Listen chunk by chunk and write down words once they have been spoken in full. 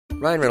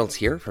Ryan Reynolds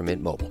here from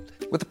Mint Mobile.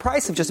 With the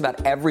price of just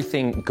about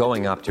everything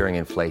going up during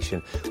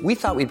inflation, we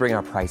thought we'd bring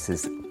our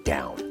prices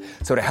down.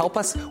 So to help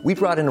us, we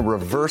brought in a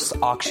reverse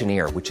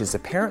auctioneer, which is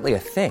apparently a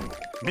thing.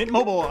 Mint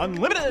Mobile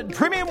Unlimited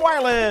Premium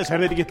Wireless. How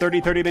to get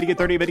 30, 30, bit to get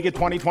 30, bit to get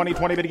 20, 20,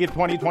 20, bit to get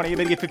 20, 20,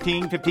 bit to get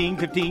 15, 15,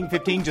 15,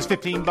 15, just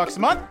 $15 a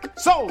month?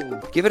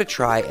 Sold! Give it a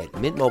try at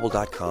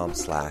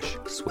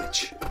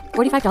mintmobile.com/switch.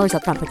 $45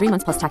 up front for 3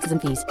 months plus taxes and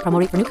fees. Promo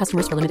rate for new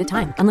customers for limited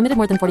time. Unlimited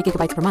more than 40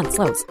 gigabytes per month.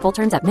 Slows full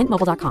terms at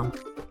mintmobile.com.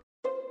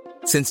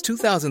 Since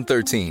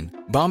 2013,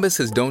 Bombas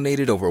has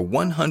donated over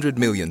 100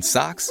 million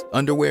socks,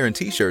 underwear, and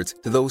T-shirts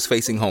to those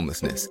facing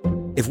homelessness.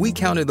 If we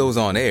counted those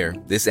on air,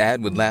 this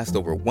ad would last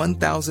over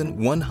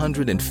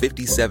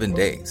 1,157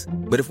 days.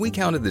 But if we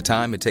counted the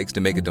time it takes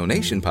to make a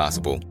donation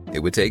possible, it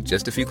would take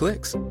just a few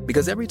clicks.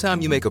 Because every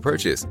time you make a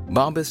purchase,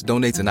 Bombas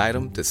donates an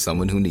item to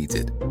someone who needs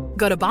it.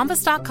 Go to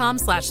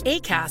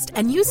bombas.com/ACAST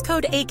and use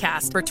code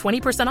ACAST for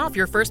 20% off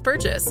your first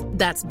purchase.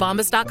 That's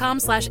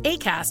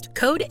bombas.com/ACAST,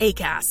 code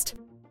ACAST.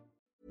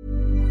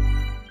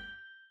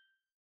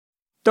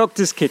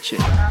 Doctor's Kitchen.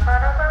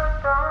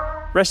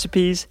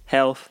 Recipes,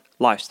 health,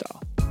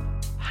 lifestyle.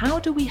 How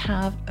do we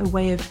have a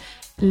way of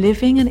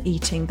living and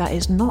eating that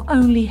is not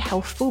only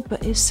healthful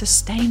but is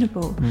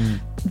sustainable?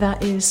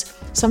 That is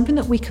something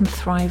that we can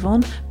thrive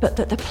on, but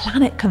that the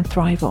planet can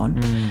thrive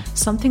on.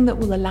 Something that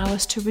will allow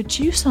us to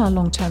reduce our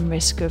long-term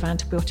risk of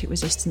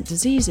antibiotic-resistant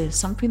diseases.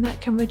 Something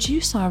that can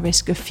reduce our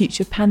risk of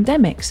future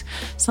pandemics.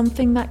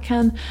 Something that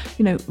can,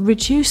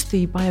 reduce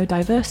the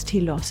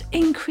biodiversity loss,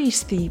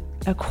 increase the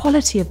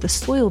quality of the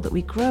soil that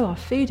we grow our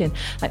food in.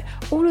 Like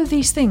all of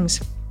these things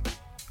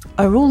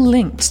are all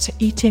linked to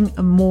eating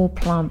a more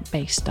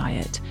plant-based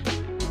diet.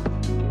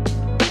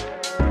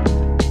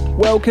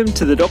 Welcome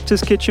to the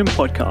Doctor's Kitchen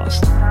podcast.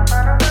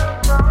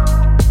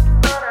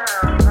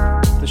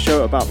 The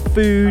show about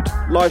food,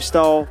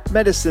 lifestyle,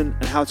 medicine,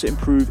 and how to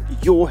improve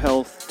your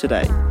health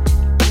today.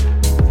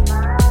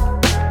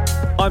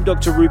 I'm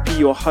Dr. Rupi,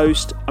 your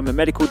host. I'm a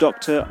medical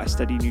doctor, I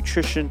study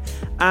nutrition,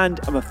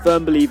 and I'm a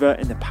firm believer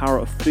in the power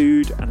of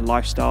food and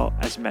lifestyle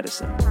as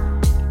medicine.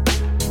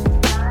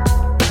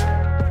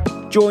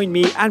 Join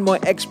me and my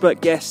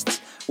expert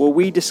guests where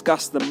we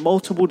discuss the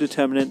multiple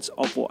determinants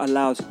of what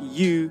allows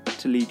you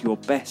to lead your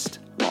best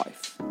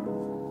life.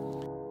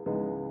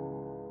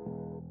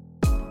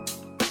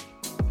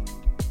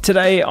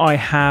 Today, I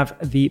have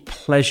the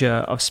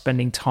pleasure of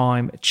spending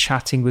time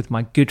chatting with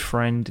my good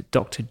friend,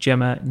 Dr.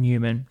 Gemma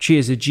Newman. She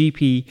is a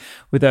GP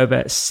with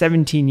over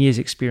 17 years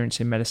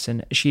experience in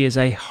medicine. She is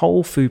a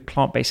whole food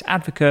plant-based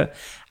advocate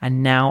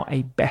and now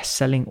a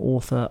best-selling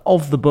author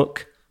of the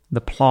book, The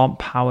Plant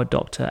Power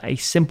Doctor, a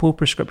simple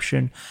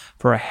prescription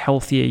for a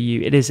healthier you.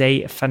 It is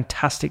a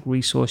fantastic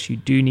resource. You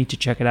do need to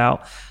check it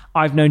out.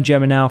 I've known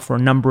Gemma now for a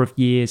number of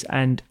years,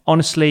 and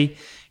honestly,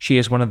 she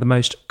is one of the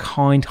most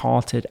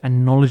kind-hearted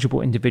and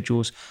knowledgeable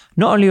individuals,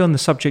 not only on the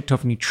subject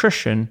of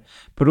nutrition,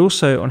 but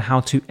also on how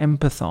to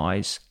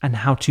empathize and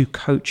how to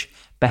coach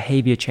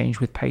behavior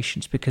change with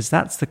patients, because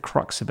that's the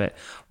crux of it.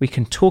 We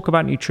can talk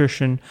about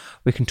nutrition,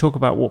 we can talk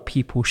about what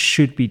people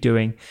should be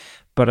doing,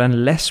 but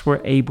unless we're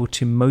able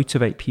to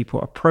motivate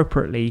people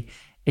appropriately,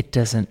 it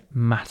doesn't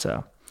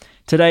matter.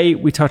 Today,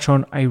 we touch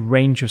on a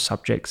range of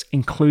subjects,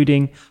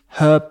 including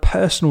her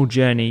personal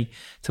journey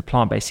to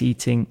plant-based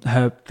eating,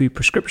 her food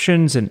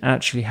prescriptions, and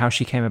actually how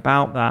she came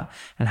about that,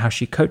 and how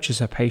she coaches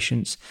her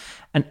patients.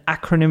 An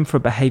acronym for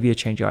behavior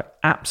change. I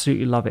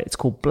absolutely love it. It's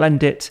called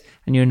Blend It,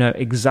 and you'll know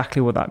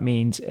exactly what that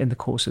means in the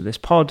course of this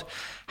pod.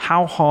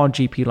 How hard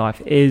GP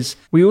life is.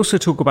 We also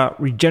talk about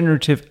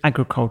regenerative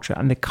agriculture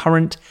and the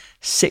current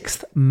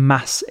 6th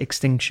mass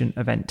extinction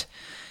event.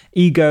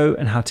 Ego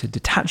and how to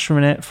detach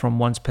from it, from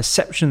one's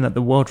perception that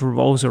the world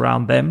revolves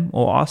around them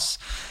or us,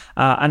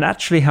 and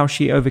actually how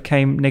she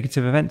overcame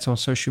negative events on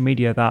social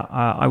media that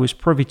I was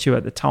privy to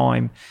at the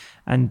time.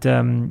 And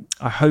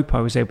I hope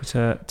I was able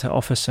to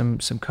offer some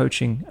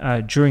coaching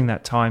during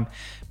that time.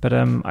 But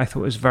I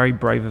thought it was very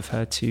brave of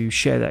her to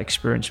share that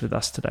experience with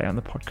us today on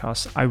the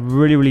podcast. I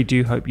really, really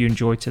do hope you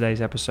enjoyed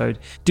today's episode.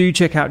 Do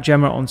check out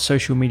Gemma on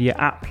social media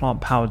at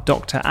Plant Power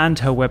Doctor and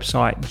her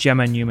website,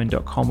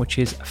 gemmanewman.com, which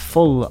is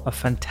full of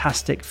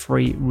fantastic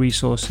free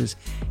resources.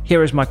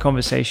 Here is my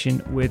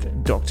conversation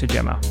with Dr.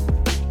 Gemma.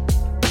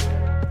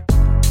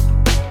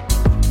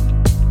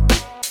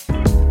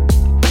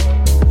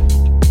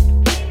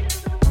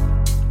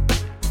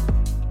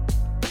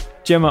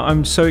 Gemma,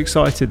 I'm so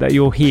excited that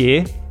you're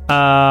here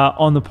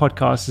on the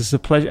podcast. It's a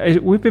pleasure.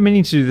 We've been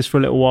meaning to do this for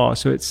a little while,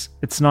 so it's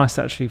nice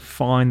to actually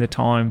find the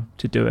time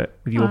to do it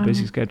with your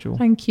busy schedule.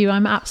 Thank you.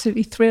 I'm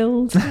absolutely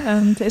thrilled,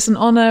 and it's an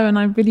honour, and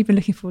I've really been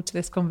looking forward to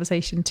this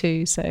conversation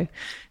too. So,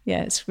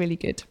 yeah, it's really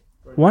good.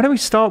 Why don't we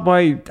start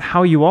by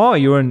how you are?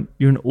 You're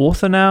an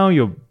author now.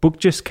 Your book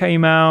just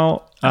came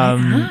out. I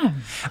am.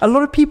 A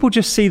lot of people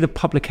just see the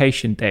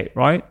publication date,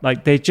 right?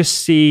 Like they just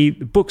see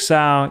the book's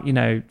out,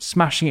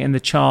 smashing it in the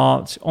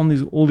charts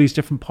on all these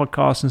different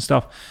podcasts and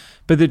stuff.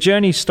 But the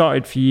journey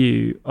started for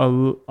you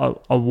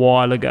a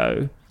while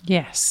ago.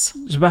 Yes.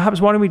 So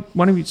perhaps why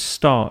don't we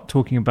start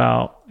talking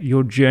about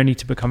your journey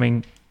to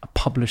becoming a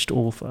published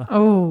author?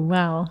 Oh,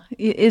 well,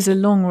 it is a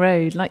long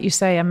road. Like you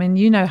say, I mean,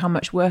 you know how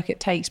much work it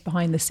takes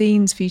behind the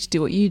scenes for you to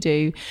do what you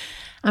do.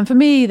 And for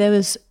me, there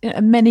was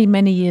many,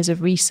 many years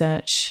of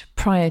research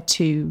prior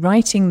to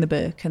writing the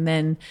book, and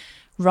then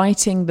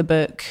writing the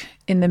book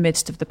in the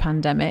midst of the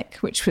pandemic,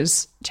 which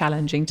was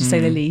challenging to say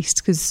the least,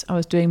 because I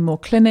was doing more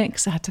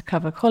clinics. I had to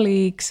cover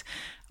colleagues,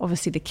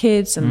 obviously the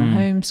kids and the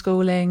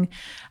homeschooling,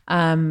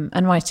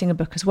 and writing a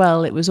book as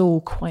well. It was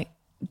all quite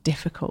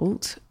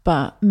difficult,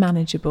 but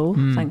manageable,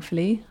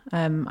 thankfully.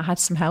 I had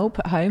some help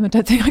at home. I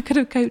don't think I could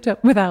have coped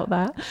up without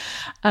that.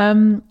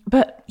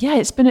 But yeah,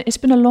 it's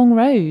been a long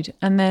road.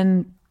 And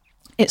then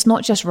it's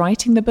not just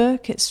writing the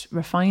book, it's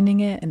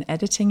refining it and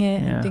editing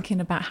it and thinking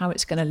about how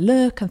it's going to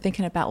look and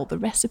thinking about all the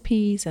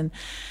recipes and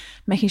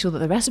making sure that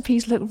the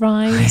recipes look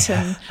right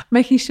and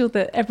making sure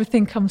that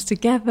everything comes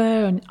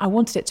together. And I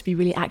wanted it to be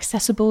really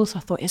accessible. So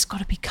I thought it's got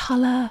to be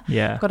colour.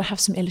 Yeah. Got to have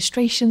some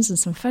illustrations and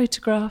some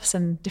photographs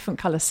and different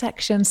colour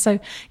sections. So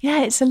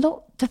yeah, it's a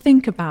lot to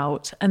think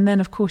about. And then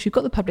of course you've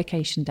got the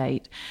publication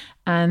date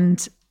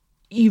and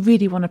you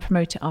really want to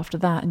promote it after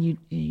that. And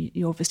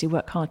you obviously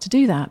work hard to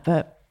do that.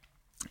 But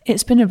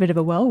it's been a bit of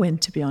a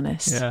whirlwind, to be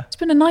honest. Yeah. It's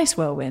been a nice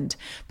whirlwind,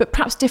 but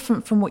perhaps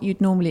different from what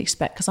you'd normally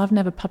expect, because I've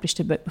never published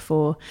a book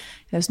before.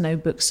 There's no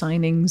book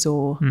signings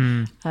or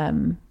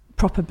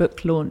proper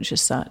book launch as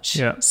such.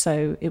 Yeah.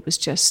 So it was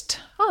just,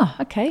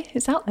 okay,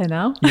 it's out there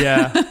now.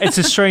 Yeah, it's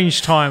a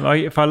strange time.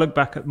 If I look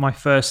back at my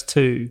first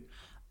two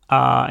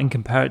and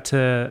compare it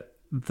to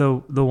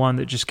the one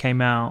that just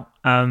came out,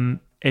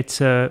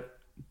 it's a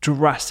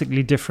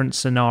drastically different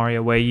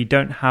scenario where you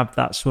don't have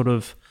that sort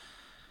of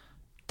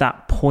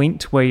that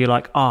point where you're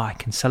like, I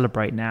can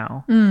celebrate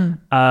now.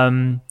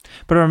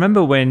 But I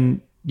remember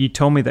when you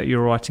told me that you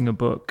were writing a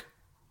book,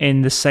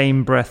 in the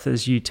same breath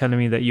as you telling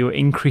me that you were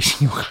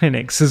increasing your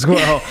clinics as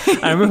well.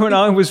 I remember when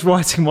I was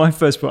writing my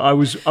first book, I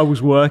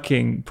was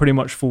working pretty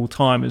much full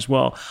time as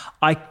well.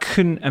 I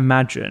couldn't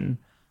imagine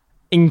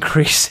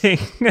increasing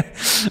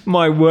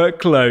my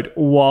workload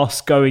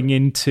whilst going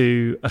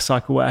into a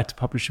cycle where I had to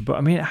publish a book.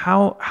 I mean,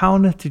 how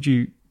on earth did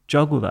you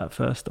juggle that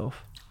first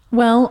off?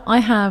 Well, I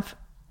have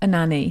a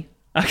nanny.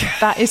 Okay.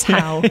 That is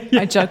how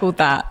I juggled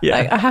that. Yeah.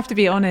 Like, I have to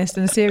be honest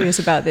and serious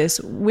about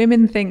this.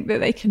 Women think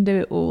that they can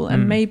do it all,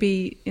 and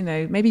maybe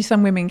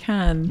some women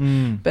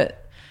can,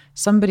 but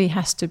somebody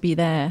has to be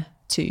there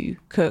to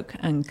cook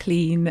and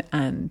clean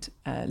and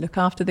look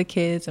after the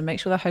kids and make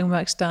sure their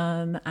homework's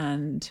done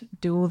and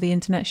do all the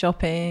internet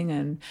shopping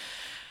and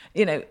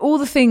all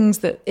the things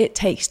that it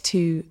takes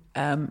to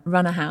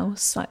run a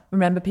house. Like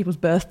remember people's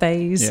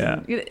birthdays.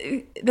 Yeah.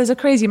 There's a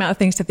crazy amount of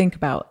things to think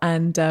about,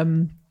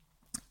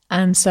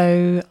 and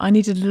so I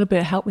needed a little bit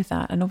of help with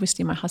that. And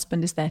obviously my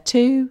husband is there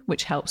too,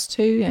 which helps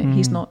too. And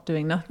he's not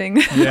doing nothing.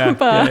 Yeah,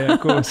 but, yeah,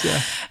 of course,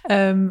 yeah.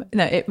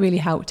 No, it really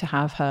helped to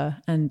have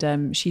her.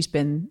 And she's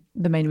been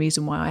the main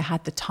reason why I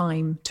had the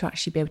time to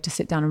actually be able to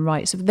sit down and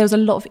write. So there was a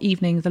lot of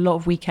evenings, a lot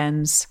of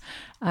weekends.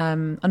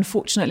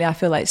 Unfortunately, I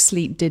feel like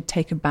sleep did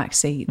take a back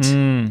seat,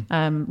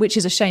 which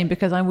is a shame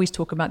because I always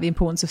talk about the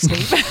importance of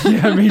sleep.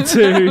 Yeah, me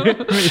too.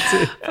 Me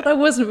too. But I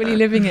wasn't really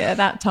living it at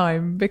that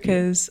time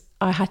because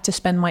I had to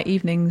spend my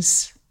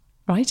evenings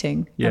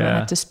writing. Yeah. And I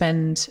had to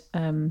spend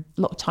a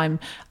lot of time.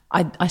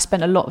 I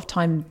spent a lot of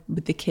time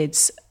with the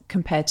kids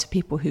compared to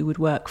people who would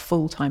work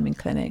full-time in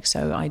clinics.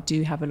 So I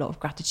do have a lot of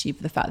gratitude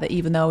for the fact that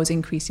even though I was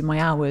increasing my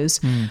hours,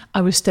 I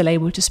was still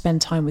able to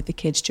spend time with the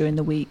kids during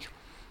the week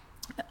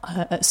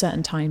at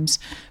certain times.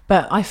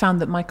 But I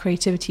found that my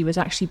creativity was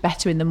actually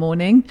better in the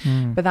morning,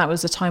 but that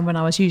was a time when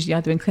I was usually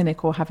either in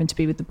clinic or having to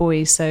be with the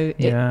boys, so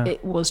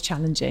it was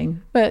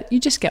challenging, but you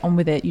just get on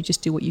with it, you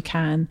just do what you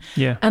can.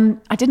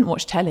 And I didn't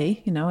watch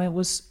telly, it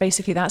was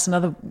basically, that's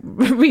another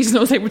reason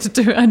I was able to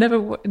do it. I never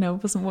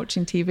wasn't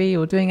watching TV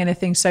or doing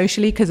anything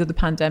socially because of the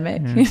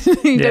pandemic.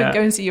 You don't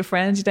go and see your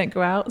friends, you don't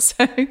go out,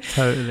 so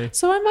totally.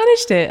 So I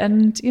managed it,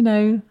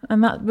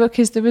 and that book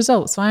is the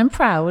result, so I'm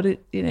proud.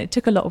 It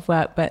took a lot of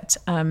work, but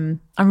I'm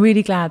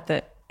really glad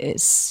that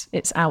it's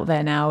out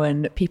there now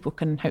and people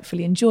can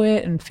hopefully enjoy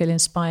it and feel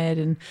inspired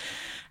and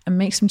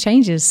make some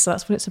changes. So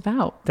that's what it's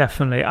about.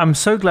 Definitely. I'm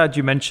so glad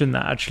you mentioned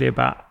that actually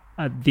about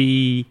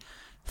the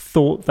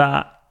thought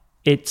that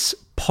it's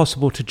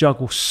possible to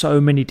juggle so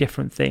many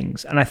different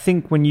things. And I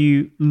think when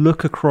you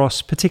look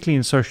across, particularly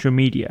in social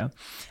media,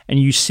 and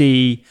you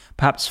see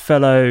perhaps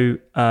fellow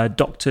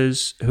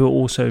doctors who are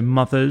also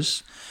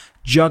mothers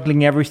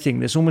juggling everything,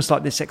 there's almost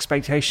like this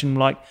expectation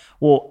like,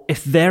 well,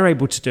 if they're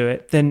able to do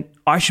it, then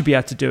I should be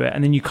able to do it.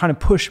 And then you kind of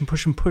push and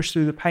push and push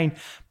through the pain.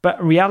 But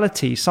in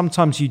reality,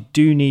 sometimes you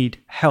do need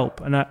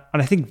help. And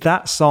I think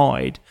that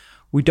side,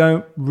 we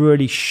don't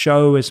really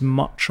show as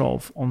much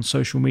of on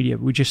social media.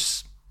 We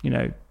just,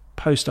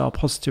 post our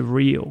positive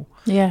reel.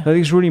 Yeah. I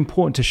think it's really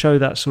important to show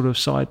that sort of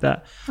side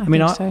that,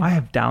 I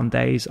have down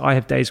days. I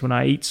have days when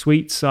I eat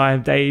sweets. I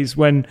have days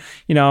when,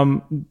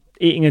 I'm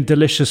eating a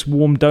delicious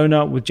warm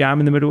donut with jam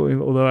in the middle,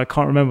 although I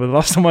can't remember the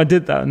last time I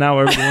did that. Now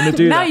I really want to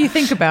do that. Now you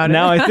think about it.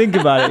 Now I think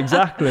about it,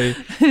 exactly.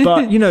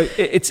 But, you know,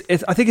 it's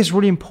I think it's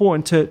really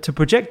important to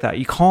project that.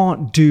 You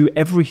can't do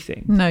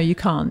everything. No, you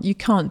can't. You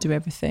can't do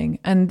everything.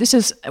 And this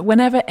is,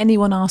 whenever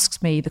anyone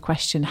asks me the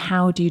question,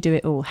 how do you do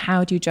it all?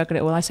 How do you juggle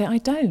it all? I say, I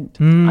don't.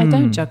 I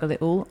don't juggle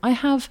it all. I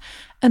have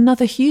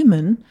another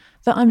human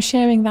that I'm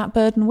sharing that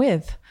burden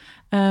with.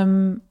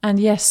 And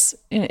yes,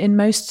 in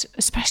most,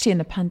 especially in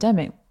the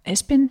pandemic,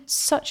 it's been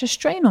such a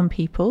strain on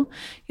people,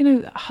 you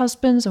know,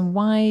 husbands and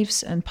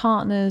wives and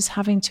partners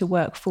having to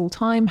work full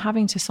time,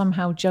 having to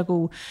somehow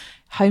juggle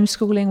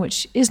homeschooling,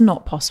 which is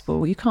not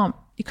possible. You can't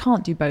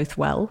do both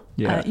well.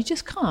 Yeah. You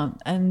just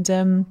can't. And,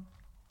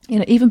 you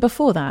know, even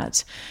before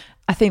that,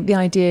 I think the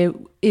idea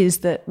is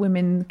that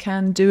women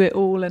can do it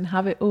all and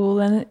have it all.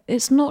 And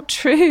it's not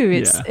true.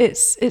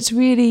 It's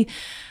really,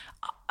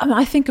 I mean,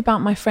 I think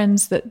about my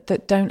friends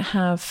that don't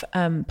have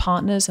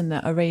partners and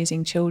that are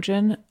raising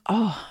children.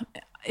 Oh,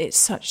 it's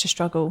such a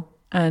struggle,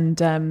 and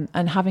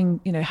having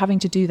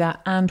to do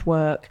that and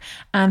work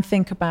and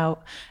think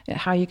about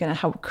how you're going to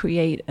help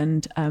create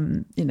and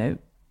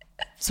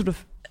sort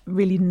of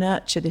really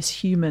nurture this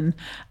human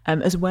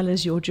as well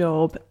as your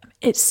job.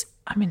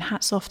 I mean,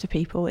 hats off to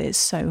people. It's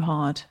so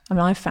hard. I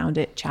mean, I've found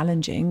it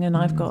challenging, and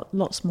I've got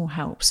lots more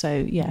help. So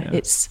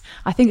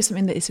I think it's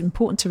something that it's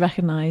important to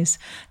recognise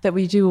that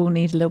we do all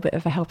need a little bit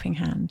of a helping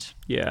hand.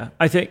 Yeah,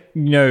 I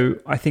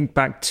think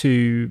back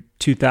to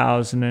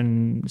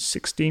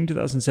 2016,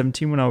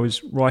 2017, when I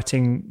was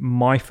writing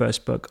my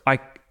first book, I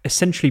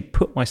essentially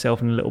put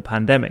myself in a little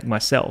pandemic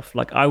myself.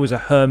 Like, I was a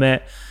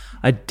hermit.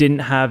 I didn't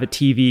have a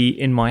TV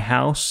in my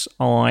house.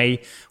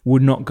 I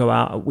would not go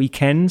out at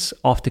weekends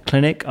after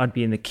clinic. I'd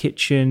be in the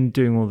kitchen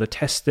doing all the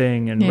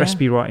testing and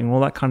recipe writing, all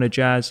that kind of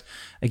jazz.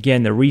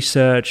 Again, the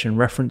research and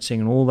referencing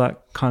and all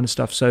that kind of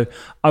stuff. So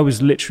I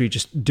was literally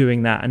just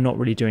doing that and not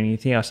really doing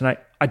anything else. And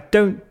I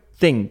don't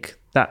think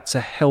that's a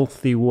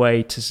healthy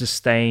way to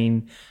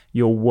sustain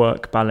your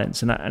work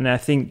balance. And I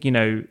think, you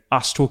know,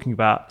 us talking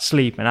about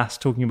sleep and us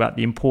talking about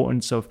the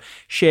importance of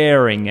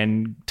sharing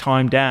and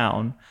time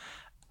down,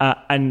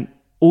 and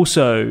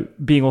also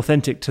being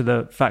authentic to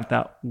the fact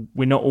that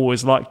we're not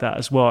always like that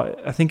as well.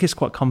 I think it's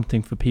quite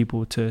comforting for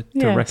people to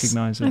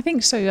recognize it. I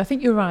think so. I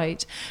think you're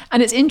right.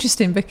 And it's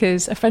interesting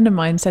because a friend of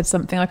mine said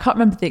something, I can't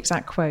remember the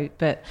exact quote,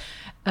 but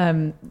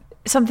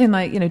something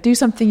like, you know, do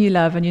something you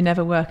love and you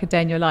never work a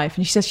day in your life.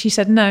 And she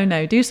said,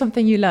 no, do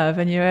something you love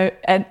and you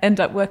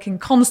end up working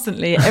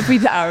constantly every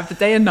hour of the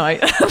day and night.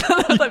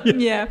 I was like,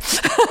 yeah.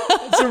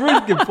 It's a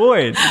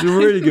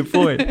really good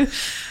point.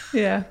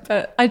 Yeah,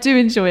 but I do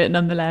enjoy it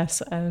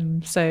nonetheless.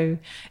 So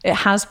it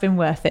has been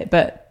worth it,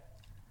 but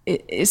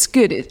it's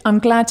good. I'm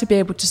glad to be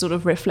able to sort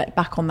of reflect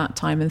back on that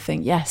time and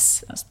think,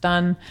 yes, that's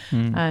done.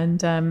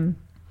 And,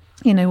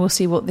 you know, we'll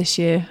see what this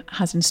year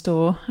has in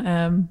store.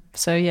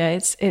 So yeah,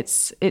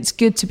 it's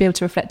good to be able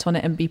to reflect on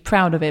it and be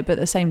proud of it. But at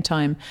the same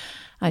time,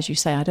 as you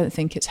say, I don't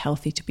think it's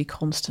healthy to be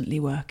constantly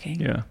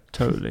working. Yeah,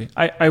 totally.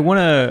 I want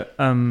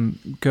to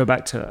go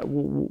back to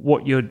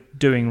what you're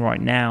doing right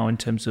now in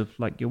terms of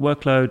like your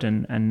workload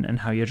and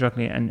how you're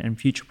juggling it and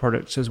future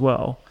products as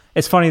well.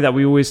 It's funny that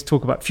we always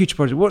talk about future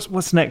projects.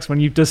 What's next when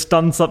you've just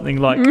done something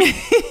like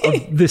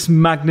of this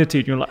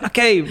magnitude? You're like,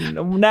 okay,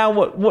 now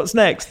what's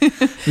next?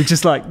 We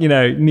just like, you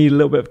know, need a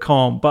little bit of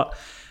calm. But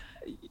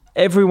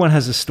everyone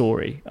has a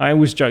story. I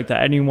always joke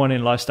that anyone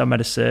in lifestyle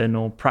medicine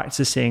or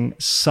practicing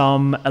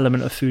some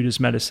element of food as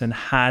medicine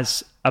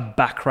has a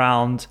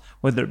background,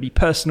 whether it be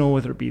personal,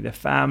 whether it be their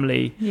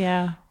family.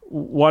 Yeah.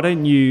 Why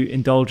don't you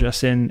indulge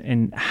us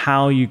in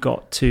how you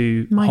got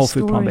to My whole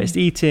food story. plant-based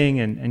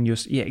eating and your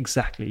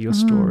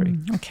story.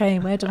 Okay,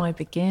 where do I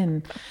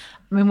begin?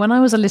 I mean, when I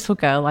was a little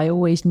girl, I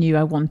always knew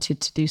I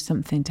wanted to do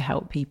something to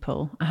help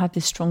people. I had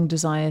this strong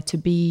desire to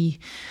be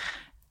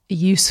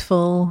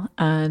useful,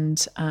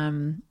 and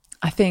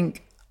I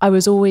think I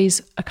was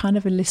always a kind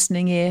of a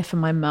listening ear for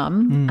my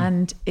mum,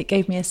 and it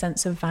gave me a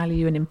sense of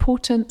value and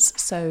importance.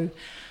 So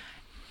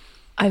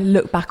I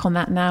look back on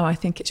that now, I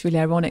think it's really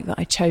ironic that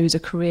I chose a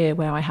career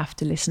where I have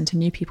to listen to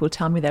new people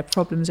tell me their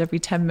problems every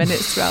 10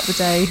 minutes throughout the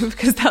day,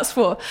 because that's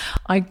what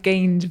I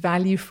gained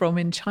value from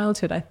in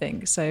childhood, I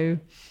think. So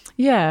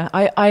yeah,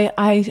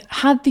 I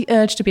had the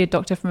urge to be a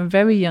doctor from a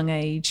very young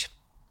age.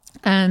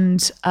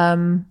 And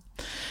I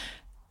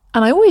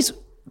always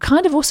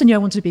kind of also knew I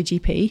wanted to be a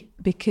GP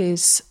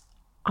because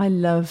I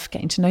love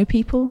getting to know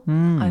people.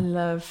 I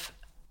love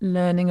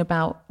learning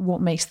about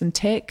what makes them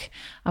tick.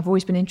 I've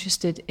always been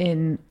interested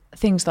in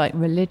things like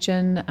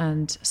religion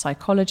and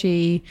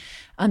psychology,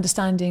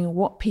 understanding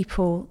what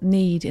people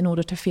need in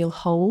order to feel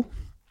whole.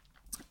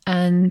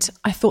 And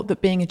I thought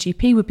that being a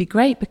GP would be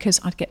great because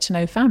I'd get to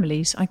know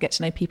families. I'd get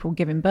to know people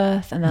giving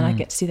birth, and then I'd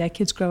get to see their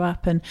kids grow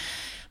up and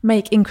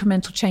make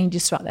incremental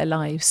changes throughout their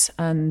lives.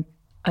 And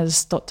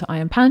as Dr.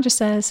 Ian Panja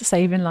says,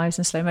 saving lives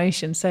in slow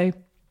motion. So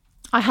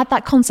I had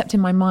that concept in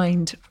my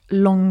mind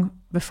long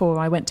before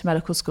I went to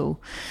medical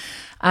school.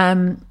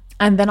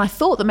 And then I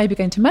thought that maybe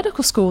going to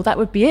medical school, that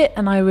would be it.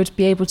 And I would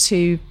be able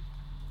to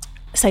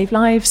save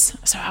lives.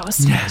 So I was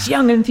this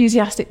young,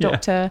 enthusiastic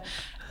doctor,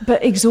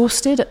 but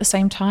exhausted at the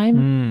same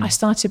time. I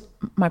started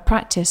my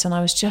practice and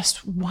I was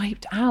just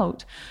wiped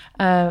out.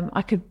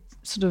 I could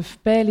sort of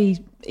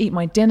barely eat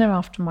my dinner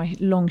after my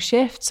long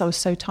shifts. I was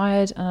so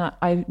tired, and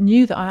I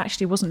knew that I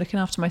actually wasn't looking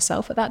after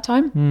myself at that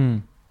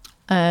time.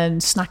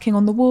 And snacking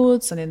on the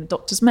wards and in the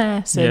doctor's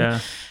mess,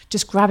 and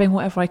just grabbing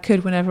whatever I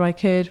could whenever I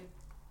could,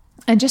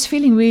 and just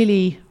feeling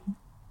really,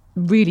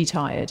 really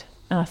tired.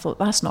 And I thought,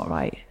 that's not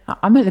right.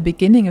 I'm at the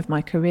beginning of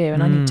my career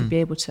and I need to be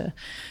able to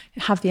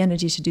have the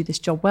energy to do this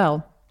job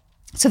well.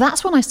 So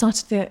that's when I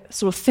started to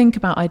sort of think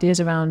about ideas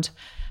around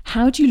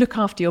how do you look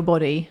after your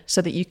body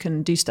so that you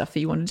can do stuff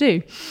that you want to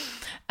do.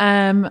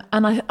 And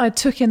I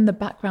took in the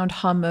background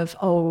hum of,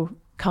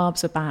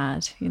 carbs are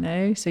bad,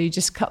 so you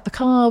just cut the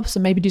carbs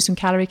and maybe do some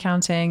calorie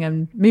counting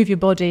and move your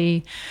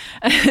body,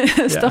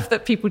 stuff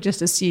that people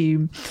just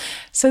assume.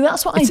 So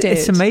that's what I did.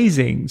 It's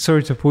amazing.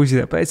 Sorry to pause you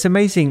there, but it's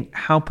amazing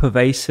how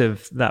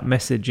pervasive that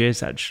message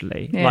is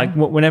actually. Like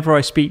whenever I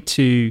speak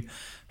to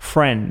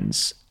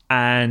friends,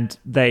 and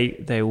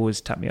they always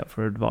tap me up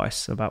for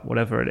advice about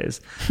whatever it is,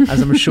 as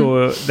I'm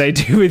sure they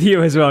do with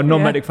you as well,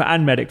 non-medic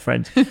and medic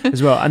friends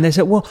as well. And they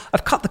say, well,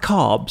 I've cut the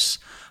carbs,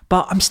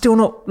 but I'm still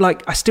not,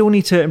 like, I still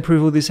need to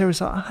improve all these areas.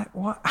 I'm like,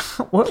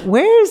 what?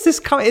 Where is this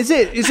coming? Is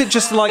it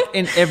just like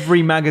in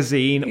every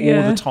magazine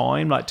all the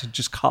time, like to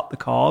just cut the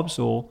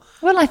carbs? Or?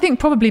 Well, I think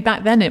probably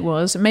back then it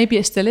was. Maybe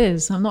it still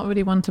is. I'm not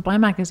really one to buy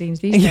magazines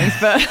these days,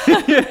 but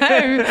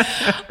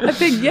I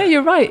think,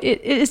 you're right.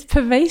 It is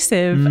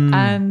pervasive.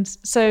 And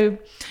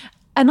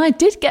I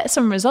did get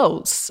some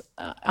results.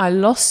 I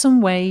lost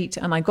some weight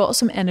and I got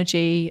some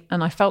energy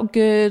and I felt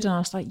good. And I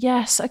was like,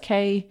 yes,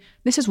 okay,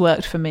 this has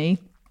worked for me.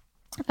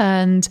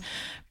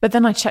 But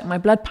then I checked my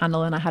blood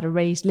panel and I had a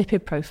raised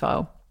lipid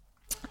profile,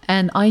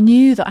 and I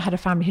knew that I had a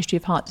family history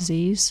of heart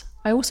disease.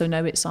 I also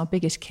know it's our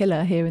biggest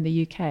killer here in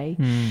the UK.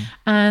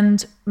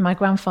 And my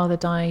grandfather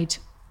died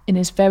in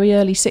his very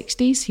early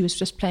 60s. He was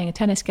just playing a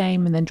tennis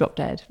game and then dropped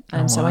dead.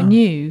 And so I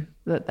knew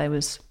that there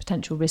was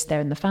potential risk there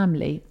in the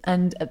family.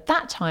 And at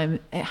that time,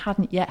 it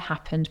hadn't yet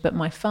happened, but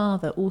my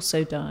father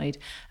also died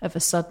of a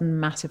sudden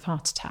massive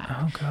heart attack.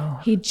 Oh,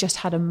 God. He'd just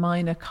had a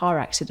minor car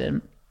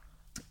accident.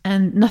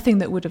 And nothing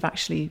that would have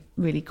actually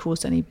really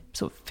caused any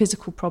sort of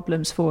physical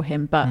problems for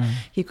him. But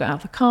he got out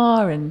of the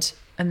car and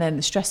then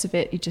the stress of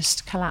it, he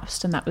just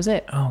collapsed and that was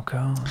it. Oh,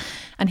 God.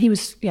 And he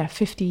was,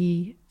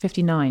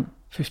 59.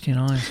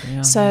 59,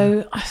 yeah.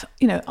 So,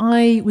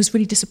 I was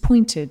really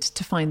disappointed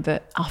to find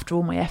that after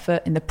all my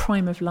effort in the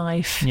prime of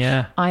life,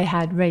 I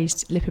had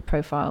raised lipid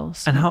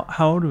profiles. And how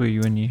old were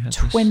you when you had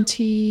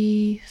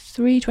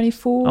 23,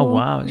 24. Oh,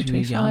 wow.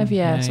 25,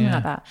 something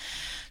like that.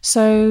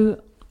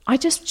 So I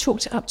just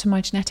chalked it up to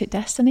my genetic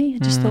destiny. I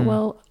just thought,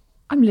 well,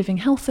 I'm living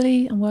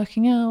healthily, I'm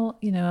working out,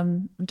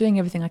 I'm doing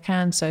everything I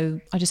can.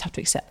 So I just have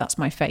to accept that's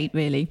my fate,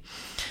 really.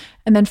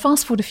 And then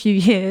fast forward a few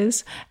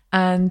years,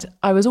 and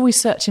I was always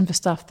searching for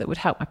stuff that would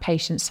help my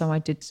patients. So I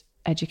did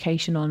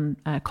education on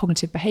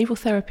cognitive behavioral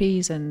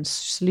therapies and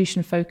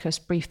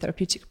solution-focused brief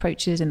therapeutic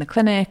approaches in the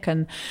clinic,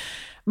 and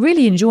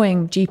really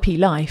enjoying GP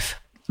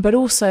life, but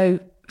also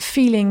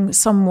feeling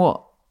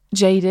somewhat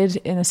jaded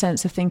in a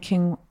sense of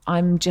thinking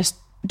I'm just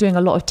doing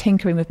a lot of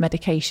tinkering with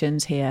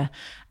medications here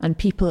and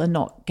people are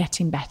not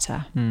getting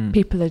better.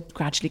 People are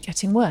gradually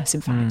getting worse,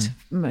 in fact,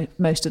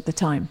 most of the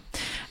time.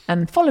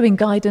 And following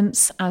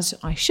guidance as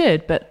I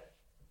should, but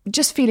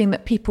just feeling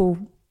that people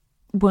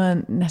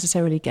weren't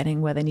necessarily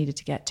getting where they needed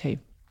to get to.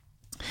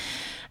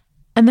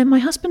 And then my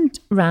husband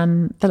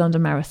ran the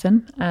London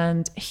Marathon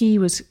and he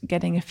was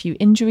getting a few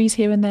injuries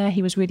here and there.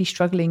 He was really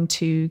struggling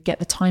to get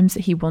the times that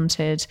he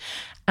wanted.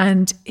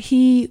 And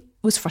he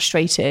was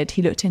frustrated.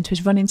 He looked into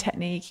his running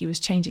technique. He was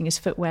changing his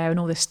footwear and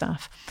all this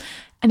stuff.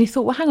 And he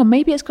thought, well, hang on,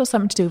 maybe it's got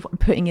something to do with what I'm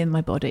putting in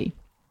my body.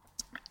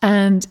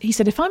 And he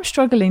said, if I'm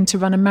struggling to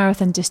run a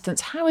marathon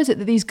distance, how is it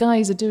that these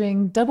guys are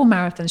doing double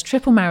marathons,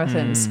 triple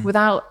marathons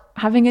without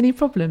having any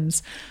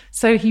problems?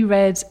 So he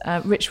read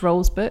Rich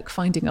Roll's book,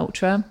 Finding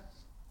Ultra.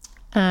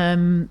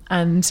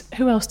 And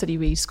who else did he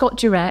read? Scott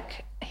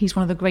Jurek. He's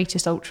one of the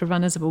greatest ultra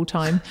runners of all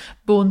time,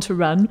 Born to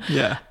Run.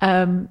 Yeah.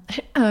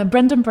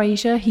 Brendan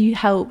Brazier, he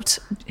helped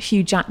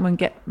Hugh Jackman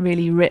get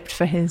really ripped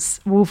for his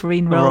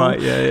Wolverine role. Right,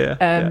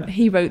 yeah.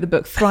 He wrote the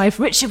book Thrive.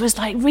 Richard was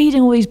like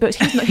reading all these books.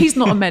 He's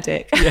not a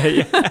medic. Yeah.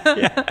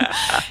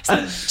 He's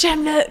like,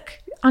 Gem, look,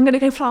 I'm going to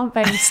go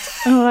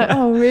plant-based. And I'm like,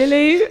 oh,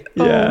 really?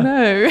 Yeah. Oh,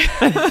 no.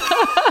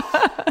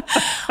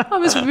 I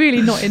was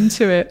really not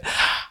into it.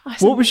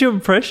 What was your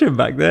impression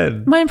back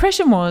then? My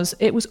impression was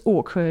it was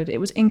awkward. It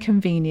was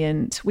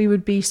inconvenient. We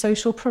would be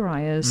social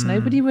pariahs.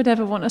 Nobody would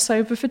ever want us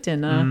over for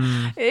dinner.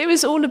 It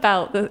was all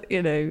about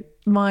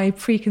my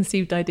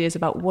preconceived ideas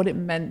about what it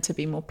meant to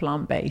be more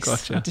plant-based.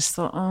 Gotcha. I just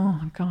thought,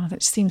 oh, God,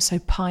 it seems so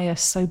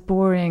pious, so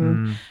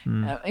boring.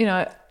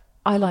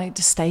 I liked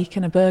a steak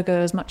and a burger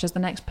as much as the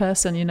next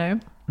person,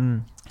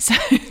 So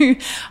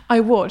I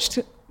watched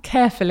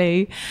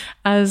carefully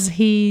as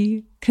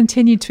he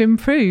continued to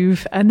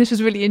improve. And this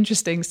was really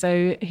interesting.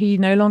 So he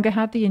no longer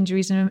had the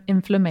injuries and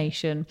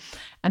inflammation,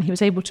 and he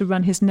was able to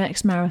run his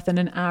next marathon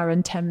an hour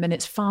and 10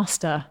 minutes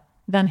faster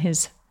than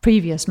his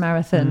previous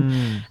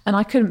marathon. And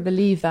I couldn't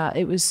believe that.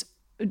 It was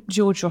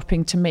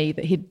jaw-dropping to me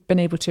that he'd been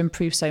able to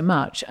improve so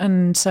much.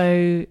 And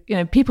so,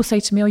 people say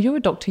to me, oh, you're a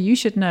doctor, you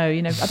should know.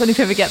 I don't know if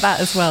you ever get that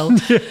as well.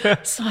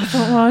 So I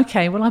thought, well,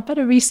 okay, I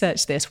better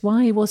research this.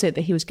 Why was it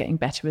that he was getting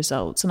better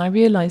results? And I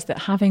realized that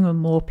having a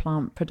more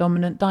plant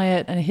predominant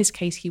diet, and in his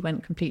case, he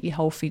went completely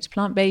whole foods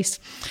plant-based,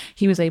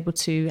 he was able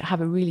to have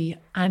a really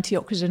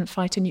antioxidant,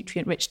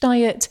 phytonutrient rich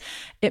diet.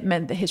 It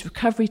meant that his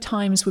recovery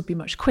times would be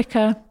much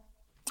quicker,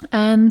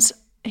 and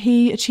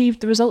he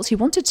achieved the results he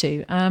wanted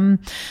to.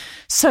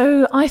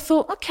 So I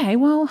thought, okay,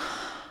 well,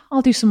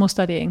 I'll do some more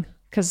studying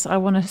because I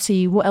want to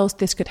see what else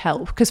this could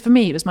help. Because for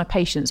me, it was my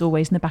patients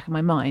always in the back of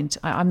my mind.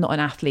 I'm not an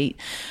athlete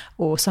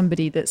or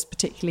somebody that's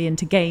particularly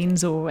into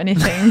gains or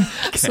anything.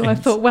 So I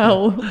thought,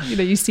 well,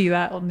 you see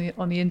that on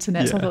the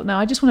internet. So I thought, no,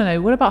 I just want to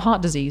know, what about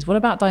heart disease? What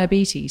about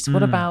diabetes?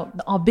 What about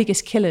our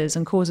biggest killers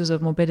and causes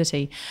of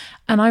morbidity?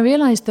 And I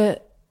realized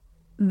that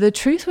the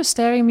truth was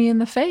staring me in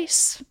the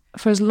face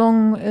for as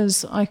long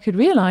as I could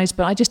realize,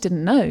 but I just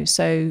didn't know.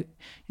 So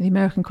the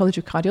American College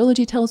of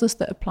Cardiology tells us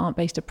that a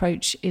plant-based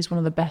approach is one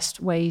of the best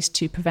ways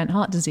to prevent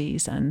heart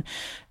disease. And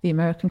the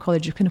American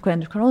College of Clinical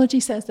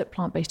Endocrinology says that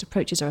plant-based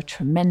approaches are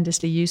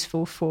tremendously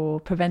useful for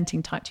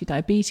preventing type 2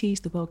 diabetes.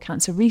 The World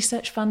Cancer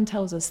Research Fund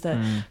tells us that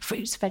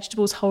fruits,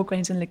 vegetables, whole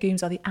grains and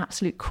legumes are the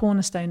absolute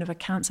cornerstone of a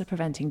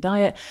cancer-preventing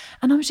diet.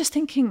 And I was just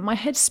thinking, my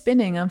head's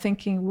spinning. I'm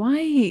thinking,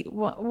 why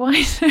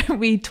don't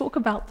we talk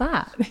about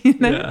that?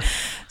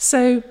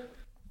 So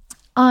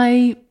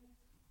I'd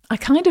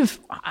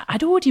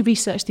already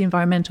researched the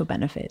environmental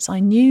benefits. I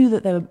knew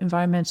that there were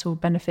environmental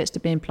benefits to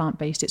being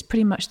plant-based. It's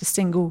pretty much the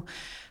single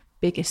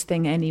biggest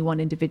thing any one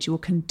individual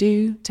can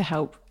do to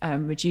help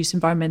reduce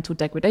environmental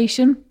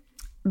degradation.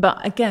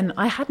 But again,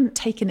 I hadn't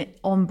taken it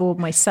on board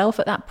myself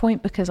at that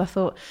point because I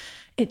thought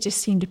it just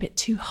seemed a bit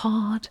too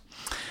hard.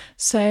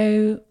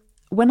 So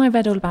when I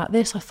read all about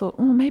this, I thought,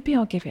 oh, maybe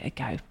I'll give it a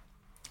go.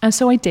 And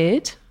so I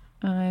did.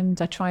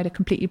 And I tried a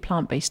completely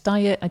plant-based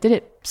diet. I did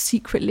it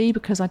secretly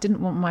because I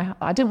didn't want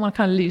to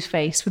kind of lose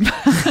face with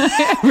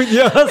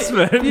your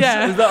husband.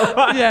 Yeah, is that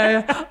right?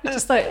 Yeah.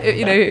 Just like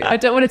I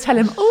don't want to tell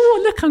him,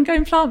 oh look, I'm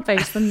going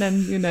plant-based, and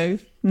then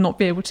not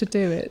be able to do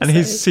it. And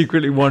he's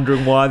secretly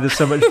wondering why there's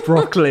so much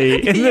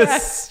broccoli in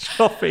this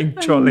shopping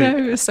trolley. No,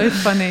 it was so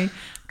funny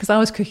because I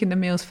was cooking the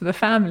meals for the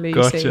family.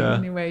 Gotcha.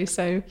 Anyway,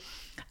 so.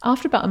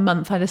 After about a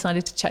month, I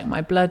decided to check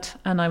my blood,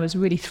 and I was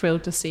really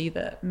thrilled to see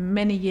that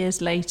many years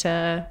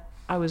later,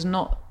 I was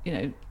not,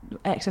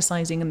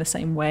 exercising in the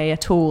same way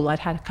at all. I'd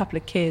had a couple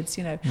of kids,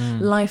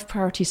 life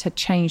priorities had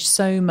changed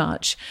so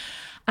much.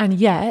 And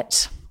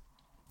yet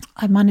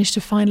I managed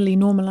to finally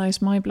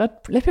normalize my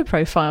blood lipid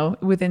profile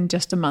within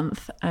just a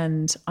month.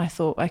 And I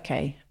thought,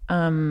 okay,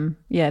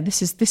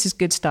 this is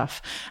good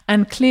stuff.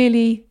 And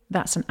clearly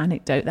that's an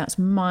anecdote. That's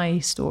my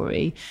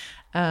story.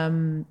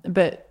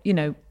 But,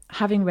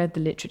 having read the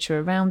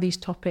literature around these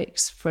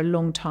topics for a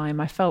long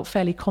time, I felt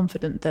fairly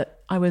confident that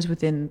I was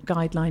within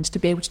guidelines to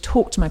be able to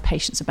talk to my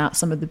patients about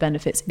some of the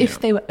benefits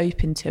if they were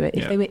open to it,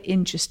 if they were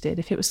interested,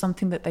 if it was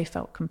something that they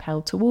felt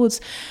compelled towards.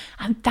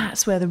 And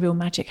that's where the real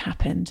magic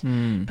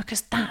happened,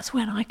 because that's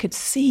when I could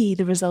see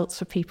the results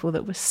for people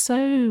that were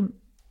so,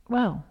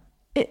 well,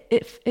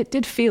 it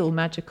did feel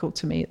magical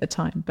to me at the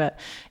time, but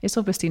it's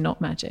obviously not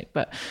magic.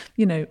 But,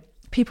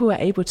 people were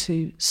able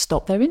to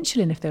stop their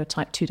insulin if they were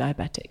type 2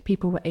 diabetic.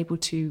 People were able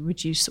to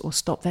reduce or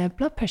stop their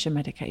blood pressure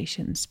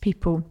medications.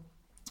 People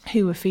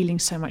who were feeling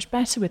so much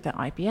better with their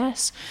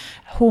IBS,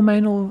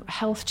 hormonal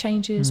health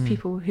changes,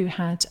 people who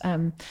had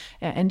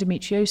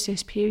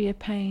endometriosis, period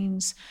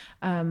pains,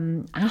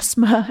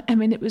 asthma. I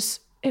mean, it was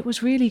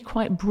really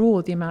quite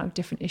broad, the amount of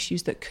different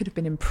issues that could have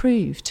been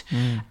improved.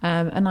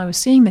 And I was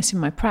seeing this in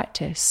my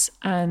practice,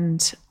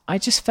 and I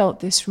just felt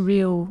this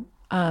real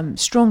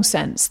strong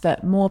sense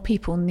that more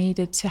people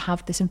needed to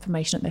have this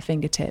information at their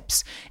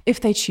fingertips if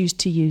they choose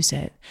to use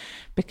it,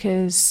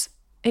 because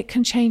it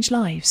can change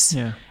lives.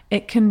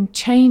 It can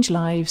change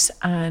lives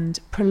and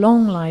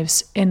prolong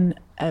lives in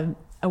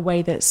a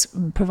way that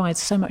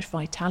provides so much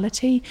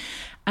vitality.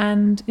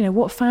 And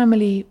what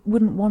family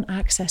wouldn't want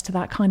access to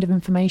that kind of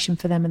information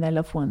for them and their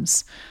loved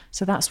ones?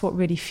 So that's what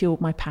really fueled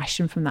my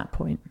passion from that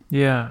point.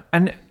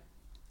 And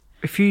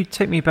if you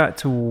take me back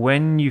to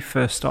when you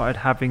first started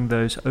having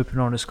those open,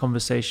 honest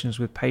conversations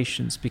with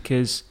patients,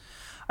 because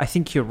I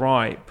think you're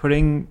right,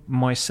 putting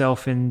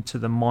myself into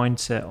the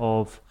mindset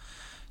of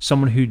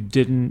someone who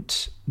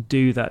didn't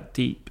do that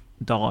deep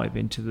dive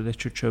into the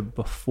literature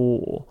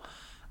before,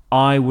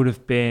 I would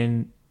have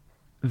been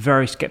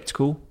very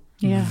skeptical,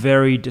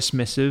 very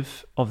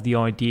dismissive of the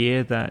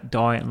idea that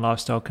diet and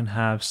lifestyle can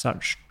have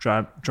such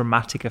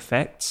dramatic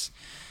effects.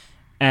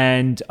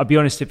 And I'll be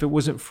honest, if it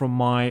wasn't from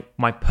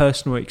my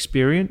personal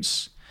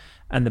experience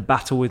and the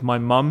battle with my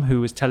mum, who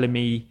was telling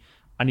me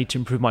I need to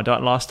improve my diet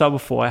and lifestyle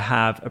before I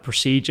have a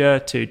procedure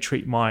to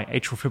treat my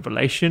atrial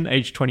fibrillation,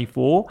 age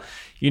 24,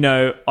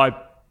 I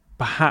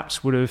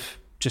perhaps would have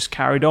just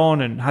carried on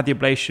and had the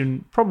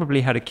ablation,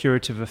 probably had a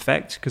curative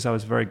effect because I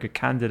was a very good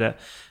candidate,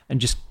 and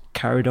just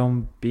carried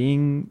on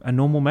being a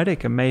normal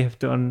medic and may have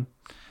done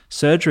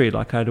surgery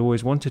like I'd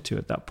always wanted to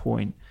at that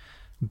point.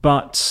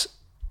 But,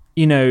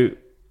 I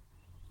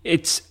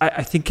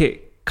think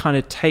it kind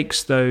of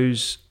takes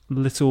those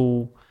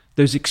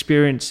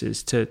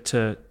experiences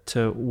to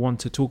want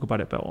to talk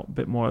about it a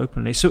bit more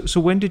openly. So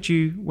when did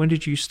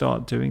you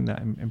start doing that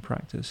in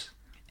practice?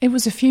 It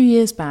was a few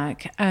years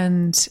back,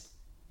 and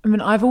I mean,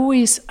 I've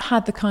always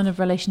had the kind of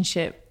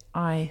relationship,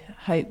 I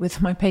hope,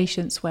 with my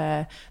patients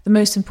where the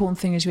most important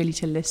thing is really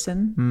to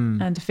listen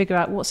and to figure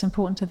out what's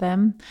important to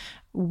them,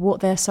 what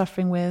they're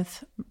suffering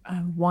with,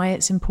 why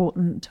it's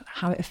important,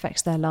 how it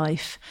affects their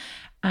life.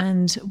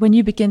 And when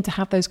you begin to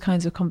have those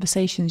kinds of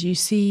conversations, you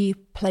see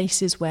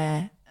places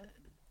where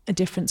a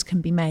difference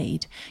can be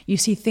made. You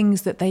see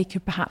things that they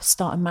could perhaps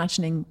start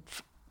imagining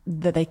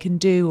that they can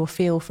do or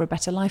feel for a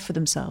better life for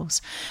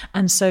themselves.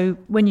 And so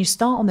when you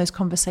start on those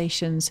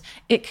conversations,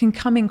 it can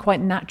come in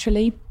quite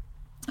naturally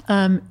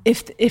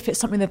if it's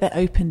something that they're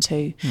open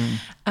to.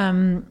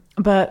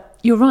 But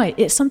you're right,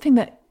 it's something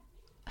that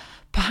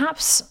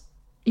perhaps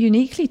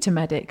uniquely to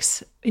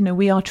medics,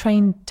 we are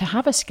trained to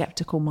have a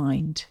skeptical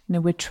mind.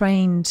 We're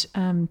trained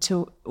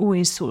to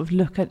always sort of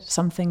look at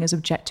something as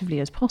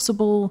objectively as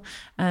possible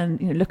and,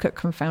 look at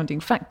confounding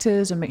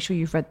factors and make sure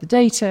you've read the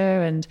data.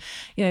 And,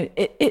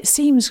 it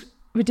seems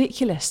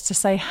ridiculous to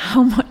say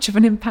how much of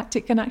an impact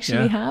it can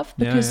actually have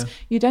because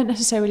you don't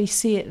necessarily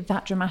see it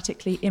that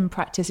dramatically in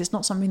practice. It's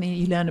not something that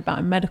you learn about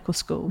in medical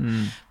school.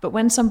 But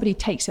when somebody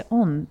takes it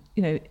on,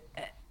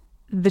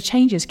 the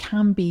changes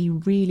can be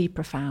really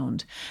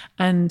profound.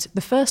 And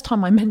the first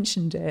time I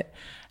mentioned it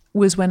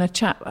was when a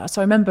chap,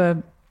 so I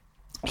remember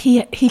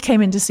he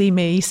came in to see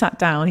me, he sat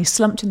down, he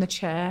slumped in the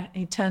chair,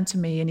 he turned to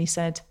me and he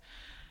said,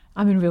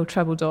 "I'm in real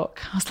trouble,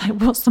 doc." I was like,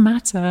 "What's the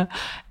matter?"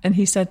 And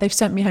he said, "They've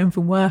sent me home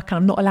from work and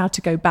I'm not allowed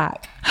to go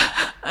back."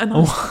 And I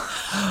was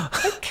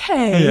like,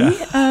 okay,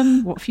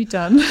 what have you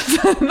done?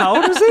 How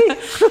old is he?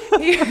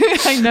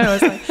 I know. I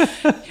was like,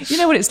 you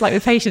know what it's like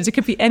with patients. It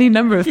could be any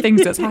number of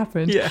things that's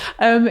happened.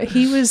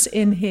 He was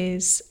in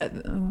his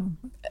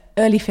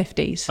early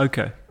 50s.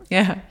 Okay.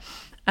 Yeah.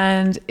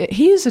 And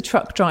he is a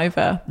truck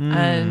driver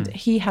and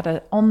he had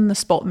an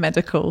on-the-spot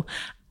medical,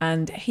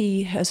 and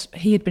he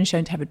had been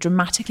shown to have a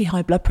dramatically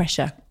high blood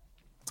pressure.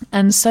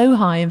 And so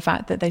high, in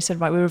fact, that they said,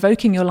 right, we're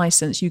revoking your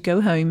license. You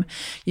go home,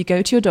 you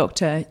go to your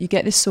doctor, you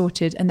get this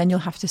sorted, and then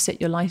you'll have to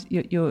sit your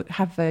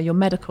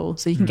medical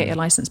so you can get your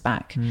license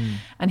back.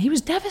 And he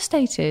was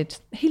devastated.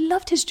 He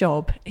loved his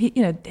job.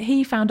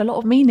 He found a lot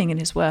of meaning in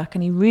his work,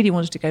 and he really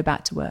wanted to go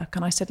back to work.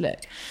 And I said, look,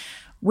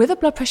 with a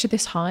blood pressure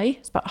this high,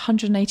 it's about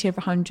 180 over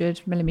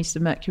 100 millimeters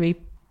of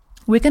mercury,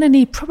 we're going to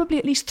need probably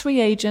at least 3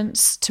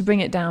 agents to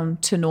bring it down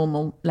to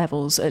normal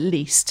levels at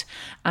least.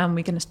 And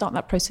we're going to start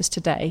that process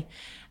today.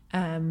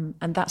 And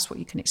that's what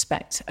you can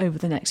expect over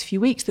the next few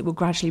weeks, that will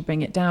gradually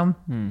bring it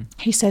down.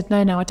 He said,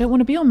 no, I don't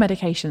want to be on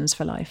medications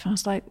for life. I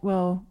was like,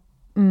 well,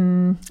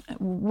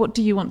 what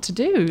do you want to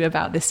do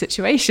about this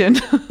situation?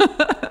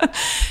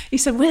 He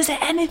said, well, is there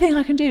anything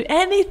I can do?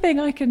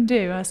 Anything I can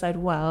do? I said,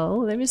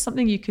 well, there is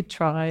something you could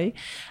try.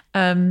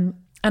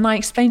 And I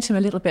explained to him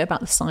a little bit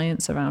about the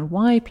science around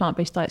why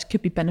plant-based diets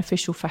could be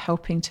beneficial for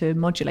helping to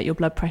modulate your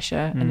blood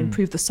pressure and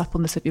improve the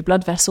suppleness of your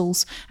blood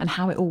vessels and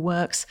how it all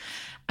works.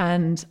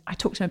 And I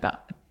talked to him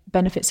about the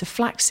benefits of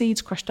flax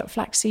seeds, crushed up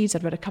flax seeds.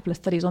 I'd read a couple of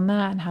studies on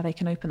that and how they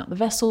can open up the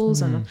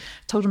vessels. And I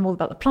told him all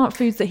about the plant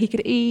foods that he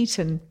could eat.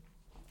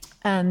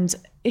 And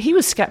he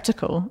was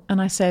skeptical.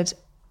 And I said,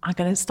 I'm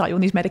going to start you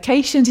on these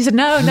medications. He said,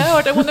 no,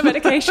 I don't want the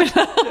medication.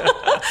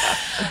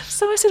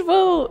 So I said,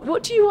 well,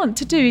 what do you want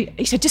to do?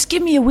 He said, just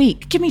give me a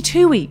week. Give me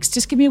 2 weeks.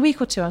 Just give me a week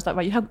or two. I was like,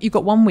 right, you've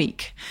got 1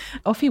 week.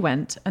 Off he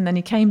went. And then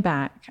he came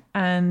back,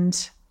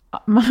 and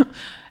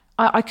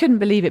I couldn't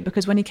believe it,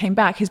 because when he came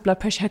back, his blood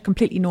pressure had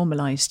completely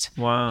normalized.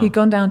 Wow. He'd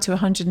gone down to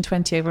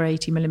 120 over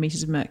 80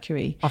 millimeters of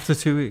mercury. After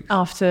 2 weeks?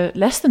 After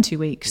less than 2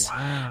 weeks.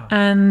 Wow.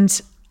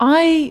 And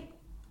I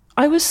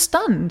was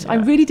stunned. Yeah. I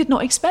really did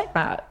not expect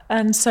that.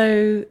 And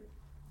so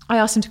I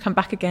asked him to come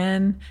back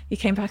again. He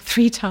came back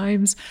 3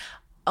 times.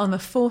 On the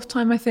 4th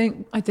time, I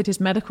think, I did his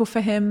medical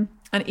for him.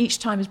 And each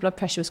time his blood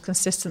pressure was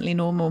consistently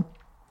normal.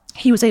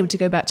 He was able to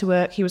go back to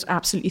work. He was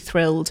absolutely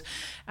thrilled.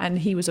 And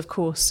he was, of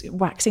course,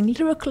 waxing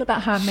lyrical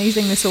about how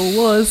amazing this all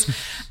was.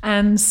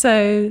 And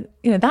so,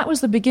 that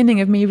was the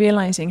beginning of me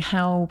realizing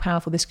how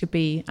powerful this could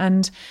be.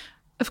 And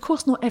of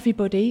course, not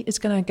everybody is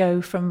going to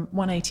go from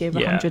 180 over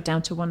 100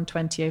 down to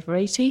 120 over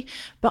 80.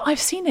 But I've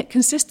seen it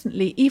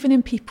consistently, even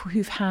in people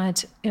who've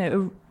had,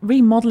 a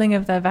remodeling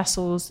of their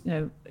vessels,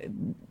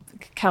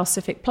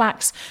 calcific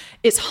plaques.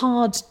 It's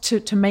hard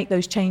to make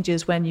those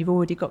changes when you've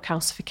already got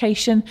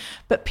calcification,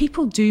 but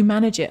people do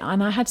manage it.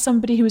 And I had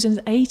somebody who was in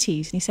his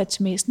 80s, and he said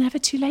to me, it's never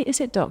too late, is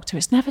it, doctor?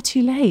 It's never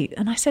too late.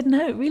 And I said,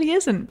 no, it really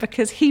isn't,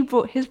 because he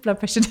brought his blood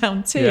pressure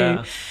down too.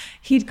 Yeah.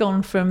 He'd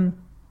gone from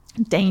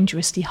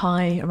dangerously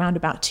high, around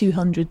about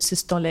 200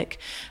 systolic,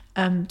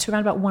 to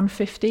around about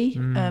 150.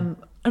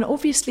 And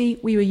obviously,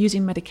 we were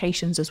using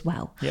medications as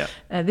well. Yeah.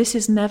 This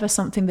is never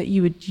something that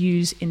you would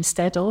use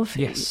instead of.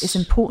 Yes. It's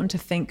important to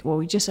think,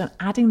 well, you just are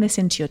adding this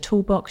into your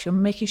toolbox. You're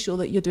making sure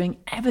that you're doing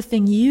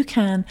everything you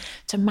can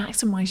to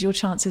maximize your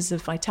chances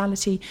of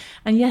vitality.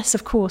 And yes,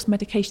 of course,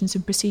 medications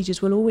and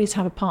procedures will always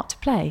have a part to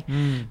play.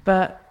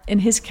 But in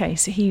his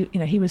case, he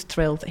was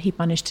thrilled that he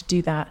managed to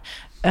do that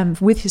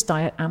with his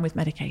diet and with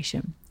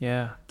medication.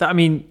 Yeah. I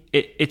mean,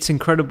 it's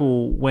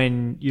incredible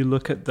when you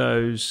look at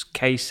those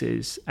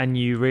cases and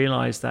you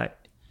realize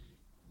that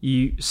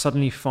you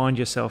suddenly find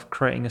yourself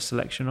creating a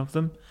selection of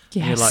them.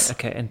 Yes. And you're like,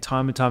 okay, and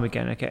time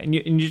again, okay. And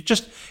you're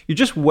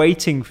just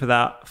waiting for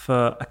that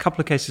for a couple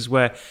of cases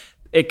where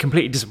it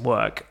completely doesn't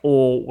work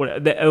or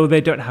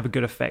they don't have a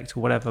good effect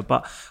or whatever.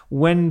 But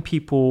when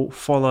people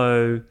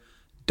follow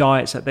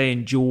diets that they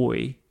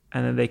enjoy,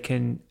 and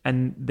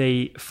then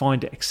they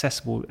find it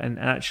accessible and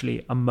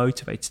actually are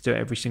motivated to do it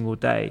every single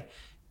day,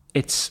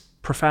 it's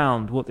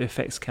profound what the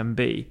effects can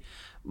be.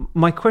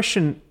 My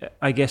question,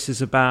 I guess, is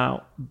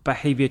about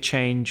behavior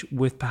change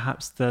with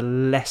perhaps the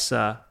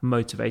lesser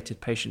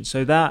motivated patient.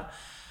 So that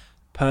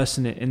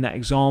person in that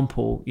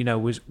example,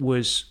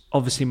 was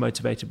obviously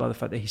motivated by the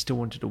fact that he still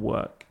wanted to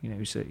work. He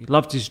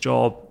loved his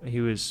job.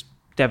 He was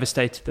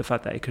devastated the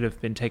fact that it could have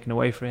been taken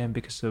away from him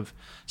because of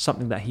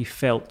something that he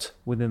felt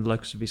within the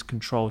locus of his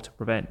control to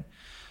prevent.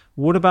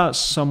 What about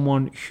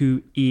someone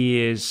who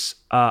is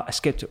a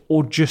skeptic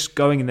or just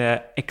going in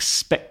there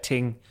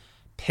expecting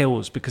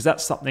pills? Because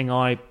that's something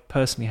I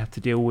personally have to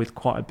deal with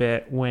quite a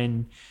bit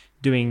when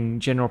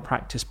doing general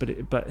practice,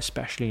 but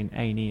especially in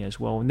A&E as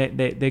well. And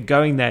they're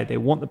going there, they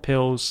want the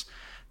pills,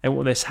 they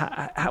want this.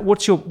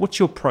 What's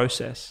your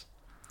process?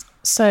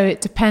 So it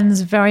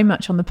depends very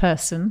much on the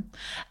person.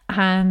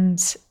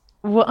 And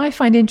what I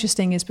find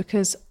interesting is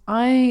because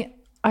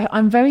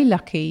I'm very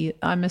lucky.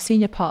 I'm a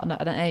senior partner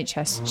at an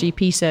NHS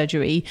GP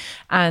surgery.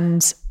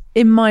 And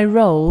in my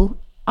role,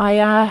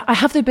 I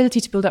have the ability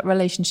to build up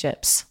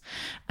relationships.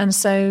 And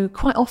so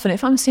quite often,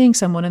 if I'm seeing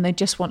someone and they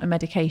just want a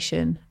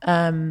medication,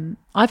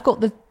 I've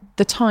got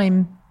the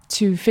time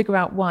to figure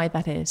out why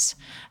that is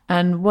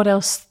and what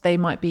else they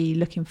might be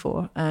looking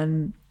for.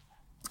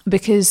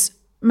 Because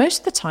most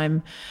of the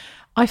time,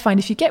 I find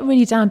if you get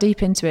really down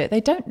deep into it,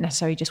 they don't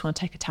necessarily just want to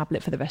take a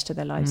tablet for the rest of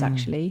their lives,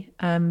 actually.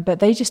 But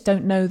they just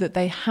don't know that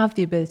they have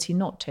the ability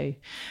not to.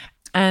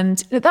 And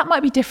that might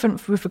be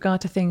different with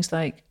regard to things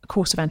like a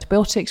course of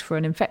antibiotics for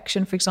an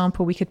infection, for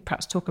example. We could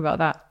perhaps talk about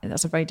that.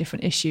 That's a very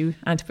different issue,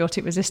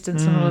 antibiotic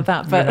resistance and all of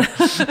that.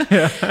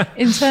 But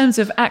in terms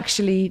of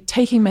actually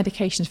taking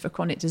medications for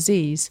chronic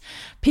disease,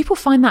 people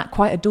find that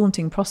quite a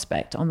daunting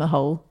prospect on the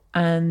whole.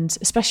 And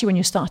especially when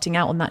you're starting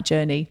out on that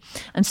journey.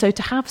 And so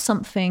to have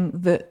something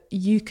that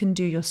you can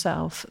do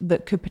yourself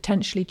that could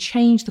potentially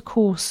change the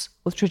course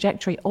or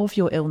trajectory of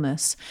your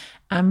illness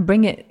and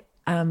bring it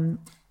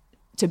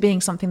to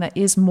being something that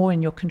is more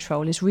in your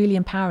control is really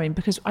empowering,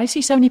 because I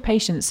see so many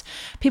patients,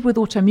 people with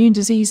autoimmune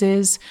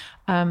diseases,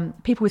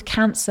 people with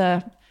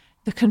cancer,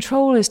 the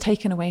control is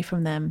taken away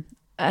from them.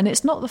 And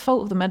it's not the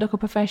fault of the medical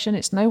profession.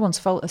 It's no one's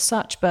fault as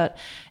such, but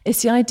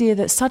it's the idea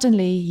that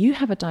suddenly you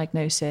have a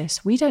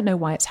diagnosis. We don't know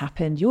why it's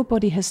happened. Your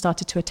body has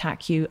started to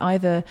attack you.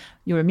 Either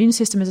your immune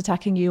system is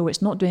attacking you or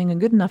it's not doing a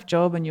good enough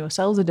job and your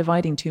cells are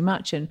dividing too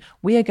much. And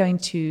we are going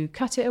to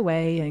cut it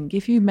away and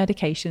give you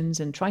medications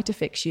and try to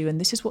fix you. And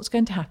this is what's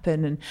going to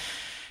happen. And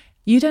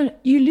you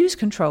lose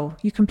control.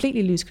 You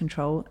completely lose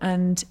control.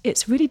 And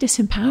it's really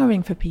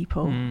disempowering for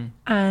people.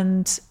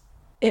 And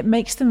it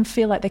makes them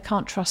feel like they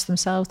can't trust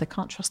themselves, they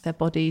can't trust their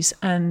bodies,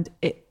 and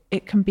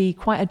it can be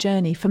quite a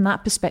journey from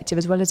that perspective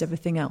as well as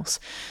everything else.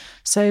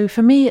 So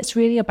for me, it's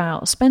really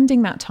about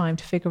spending that time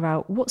to figure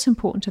out what's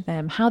important to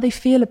them, how they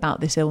feel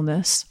about this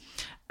illness,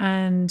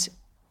 and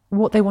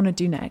what they want to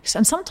do next.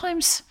 And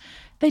sometimes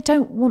they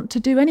don't want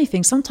to do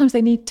anything. Sometimes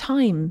they need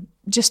time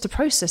just to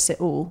process it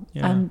all,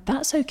 and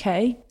that's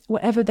okay.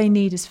 Whatever they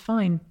need is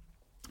fine.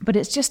 But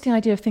it's just the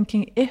idea of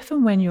thinking, if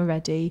and when you're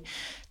ready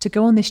to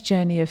go on this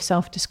journey of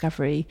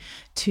self-discovery,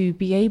 to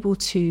be able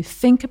to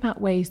think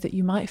about ways that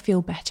you might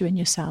feel better in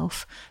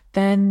yourself,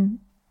 then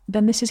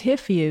this is here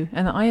for you,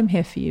 and I am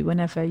here for you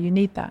whenever you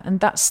need that. And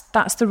that's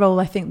the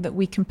role I think that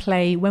we can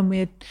play when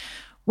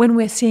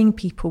we're seeing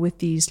people with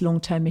these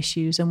long-term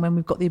issues, and when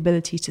we've got the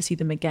ability to see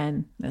them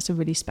again. That's a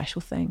really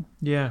special thing.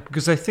 Yeah,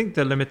 because I think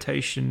the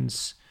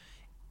limitations,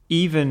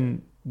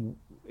 even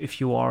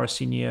if you are a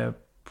senior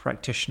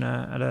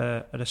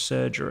practitioner at a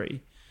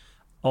surgery,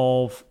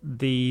 of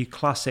the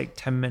classic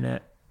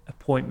 10-minute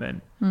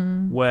appointment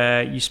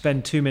where you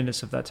spend 2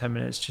 minutes of that 10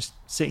 minutes just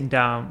sitting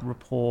down,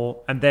 report,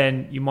 and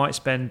then you might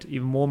spend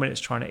even more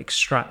minutes trying to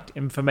extract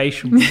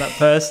information from that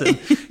person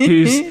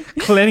who's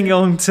clinging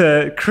on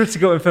to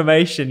critical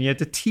information. You have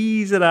to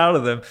tease it out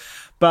of them.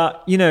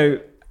 But,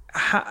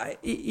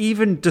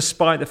 even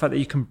despite the fact that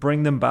you can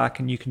bring them back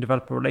and you can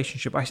develop a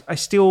relationship, I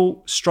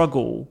still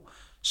struggle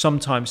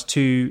sometimes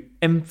to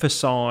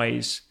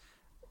emphasize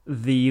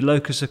the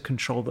locus of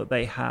control that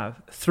they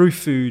have through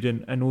food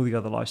and all the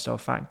other lifestyle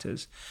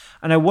factors.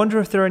 And I wonder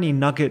if there are any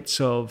nuggets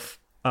of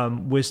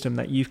wisdom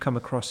that you've come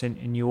across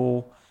in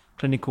your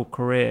clinical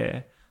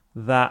career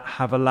that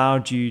have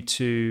allowed you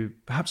to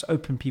perhaps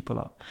open people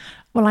up.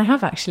 Well, I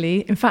have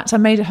actually. In fact, I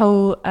made a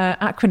whole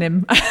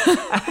acronym.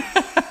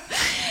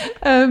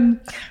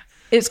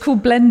 It's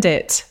called Blend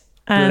It.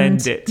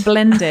 Blend it.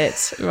 Blend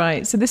it,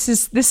 right. So this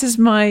is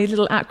my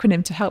little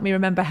acronym to help me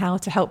remember how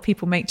to help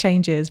people make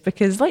changes,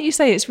 because like you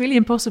say, it's really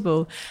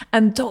impossible.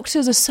 And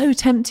doctors are so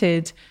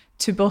tempted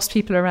to boss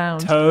people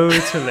around.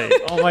 Totally.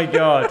 Oh my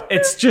God.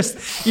 It's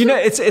just,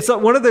 it's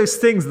like one of those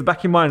things in the back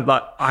of your mind,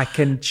 like I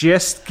can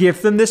just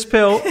give them this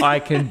pill. I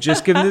can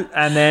just give them,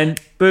 and then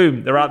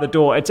boom, they're out the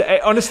door.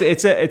 Honestly,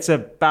 it's a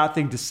bad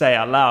thing to say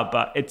out loud,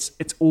 but it's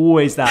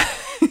always that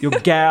you'll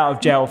get out of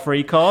jail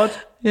free card.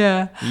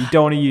 Yeah. You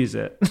don't want to use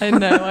it. I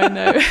know.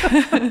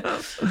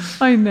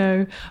 I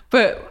know.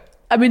 But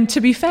I mean, to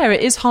be fair,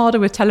 it is harder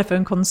with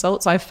telephone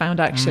consults, I've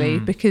found actually,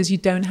 because you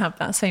don't have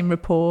that same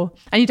rapport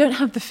and you don't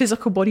have the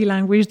physical body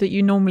language that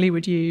you normally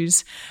would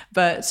use.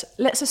 But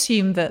let's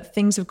assume that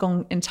things have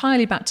gone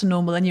entirely back to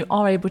normal and you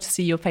are able to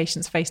see your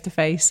patients face to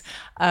face.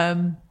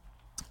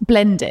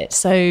 Blend it.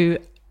 So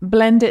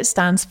Blend It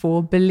stands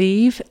for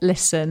believe,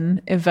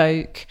 listen,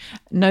 evoke,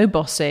 no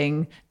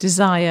bossing,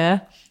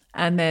 desire,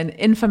 and then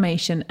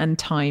information and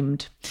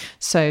timed.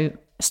 So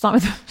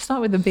start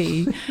with the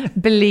B.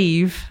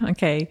 Believe.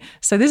 Okay.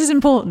 So this is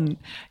important.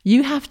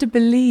 You have to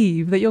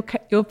believe that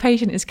your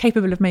patient is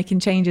capable of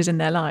making changes in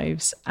their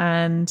lives,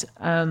 and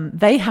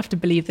they have to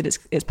believe that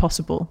it's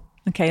possible.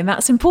 Okay, and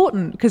that's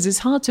important because it's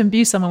hard to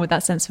imbue someone with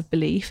that sense of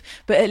belief.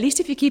 But at least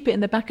if you keep it in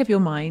the back of your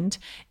mind,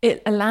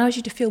 it allows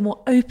you to feel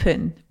more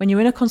open when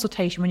you're in a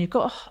consultation, when you've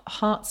got a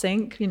heart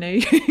sync,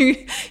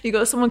 you've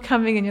got someone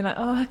coming and you're like,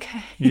 oh,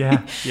 okay.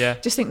 Yeah.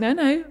 Just think,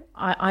 no,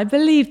 I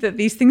believe that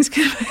these things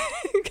can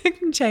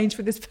change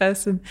for this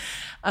person.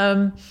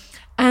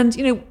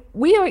 And,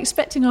 we are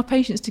expecting our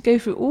patients to go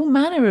through all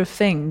manner of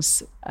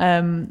things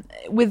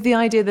with the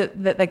idea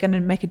that they're going to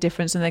make a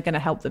difference and they're going to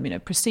help them,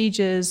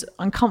 procedures,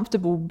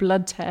 uncomfortable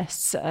blood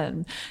tests,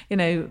 and,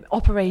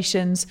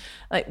 operations.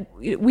 Like,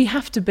 we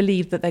have to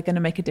believe that they're going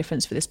to make a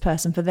difference for this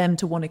person, for them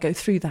to want to go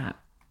through that.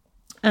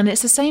 And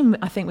it's the same,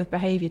 I think, with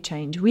behaviour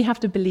change. We have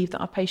to believe that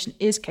our patient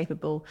is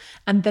capable,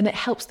 and then it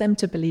helps them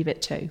to believe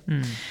it too.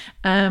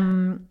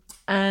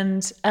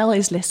 And L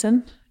is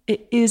listen.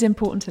 It is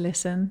important to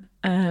listen.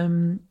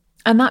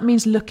 And that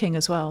means looking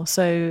as well.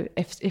 So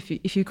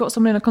if you've got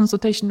someone in a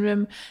consultation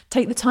room,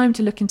 take the time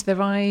to look into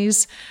their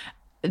eyes.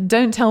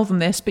 Don't tell them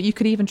this, but you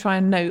could even try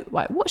and note,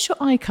 like, what's your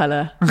eye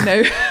colour?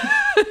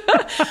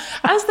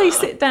 As they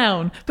sit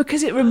down,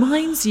 because it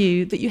reminds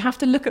you that you have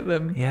to look at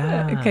them.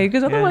 Yeah. Okay,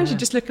 because otherwise you're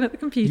just looking at the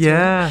computer.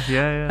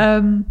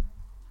 Yeah.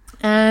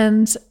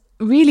 And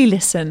really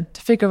listen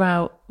to figure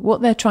out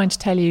what they're trying to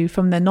tell you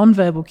from their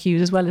non-verbal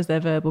cues as well as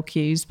their verbal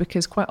cues,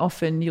 because quite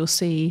often you'll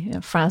see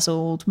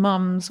frazzled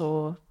mums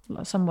or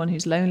someone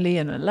who's lonely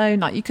and alone.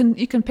 Like you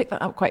can pick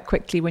that up quite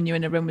quickly when you're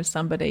in a room with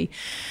somebody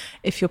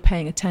if you're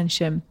paying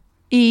attention.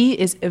 E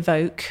is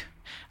evoke,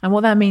 and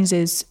what that means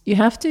is you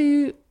have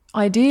to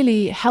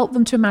ideally help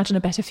them to imagine a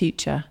better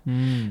future.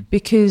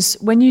 Because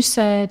when you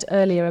said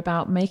earlier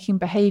about making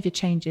behavior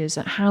changes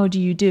and how do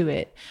you do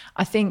it,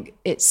 I think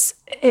it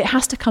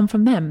has to come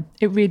from them.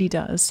 It really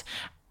does.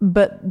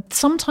 But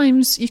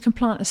sometimes you can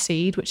plant a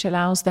seed which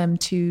allows them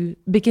to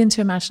begin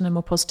to imagine a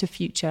more positive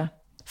future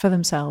for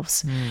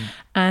themselves.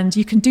 And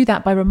you can do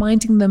that by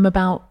reminding them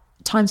about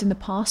times in the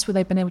past where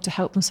they've been able to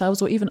help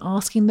themselves, or even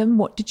asking them,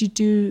 what did you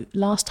do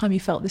last time you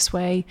felt this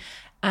way?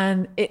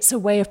 And it's a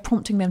way of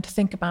prompting them to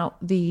think about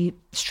the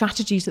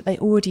strategies that they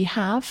already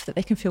have, that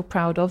they can feel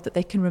proud of, that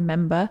they can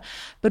remember.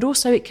 But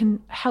also it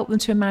can help them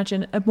to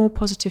imagine a more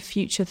positive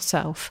future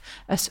self,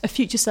 a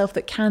future self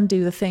that can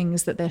do the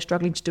things that they're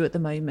struggling to do at the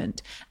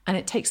moment. And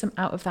it takes them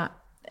out of that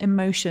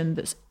emotion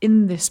that's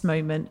in this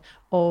moment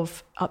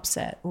of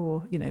upset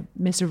or,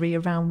 misery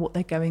around what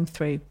they're going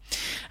through.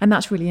 And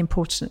that's really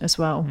important as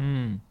well.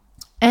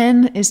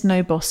 N is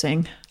no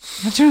bossing.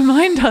 We have to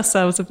remind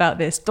ourselves about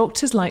this.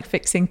 Doctors like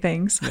fixing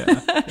things. But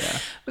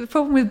the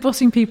problem with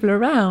bossing people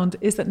around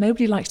is that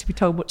nobody likes to be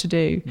told what to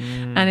do.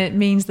 And it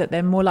means that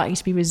they're more likely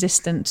to be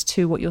resistant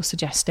to what you're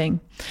suggesting.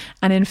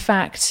 And in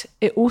fact,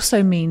 it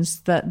also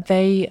means that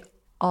they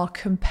are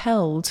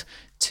compelled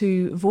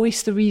to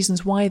voice the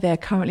reasons why they're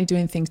currently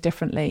doing things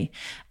differently.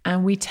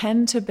 And we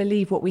tend to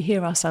believe what we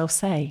hear ourselves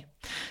say.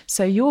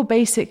 So you're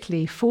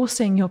basically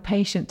forcing your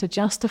patient to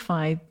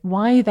justify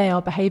why they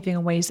are behaving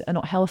in ways that are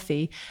not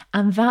healthy.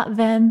 And that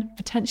then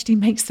potentially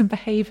makes them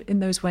behave in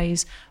those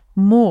ways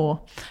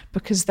more,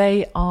 because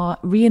they are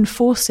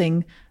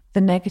reinforcing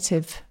the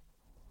negative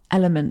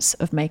elements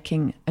of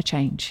making a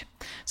change.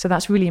 So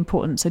that's really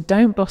important. So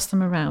don't boss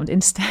them around.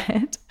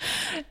 Instead,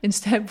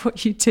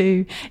 what you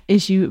do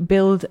is you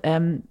build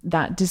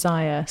that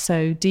desire.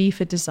 So D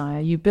for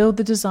desire. You build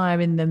the desire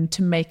in them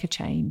to make a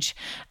change.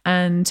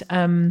 And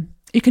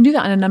You can do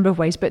that in a number of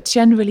ways, but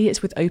generally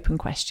it's with open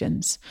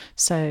questions.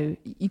 So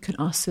you can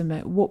ask them,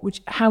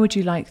 how would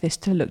you like this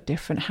to look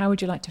different? How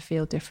would you like to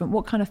feel different?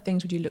 What kind of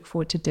things would you look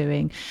forward to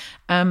doing?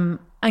 And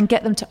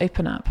get them to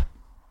open up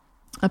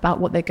about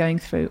what they're going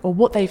through or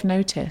what they've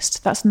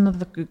noticed. That's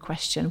another good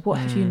question. What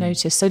have you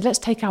noticed? So let's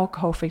take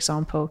alcohol, for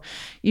example.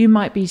 You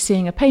might be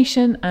seeing a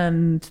patient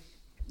and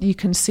you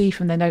can see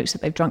from their notes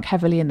that they've drunk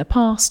heavily in the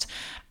past.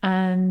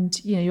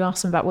 And, you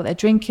ask them about what they're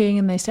drinking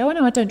and they say, oh,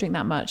 no, I don't drink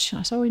that much.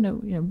 I say,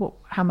 oh,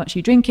 how much are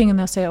you drinking? And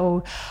they'll say,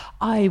 oh,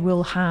 I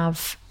will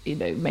have,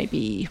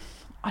 maybe,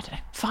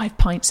 5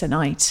 pints a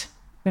night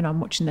when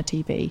I'm watching the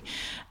TV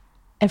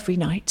every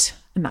night.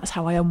 And that's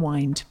how I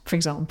unwind, for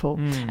example.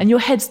 And your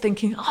head's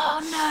thinking,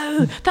 oh,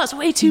 no, that's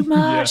way too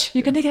much.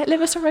 You're going to get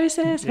liver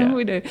cirrhosis.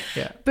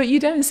 But you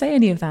don't say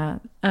any of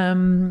that.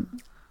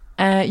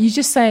 You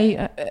just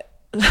say,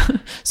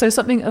 so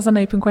something as an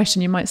open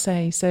question, you might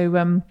say,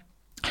 so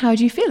how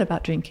do you feel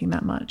about drinking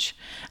that much?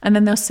 And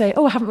then they'll say,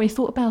 oh, I haven't really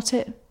thought about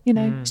it.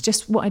 It's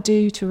just what I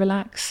do to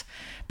relax.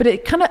 But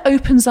it kind of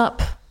opens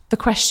up the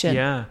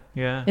question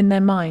in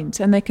their mind.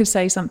 And they could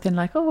say something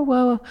like, oh,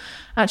 well,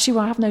 actually,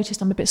 I have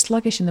noticed I'm a bit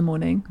sluggish in the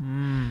morning.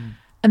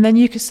 And then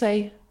you could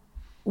say,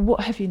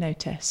 what have you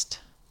noticed?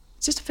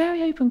 It's just a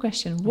very open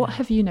question. What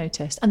have you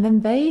noticed? And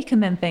then they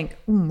can then think,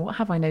 what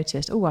have I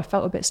noticed? Oh, I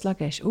felt a bit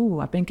sluggish. Oh,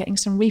 I've been getting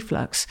some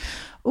reflux.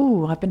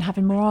 Oh, I've been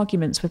having more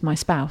arguments with my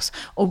spouse,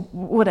 or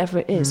whatever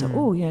it is.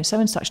 Or, so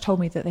and such told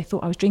me that they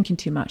thought I was drinking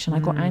too much and I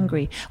got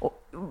angry. Or,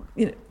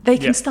 they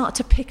can start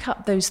to pick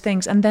up those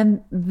things. And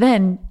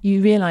then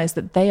you realize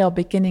that they are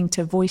beginning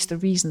to voice the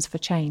reasons for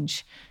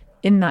change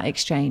in that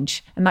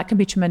exchange. And that can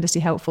be tremendously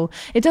helpful.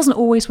 It doesn't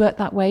always work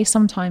that way.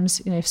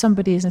 Sometimes, if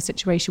somebody is in a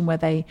situation where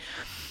they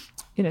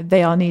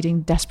are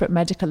needing desperate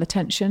medical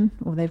attention,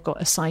 or they've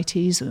got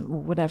ascites or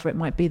whatever it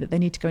might be that they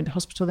need to go into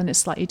hospital, then it's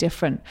slightly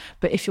different.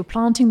 But if you're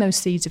planting those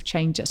seeds of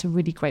change, that's a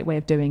really great way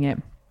of doing it.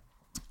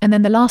 And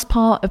then the last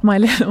part of my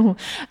little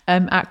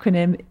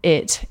acronym,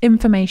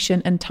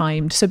 information and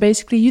timed. So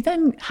basically you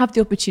then have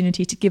the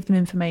opportunity to give them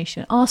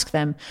information. Ask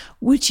them,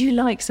 would you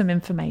like some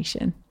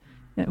information?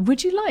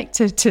 Would you like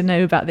to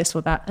know about this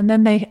or that? And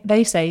then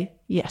they say,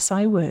 yes,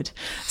 I would.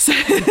 So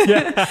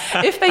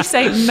if they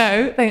say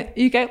no, then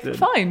you go,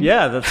 fine.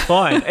 Yeah, that's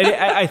fine. And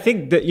I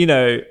think that,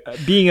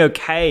 being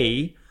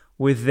okay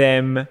with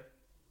them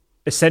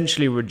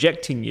essentially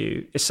rejecting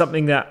you is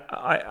something that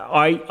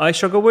I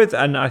struggle with.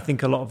 And I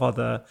think a lot of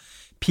other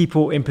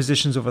people in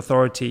positions of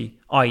authority,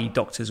 i.e.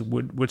 doctors,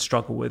 would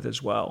struggle with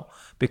as well.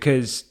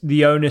 Because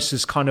the onus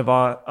is kind of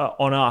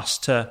on us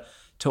to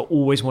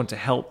always want to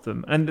help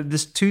them. And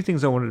there's two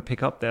things I wanted to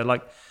pick up there.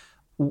 Like,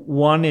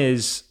 one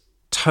is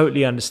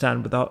totally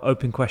understand without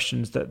open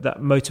questions that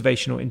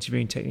motivational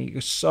interviewing technique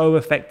is so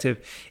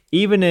effective,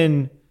 even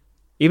in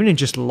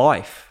just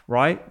life,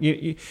 right?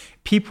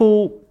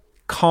 People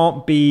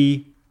can't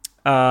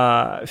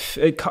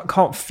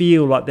can't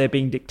feel like they're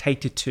being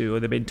dictated to or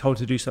they're being told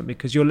to do something,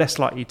 because you're less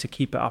likely to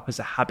keep it up as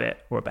a habit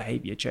or a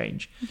behavior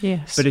change.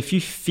 Yes. But if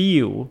you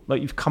feel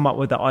like you've come up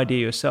with that idea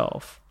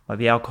yourself, like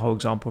the alcohol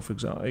example, for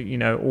example,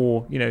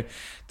 or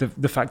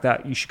the fact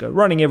that you should go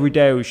running every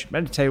day, or you should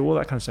meditate, all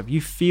that kind of stuff. You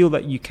feel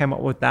that you came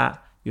up with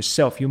that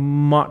yourself, you're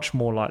much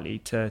more likely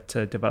to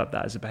develop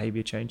that as a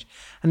behavior change.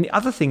 And the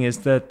other thing is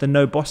the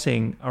no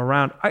bossing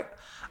around.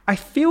 I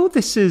feel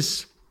this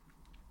is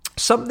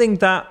something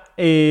that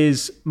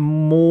is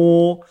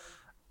more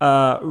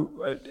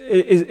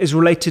is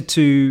related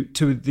to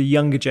the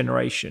younger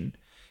generation,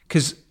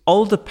 because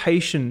older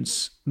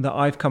patients that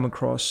I've come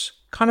across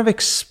kind of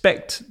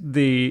expect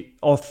the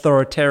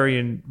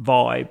authoritarian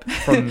vibe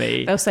from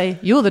me. They'll say,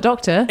 you're the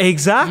doctor.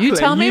 Exactly. You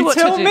tell me what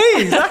to do.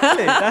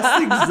 Exactly. That's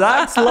the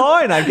exact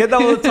line. I get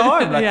that all the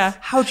time. Like,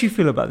 how do you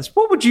feel about this?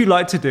 What would you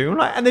like to do?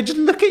 And they just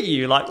look at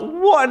you like,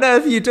 what on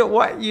earth are you doing?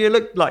 What? You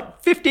look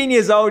like 15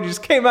 years old. You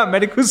just came out of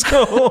medical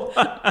school.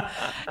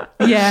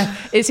 Yeah,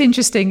 it's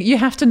interesting. You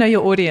have to know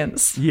your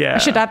audience. Yeah. I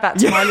should add that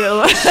to my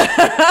little...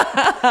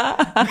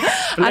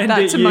 add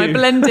that to my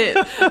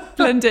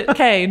blended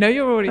K. Know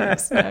your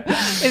audience.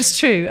 It's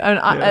true. And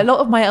a lot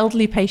of my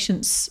elderly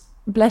patients,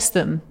 bless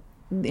them,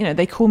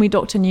 they call me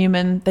Dr.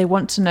 Newman. They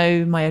want to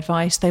know my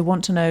advice. They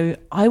want to know,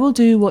 I will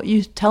do what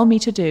you tell me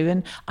to do.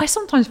 And I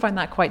sometimes find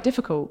that quite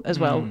difficult as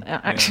well,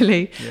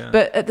 actually. Yeah.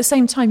 But at the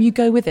same time, you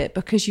go with it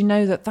because you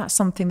know that that's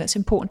something that's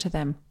important to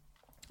them.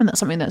 And that's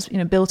something that's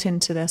built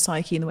into their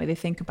psyche and the way they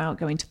think about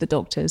going to the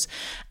doctors.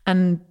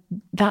 And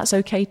that's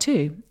okay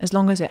too. As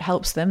long as it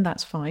helps them,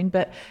 that's fine.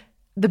 But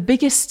the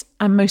biggest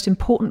and most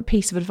important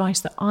piece of advice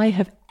that I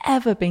have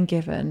ever been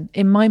given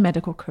in my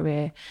medical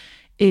career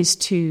is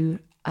to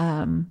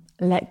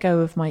let go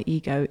of my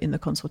ego in the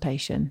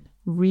consultation.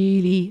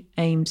 Really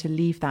aim to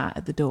leave that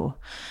at the door,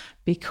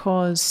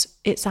 because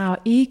it's our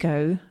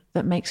ego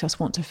that makes us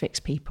want to fix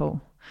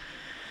people.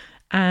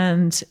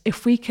 And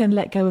if we can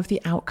let go of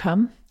the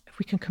outcome, if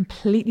we can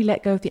completely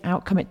let go of the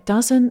outcome, it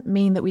doesn't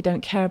mean that we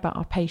don't care about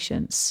our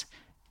patients.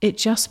 It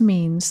just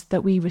means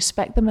that we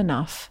respect them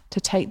enough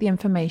to take the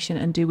information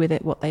and do with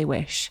it what they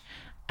wish.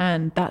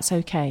 And that's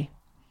okay.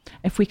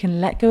 If we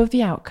can let go of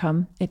the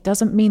outcome, it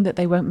doesn't mean that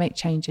they won't make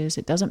changes.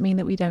 It doesn't mean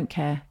that we don't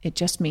care. It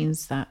just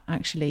means that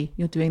actually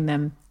you're doing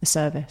them a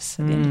service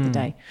at the end of the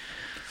day.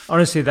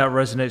 Honestly, that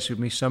resonates with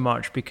me so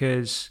much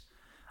because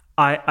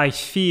I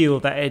feel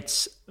that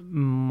it's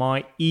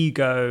my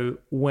ego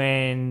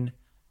when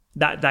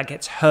that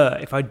gets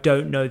hurt if I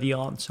don't know the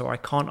answer, or I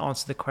can't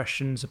answer the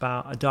questions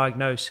about a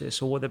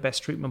diagnosis or what the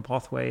best treatment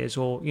pathway is,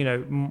 or, you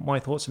know, my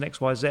thoughts on X,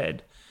 Y,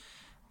 Z.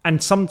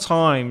 And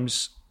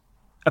sometimes,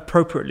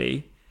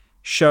 appropriately,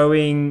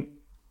 showing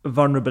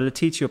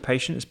vulnerability to your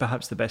patient is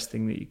perhaps the best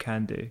thing that you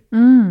can do.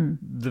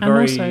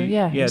 Exactly.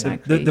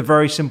 The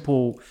very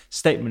simple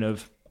statement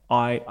of,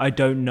 I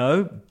don't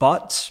know,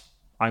 but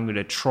I'm going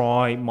to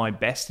try my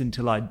best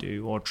until I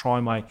do, or try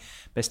my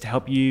best to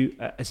help you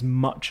as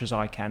much as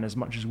I can, as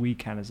much as we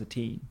can as a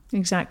team.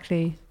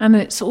 Exactly. And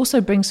it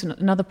also brings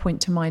another point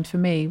to mind for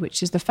me,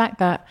 which is the fact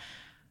that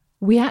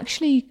we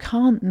actually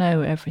can't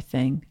know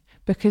everything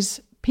because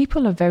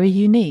people are very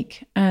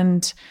unique.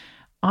 And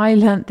I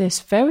learned this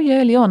very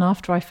early on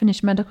after I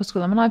finished medical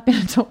school. I mean, I've been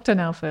a doctor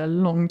now for a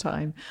long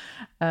time.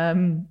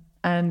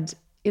 And,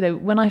 you know,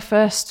 when I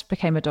first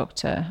became a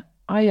doctor,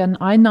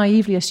 I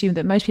naively assumed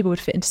that most people would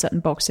fit into certain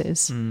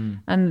boxes,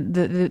 and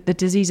the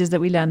diseases that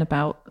we learn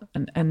about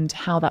and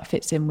how that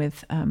fits in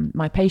with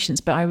my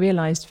patients. But I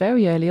realized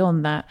very early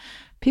on that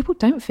people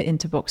don't fit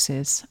into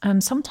boxes,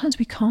 and sometimes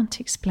we can't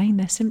explain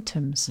their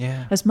symptoms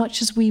as much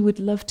as we would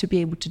love to be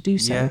able to do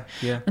so.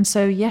 And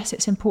so, yes,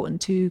 it's important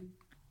to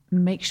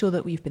make sure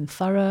that we've been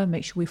thorough,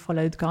 make sure we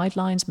follow the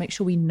guidelines, make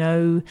sure we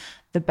know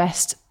the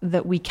best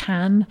that we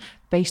can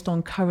based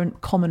on current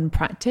common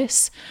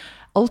practice.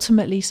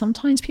 Ultimately,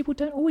 sometimes people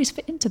don't always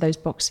fit into those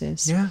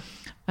boxes.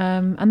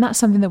 And that's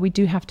something that we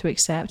do have to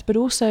accept. But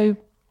also,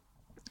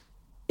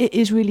 it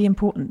is really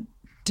important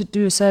to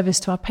do a service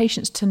to our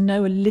patients to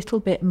know a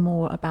little bit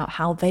more about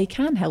how they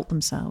can help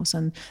themselves.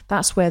 And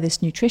that's where this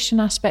nutrition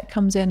aspect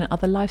comes in and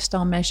other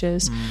lifestyle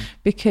measures.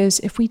 Because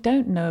if we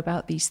don't know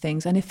about these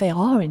things, and if they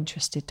are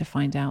interested to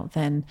find out,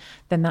 then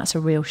that's a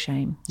real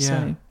shame.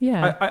 So,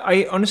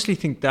 I honestly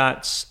think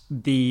that's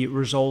the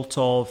result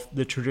of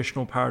the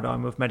traditional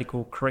paradigm of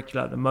medical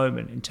curricula at the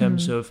moment, in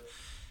terms of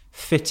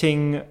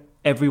fitting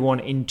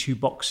everyone into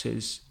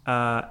boxes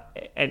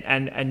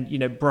and you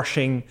know,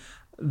 brushing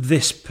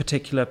this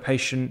particular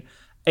patient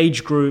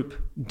age group,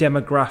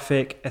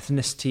 demographic,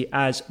 ethnicity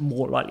as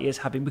more likely as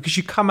having, because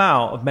you come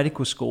out of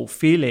medical school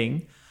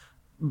feeling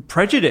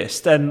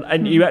prejudiced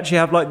and you actually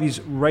have like these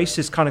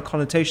racist kind of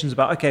connotations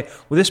about, okay,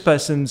 well, this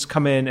person's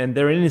come in and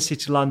they're in inner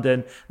city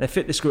London, they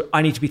fit this group,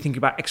 I need to be thinking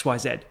about X, Y,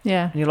 Z.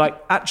 And you're like,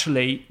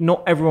 actually,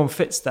 not everyone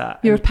fits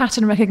that. You're a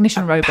pattern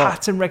recognition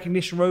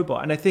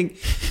robot. And I think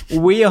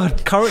we are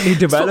currently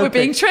developing... That's what we're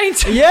being trained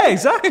to. Yeah,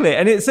 exactly.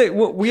 And it's like,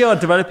 we are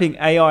developing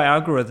AI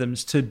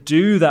algorithms to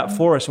do that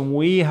for us, and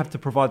we have to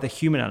provide the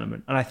human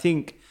element. And I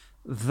think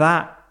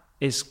that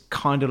is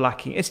kind of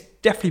lacking. It's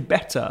definitely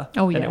better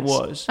than it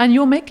was. And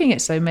you're making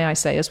it so, may I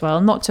say as well,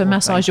 not to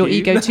massage your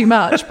ego too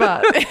much,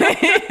 but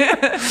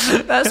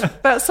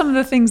that's some of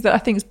the things that I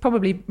think is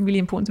probably really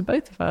important to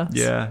both of us.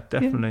 Yeah,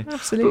 definitely. Yeah,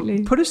 absolutely.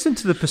 But put us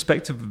into the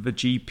perspective of a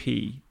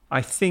GP.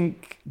 I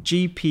think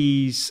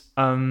GPs,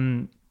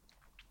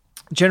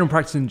 general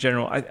practice in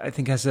general, I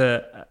think has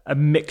a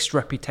mixed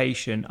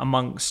reputation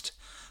amongst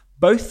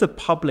both the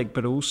public,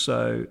 but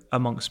also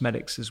amongst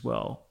medics as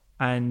well.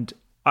 And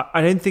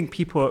I don't think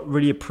people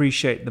really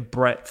appreciate the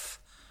breadth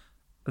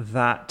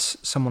that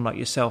someone like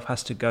yourself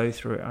has to go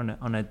through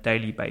on a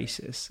daily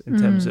basis in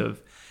terms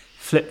of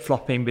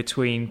flip-flopping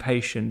between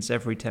patients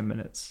every 10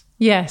 minutes.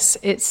 Yes,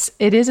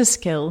 it is a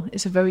skill.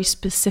 It's a very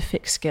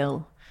specific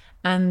skill.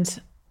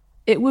 And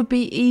it would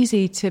be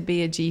easy to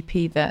be a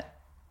GP that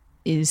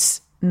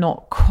is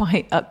not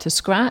quite up to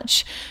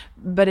scratch,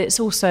 but it's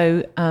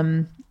also...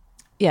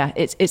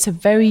 it's a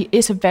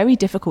very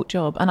difficult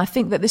job. And I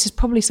think that this is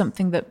probably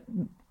something that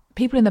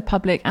people in the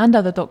public and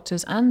other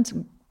doctors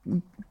and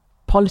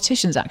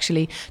politicians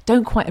actually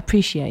don't quite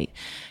appreciate.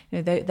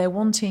 You know, they're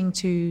wanting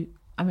to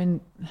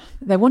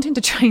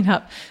train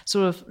up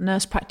sort of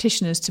nurse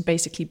practitioners to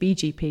basically be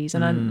GPs.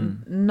 And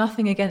I'm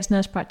nothing against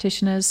nurse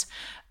practitioners,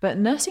 but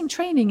nursing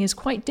training is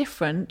quite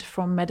different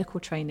from medical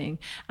training.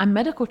 And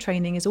medical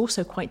training is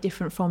also quite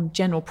different from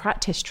general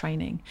practice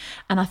training.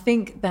 And I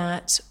think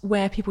that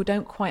where people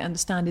don't quite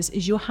understand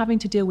is you're having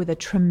to deal with a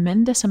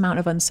tremendous amount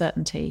of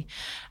uncertainty,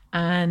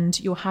 and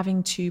you're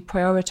having to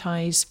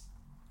prioritize,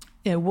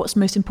 you know, what's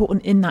most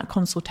important in that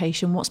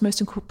consultation, what's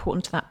most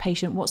important to that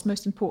patient, what's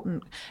most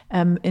important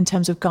in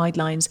terms of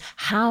guidelines,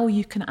 how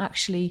you can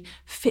actually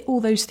fit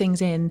all those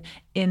things in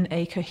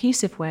a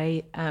cohesive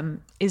way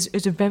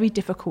is a very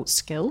difficult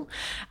skill.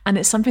 And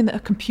it's something that a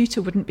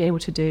computer wouldn't be able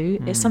to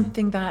do. It's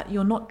something that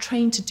you're not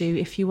trained to do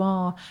if you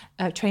are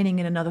training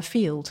in another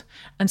field.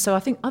 And so I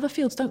think other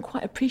fields don't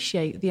quite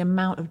appreciate the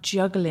amount of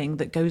juggling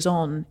that goes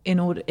on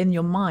in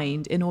your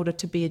mind in order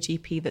to be a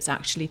GP that's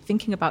actually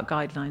thinking about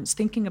guidelines,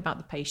 thinking about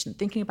the patient,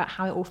 thinking about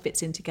how it all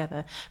fits in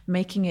together,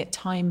 making it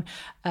time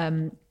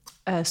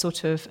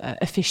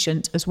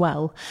efficient as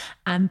well,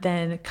 and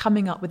then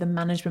coming up with a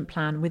management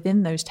plan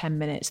within those 10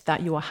 minutes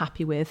that you are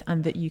happy with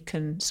and that you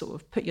can sort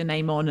of put your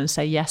name on and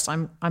say, yes,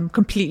 I'm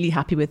completely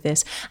happy with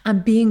this,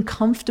 and being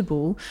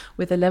comfortable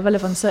with the level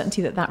of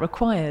uncertainty that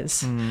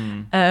requires.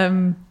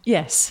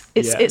 Yes,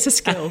 it's a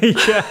skill.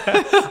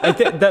 I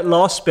think that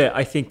last bit,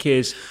 I think,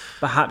 is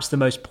perhaps the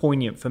most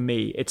poignant for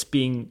me. It's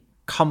being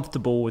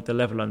comfortable with the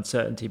level of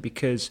uncertainty,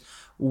 because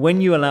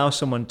when you allow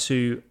someone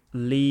to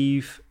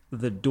leave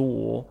the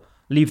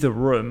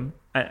room,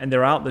 and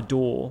they're out the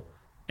door,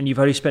 and you've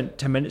only spent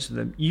 10 minutes with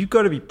them, you've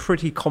got to be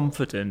pretty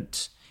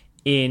confident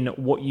in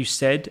what you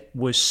said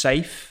was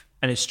safe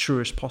and as true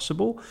as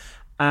possible.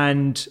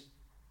 And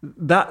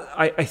that,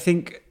 I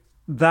think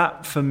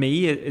that for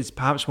me is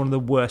perhaps one of the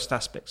worst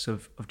aspects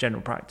of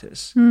general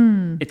practice.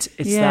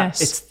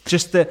 It's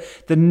just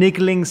the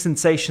niggling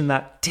sensation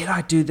that, did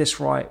I do this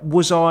right?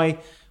 Was I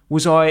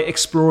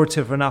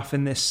explorative enough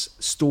in this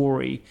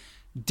story?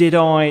 Did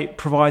I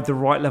provide the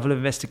right level of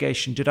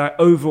investigation? Did I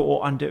over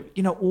or under?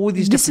 All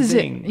these different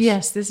things.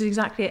 Yes, this is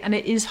exactly it. And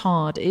it is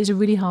hard. It is a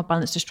really hard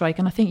balance to strike.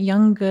 And I think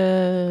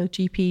younger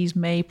GPs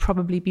may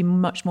probably be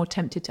much more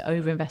tempted to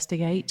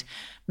over-investigate.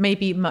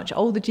 Maybe much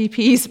older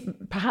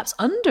GPs perhaps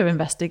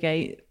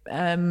under-investigate,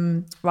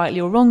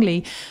 rightly or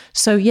wrongly.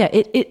 So yeah,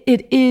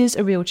 it is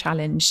a real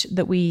challenge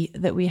that we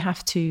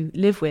have to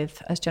live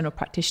with as general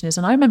practitioners.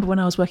 And I remember when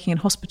I was working in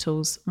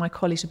hospitals, my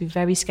colleagues would be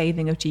very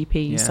scathing of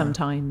GPs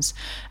sometimes,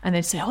 and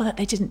they'd say, "Oh,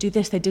 they didn't do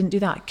this, they didn't do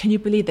that. Can you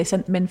believe they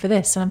sent them in for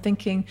this?" And I'm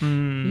thinking,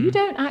 you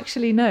don't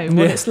actually know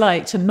what it's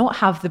like to not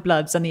have the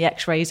bloods and the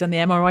X-rays and the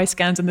MRI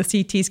scans and the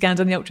CT scans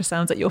and the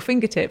ultrasounds at your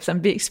fingertips,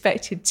 and be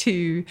expected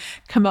to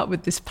come up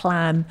with this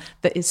plan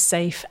that is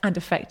safe and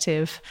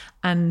effective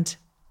and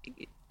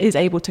is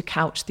able to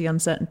couch the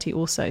uncertainty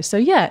also. So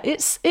yeah,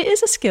 it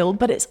is a skill,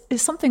 but it's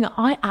something that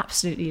I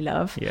absolutely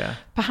love. Yeah.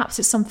 Perhaps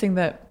it's something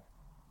that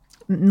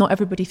not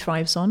everybody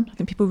thrives on. I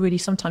think people really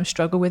sometimes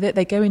struggle with it.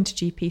 They go into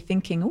GP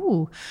thinking,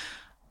 "Oh,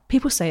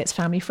 people say it's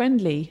family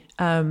friendly.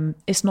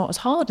 It's not as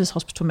hard as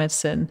hospital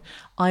medicine.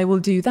 I will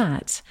do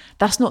that."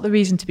 That's not the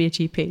reason to be a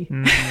GP.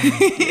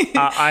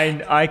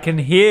 I can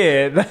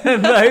hear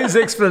those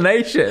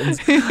explanations.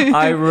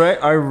 I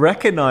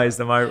recognize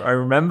them. I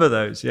remember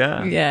those.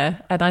 Yeah. Yeah,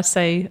 and I'd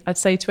say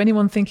to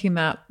anyone thinking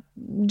that,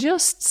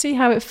 just see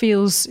how it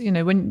feels,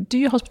 when do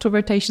your hospital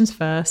rotations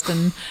first,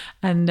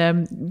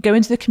 and go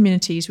into the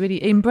communities,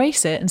 really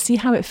embrace it and see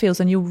how it feels,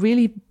 and you'll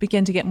really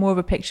begin to get more of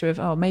a picture of,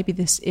 oh, maybe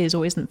this is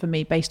or isn't for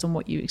me based on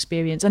what you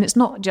experience. And it's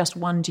not just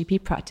one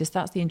GP practice.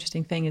 That's the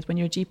interesting thing, is when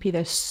you're a GP,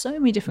 there's so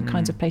many different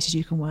kinds of places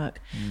you can work,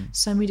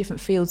 so many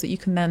different fields that you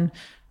can then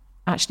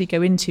actually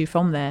go into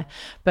from there.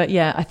 But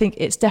yeah, I think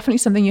it's definitely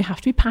something you have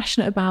to be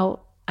passionate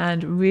about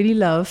and really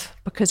love,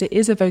 because it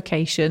is a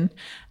vocation,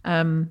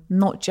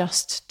 not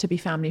just to be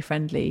family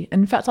friendly. And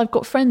in fact, I've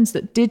got friends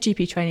that did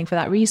GP training for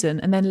that reason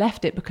and then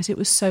left it because it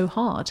was so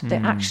hard. They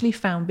actually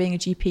found being a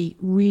GP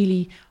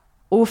really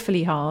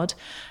awfully hard,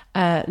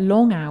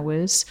 long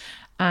hours,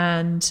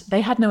 and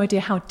they had no idea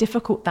how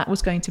difficult that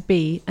was going to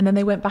be. And then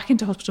they went back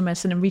into hospital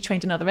medicine and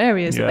retrained in other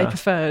areas that they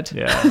preferred.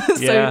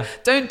 So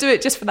don't do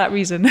it just for that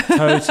reason.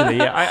 Totally.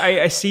 Yeah.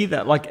 I see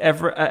that, like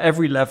at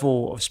every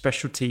level of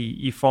specialty,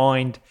 you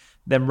find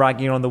them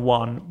ragging on the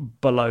one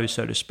below,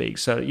 so to speak.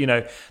 So,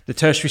 the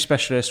tertiary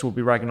specialists will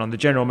be ragging on the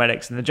general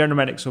medics, and the general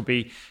medics will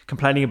be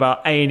complaining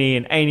about A&E,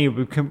 and A&E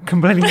will be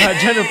complaining about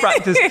general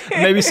practice.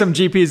 And maybe some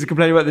GPs are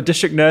complaining about the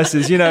district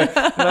nurses,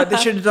 like they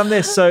should have done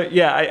this. So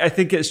yeah, I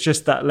think it's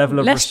just that level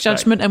of less respect.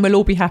 Judgment, and we'll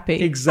all be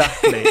happy.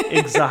 Exactly.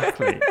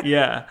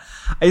 Yeah.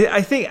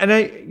 I think,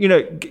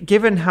 and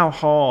given how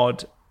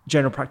hard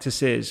general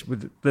practice is,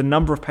 with the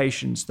number of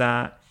patients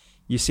that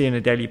you see on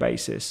a daily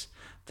basis,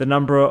 the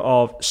number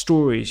of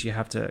stories you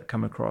have to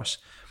come across,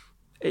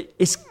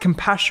 is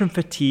compassion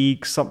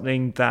fatigue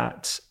something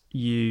that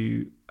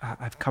you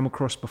have come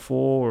across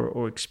before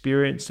or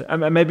experienced?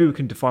 And maybe we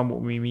can define what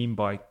we mean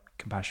by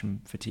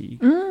compassion fatigue.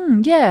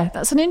 Yeah,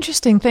 that's an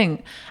interesting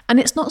thing. And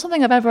it's not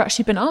something I've ever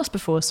actually been asked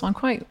before. So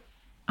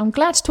I'm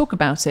glad to talk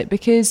about it,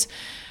 because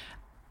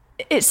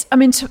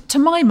to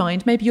my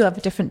mind, maybe you'll have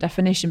a different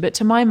definition, but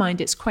to my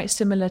mind, it's quite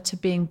similar to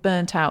being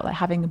burnt out, like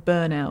having a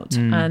burnout.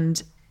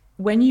 And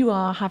when you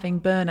are having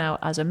burnout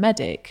as a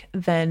medic,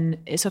 then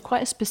it's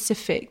quite a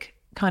specific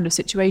kind of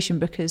situation,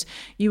 because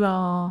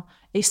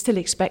it's still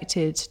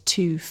expected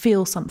to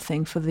feel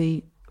something for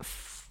the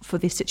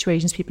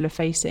situations people are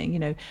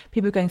facing.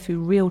 People are going through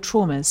real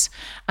traumas,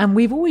 and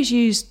we've always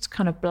used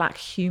kind of black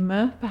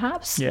humor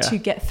perhaps to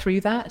get through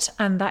that,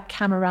 and that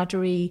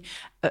camaraderie,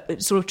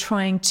 sort of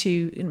trying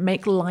to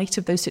make light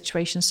of those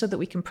situations so that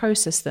we can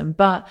process them.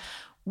 But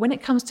when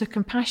it comes to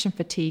compassion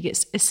fatigue,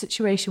 it's a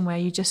situation where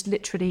you just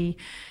literally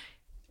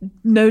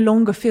no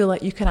longer feel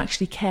like you can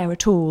actually care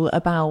at all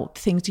about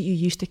things that you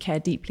used to care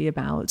deeply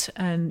about.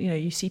 And,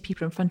 you see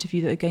people in front of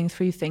you that are going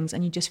through things,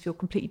 and you just feel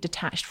completely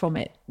detached from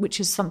it, which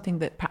is something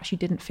that perhaps you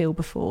didn't feel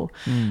before.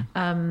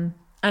 And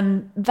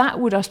that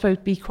would, I suppose,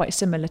 be quite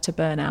similar to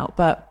burnout.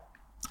 But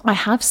I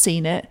have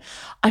seen it.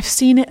 I've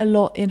seen it a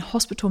lot in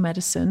hospital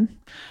medicine.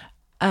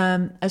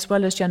 as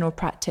well as general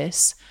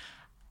practice.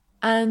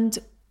 And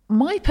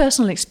my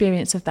personal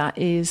experience of that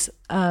is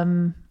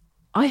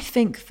I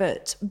think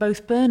that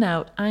both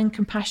burnout and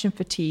compassion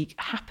fatigue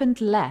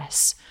happened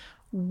less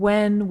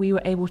when we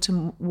were able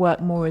to work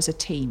more as a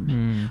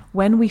team,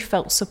 when we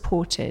felt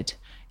supported.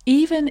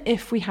 Even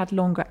if we had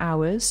longer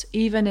hours,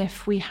 even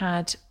if we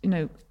had,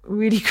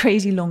 really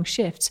crazy long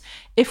shifts,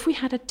 if we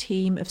had a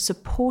team of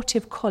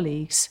supportive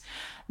colleagues,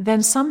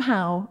 then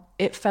somehow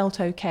it felt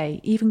okay.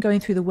 Even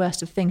going through the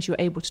worst of things, you were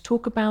able to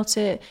talk about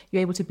it, you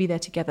were able to be there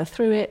together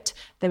through it.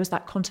 There was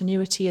that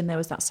continuity and there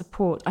was that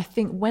support. I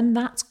think when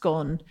that's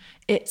gone,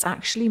 it's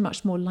actually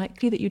much more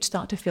likely that you'd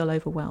start to feel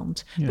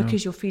overwhelmed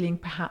because you're feeling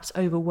perhaps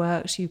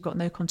overworked, you've got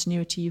no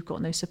continuity, you've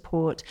got no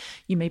support.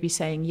 You may be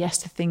saying yes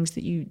to things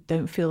that you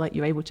don't feel like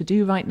you're able to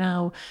do right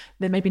now.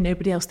 There may be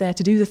nobody else there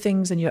to do the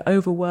things and you're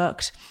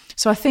overworked.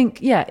 So I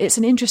think, it's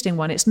an interesting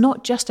one. It's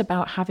not just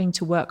about having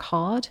to work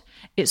hard.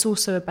 It's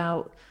also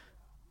about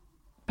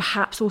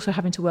perhaps also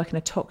having to work in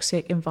a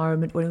toxic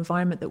environment or an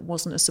environment that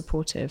wasn't as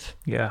supportive.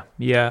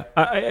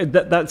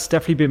 That's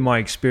definitely been my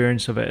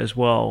experience of it as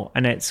well.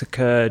 And it's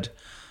occurred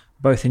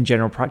both in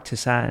general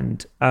practice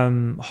and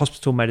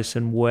hospital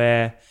medicine,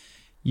 where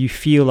you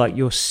feel like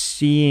you're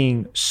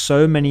seeing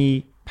so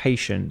many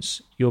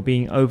patients, you're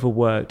being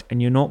overworked,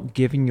 and you're not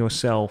giving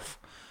yourself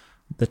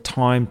the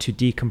time to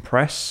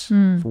decompress,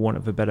 for want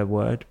of a better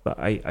word. But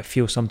I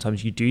feel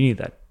sometimes you do need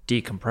that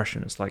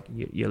decompression. It's like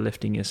you're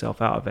lifting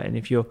yourself out of it. And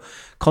if you're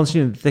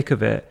constantly in the thick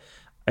of it,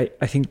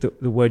 I think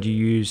that the word you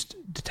used,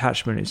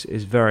 detachment,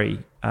 is very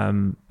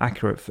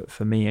accurate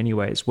for me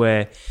anyway. It's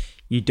where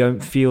you don't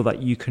feel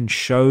that you can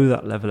show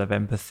that level of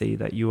empathy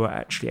that you are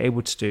actually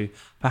able to do.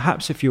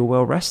 Perhaps if you're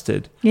well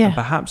rested, and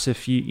perhaps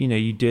if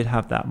you did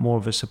have that more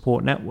of a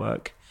support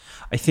network.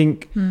 I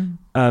think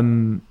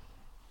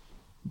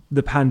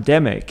the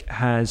pandemic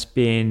has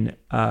been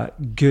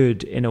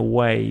good in a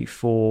way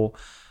for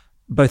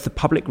both the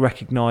public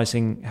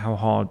recognizing how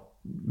hard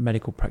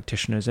medical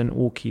practitioners and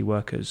all key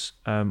workers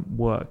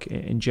work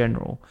in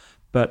general,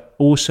 but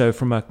also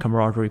from a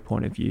camaraderie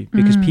point of view,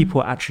 because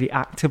people are actually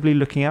actively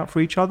looking out for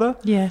each other.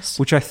 Yes.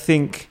 Which I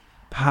think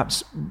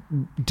perhaps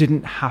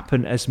didn't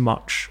happen as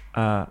much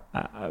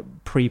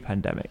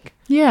pre-pandemic.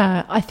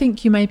 Yeah, I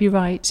think you may be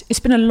right. It's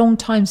been a long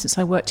time since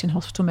I worked in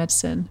hospital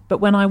medicine, but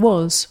when I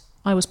was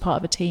part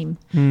of a team.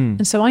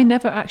 And so I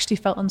never actually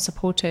felt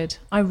unsupported.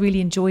 I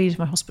really enjoyed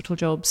my hospital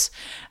jobs.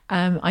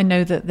 I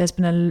know that there's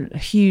been a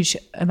huge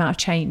amount of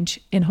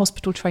change in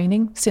hospital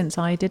training since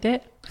I did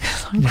it.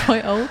 I'm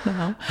quite old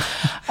now.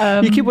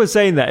 You keep on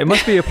saying that. It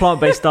must be a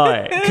plant-based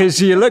diet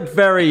because you look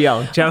very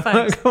young,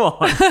 Gemma. Come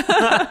on.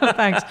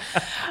 Thanks.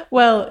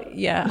 Well,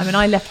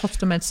 I left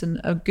hospital medicine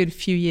a good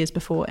few years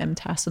before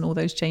MTAS and all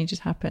those changes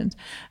happened.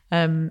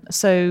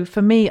 So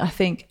for me, I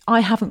think I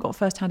haven't got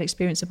first-hand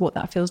experience of what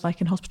that feels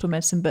like in hospital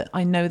medicine, but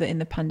I know that in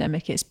the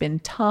pandemic it's been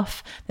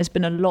tough. There's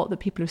been a lot that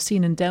people have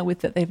seen and dealt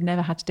with that they've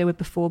never had to deal with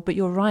before. But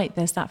you're right,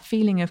 there's that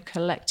feeling of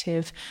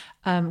collective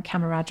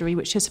camaraderie,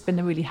 which has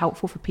been really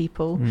helpful for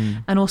people.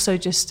 And also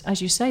just,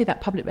 as you say,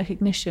 that public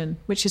recognition,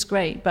 which is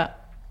great. But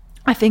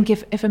I think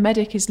if a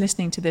medic is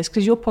listening to this,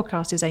 because your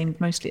podcast is aimed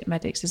mostly at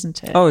medics,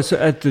 isn't it? Oh, it's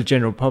at the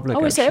general public.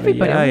 Oh, it's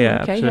everybody.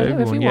 Okay,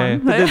 everyone. Yeah.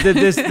 But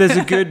there's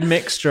a good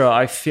mixture.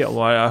 I feel.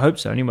 Well, I hope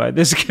so. Anyway,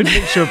 there's a good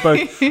mixture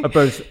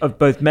of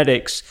both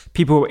medics,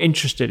 people who are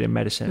interested in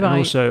medicine, and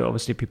also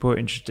obviously people who are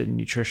interested in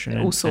nutrition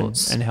and all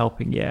sorts and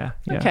helping. Yeah.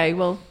 Okay,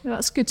 well,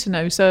 that's good to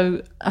know.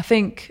 So I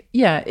think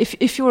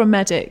if you're a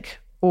medic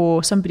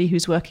or somebody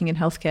who's working in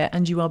healthcare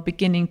and you are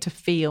beginning to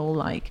feel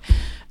like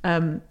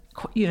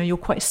you're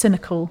quite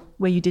cynical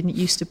where you didn't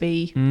used to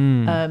be.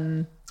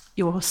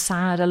 You're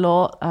sad a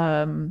lot.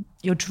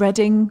 You're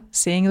dreading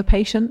seeing the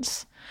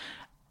patients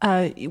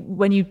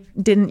when you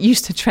didn't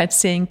used to dread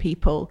seeing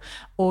people,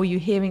 or you're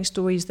hearing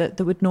stories that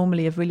would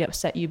normally have really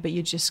upset you, but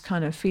you're just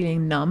kind of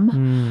feeling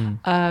numb.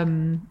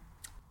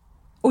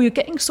 Or you're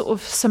getting sort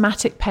of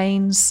somatic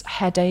pains,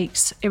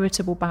 headaches,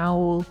 irritable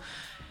bowel.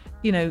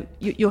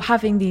 You're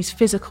having these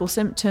physical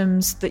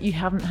symptoms that you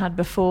haven't had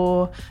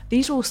before.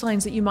 These are all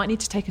signs that you might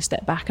need to take a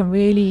step back and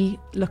really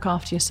look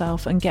after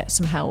yourself and get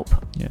some help.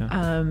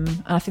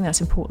 And I think that's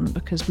important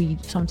because we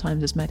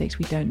sometimes as medics,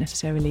 we don't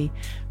necessarily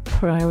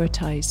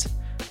prioritize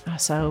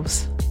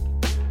ourselves.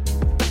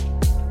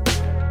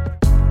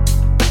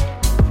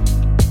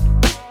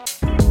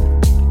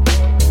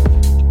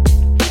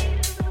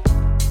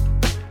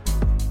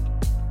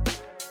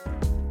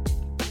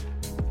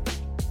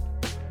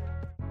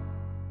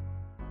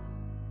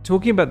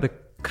 Talking about the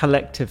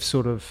collective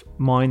sort of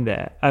mind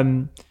there,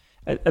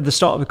 at the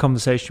start of the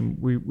conversation,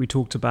 we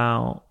talked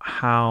about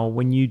how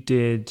when you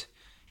did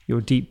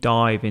your deep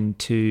dive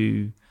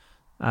into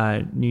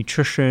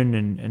nutrition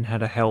and how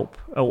to help,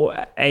 or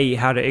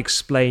how to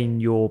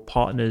explain your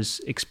partner's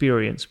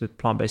experience with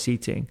plant-based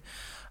eating,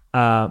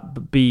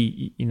 but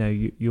B,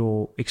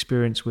 your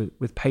experience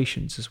with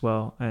patients as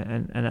well,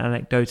 and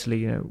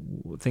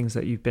anecdotally, things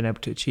that you've been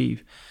able to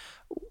achieve.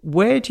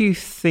 Where do you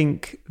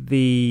think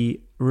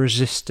the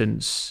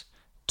resistance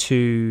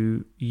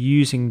to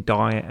using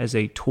diet as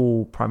a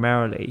tool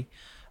primarily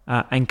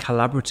and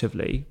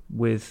collaboratively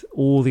with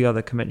all the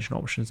other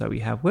conventional options that we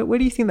have. Where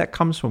do you think that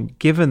comes from,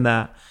 given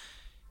that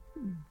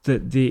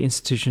the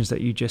institutions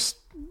that you just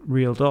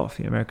reeled off,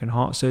 the American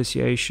Heart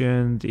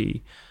Association,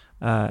 the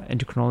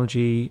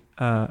endocrinology,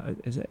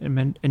 is it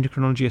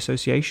Endocrinology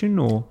Association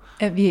or?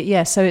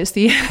 Yeah, so it's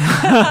the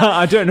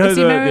I don't know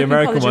the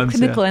American College ones. of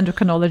Clinical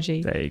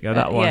Endocrinology. There you go,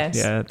 that one. Yes.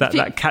 Yeah,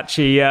 that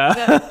catchy.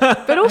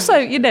 But also,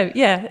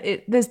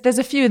 there's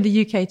a few in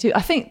the UK too.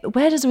 I think,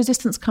 where does the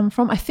resistance come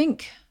from? I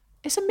think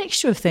it's a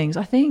mixture of things.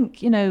 I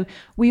think,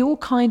 we all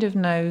kind of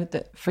know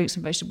that fruits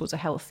and vegetables are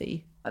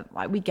healthy.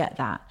 We get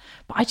that.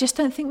 But I just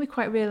don't think we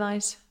quite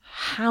realise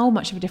how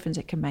much of a difference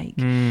it can make.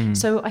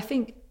 So I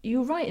think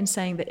you're right in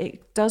saying that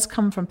it does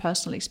come from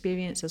personal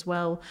experience as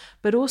well,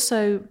 but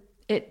also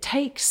it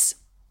takes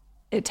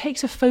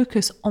a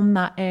focus on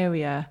that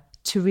area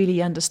to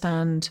really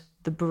understand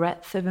the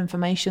breadth of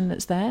information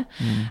that's there.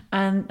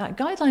 And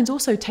guidelines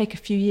also take a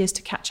few years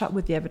to catch up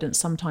with the evidence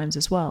sometimes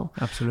as well.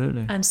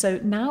 Absolutely. And so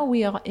now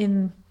we are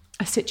in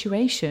a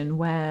situation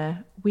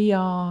where we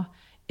are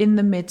in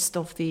the midst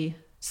of the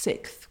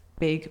 6th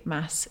big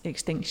mass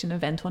extinction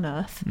event on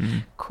Earth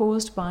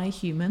caused by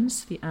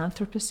humans, the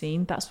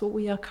Anthropocene. That's what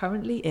we are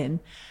currently in.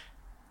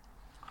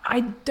 I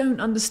don't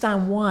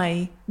understand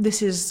why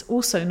this is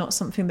also not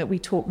something that we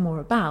talk more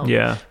about.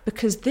 Yeah.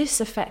 Because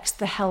this affects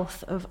the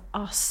health of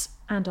us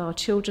and our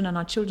children and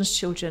our children's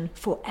children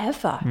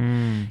forever.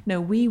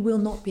 We will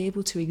not be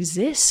able to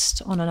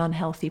exist on an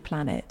unhealthy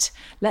planet,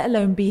 let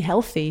alone be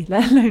healthy,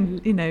 let alone,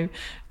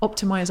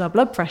 optimize our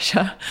blood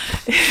pressure.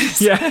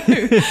 It's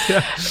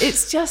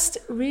just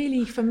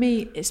really, for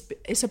me,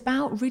 it's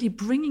about really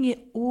bringing it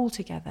all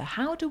together.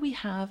 How do we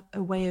have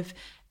a way of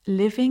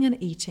living and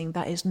eating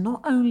that is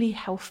not only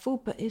healthful,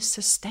 but is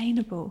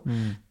sustainable,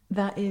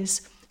 that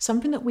is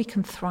something that we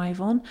can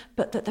thrive on,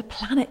 but that the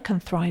planet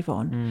can thrive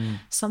on,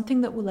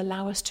 something that will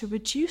allow us to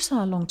reduce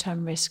our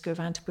long-term risk of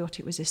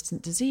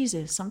antibiotic-resistant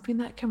diseases, something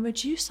that can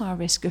reduce our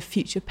risk of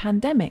future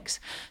pandemics,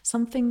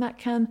 something that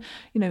can,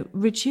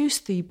 reduce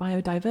the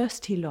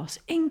biodiversity loss,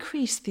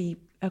 increase the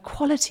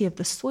quality of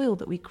the soil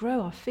that we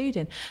grow our food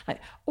in.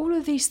 All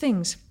of these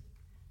things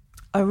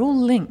are all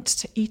linked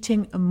to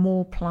eating a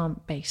more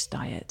plant-based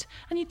diet.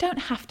 And you don't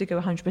have to go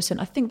 100%.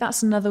 I think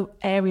that's another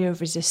area of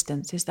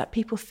resistance, is that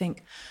people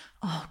think,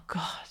 oh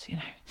God,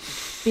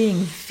 being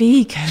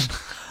vegan,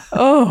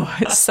 oh,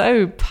 it's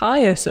so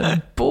pious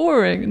and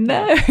boring.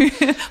 No,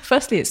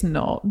 firstly, it's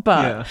not.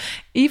 But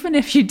even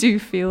if you do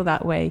feel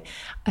that way,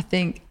 I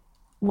think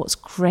what's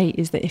great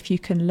is that if you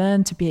can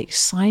learn to be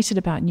excited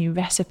about new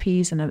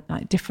recipes and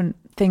different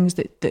things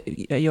that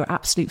are your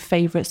absolute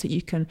favorites that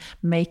you can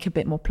make a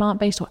bit more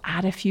plant-based or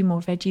add a few more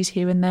veggies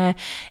here and there,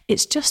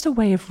 it's just a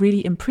way of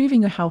really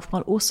improving your health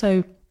while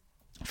also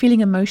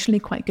feeling emotionally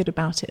quite good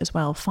about it as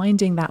well,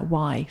 finding that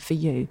why for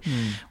you,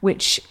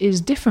 which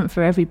is different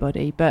for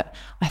everybody. But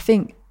I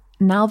think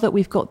now that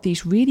we've got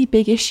these really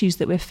big issues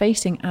that we're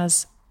facing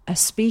as a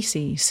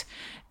species,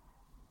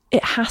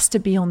 it has to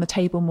be on the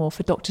table more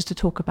for doctors to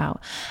talk about.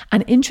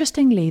 And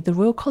interestingly, the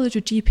Royal College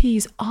of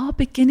GPs are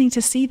beginning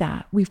to see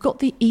that. We've got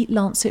the Eat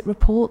Lancet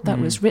report that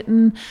was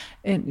written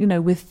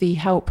with the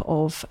help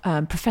of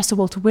Professor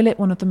Walter Willett,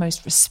 one of the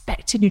most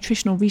respected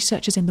nutritional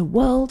researchers in the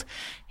world.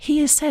 He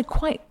has said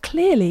quite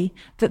clearly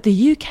that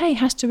the UK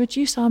has to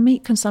reduce our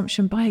meat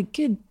consumption by a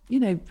good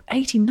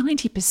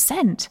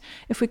 80-90%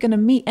 if we're going to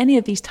meet any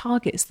of these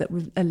targets that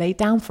are laid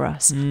down for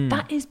us.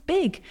 That is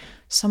big.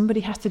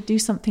 Somebody has to do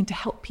something to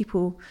help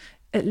people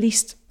at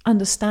least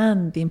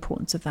understand the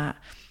importance of that.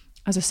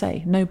 As I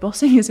say, no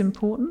bossing is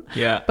important,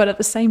 but at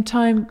the same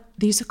time,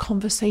 these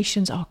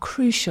conversations are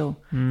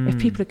crucial if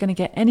people are going to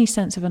get any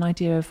sense of an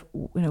idea of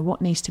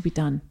what needs to be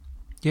done.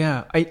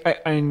 Yeah,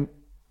 I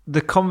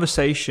the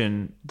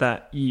conversation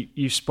that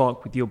you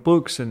spark with your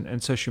books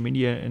and social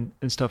media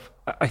and stuff,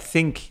 I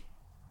think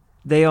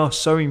they are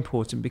so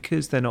important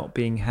because they're not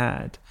being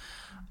had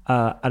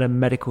at a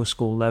medical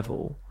school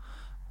level.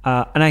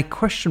 And I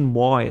question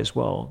why as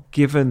well,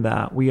 given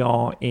that we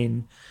are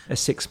in a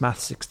 6th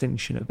mass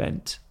extinction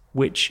event,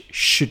 which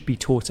should be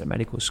taught at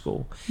medical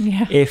school.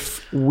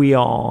 If we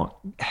are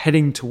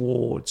heading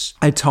towards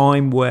a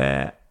time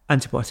where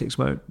antibiotics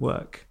won't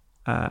work,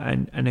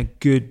 and a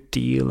good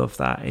deal of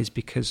that is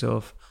because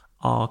of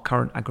our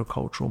current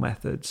agricultural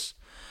methods.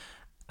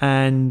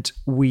 And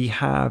we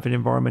have an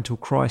environmental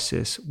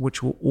crisis,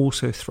 which will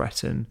also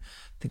threaten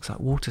things like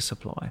water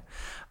supply.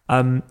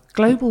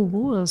 Global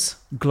wars.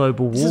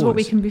 This is what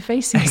we can be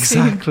facing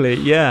exactly,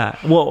 soon. Yeah.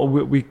 Well,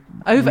 we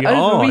over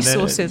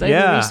resources.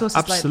 Yeah, over resources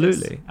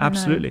absolutely,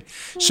 absolutely.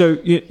 So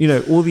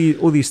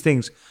all these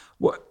things.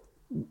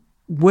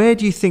 Where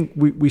do you think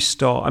we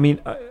start? I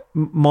mean,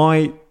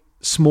 my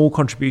small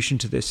contribution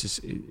to this is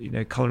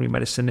culinary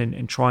medicine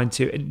and trying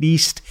to at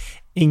least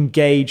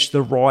engage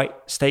the right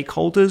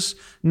stakeholders.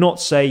 Not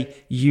say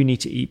you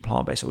need to eat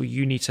plant-based or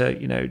you need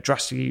to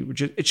drastically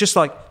reduce. It's just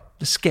like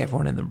let's get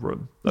everyone in the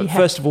room.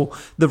 First of all,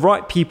 the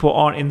right people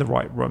aren't in the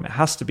right room. It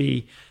has to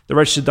be the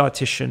registered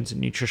dietitians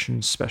and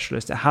nutrition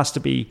specialists. It has to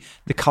be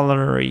the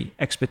culinary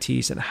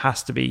expertise, and it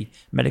has to be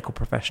medical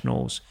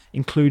professionals,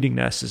 including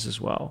nurses as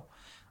well.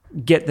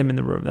 Get them in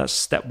the room. That's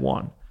step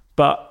one.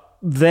 But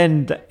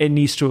then it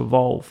needs to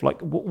evolve. Like,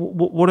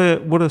 what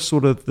are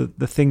sort of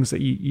the things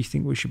that you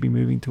think we should be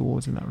moving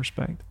towards in that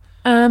respect?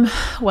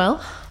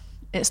 Well,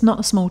 it's not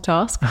a small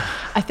task.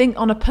 I think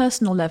on a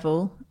personal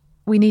level,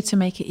 we need to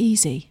make it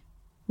easy.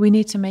 We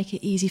need to make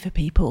it easy for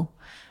people,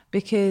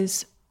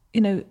 because,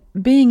 you know,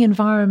 being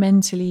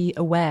environmentally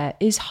aware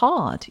is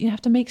hard. You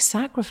have to make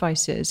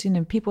sacrifices. You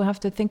know, people have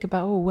to think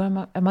about,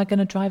 am I going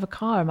to drive a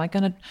car? Am I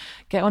going to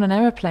get on an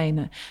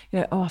airplane? You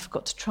know, I've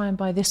got to try and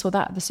buy this or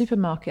that at the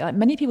supermarket. Like,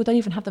 many people don't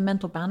even have the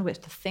mental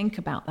bandwidth to think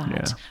about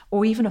that,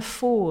 or even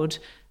afford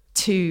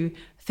to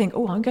think,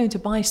 I'm going to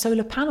buy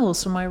solar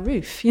panels for my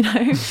roof. You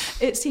know,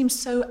 it seems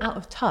so out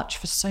of touch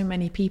for so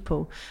many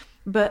people.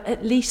 But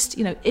at least,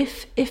 you know,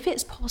 if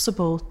it's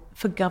possible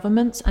for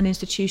governments and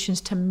institutions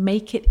to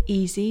make it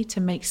easy,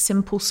 to make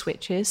simple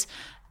switches,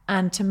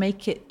 and to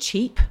make it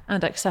cheap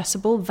and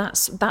accessible,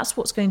 that's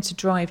what's going to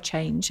drive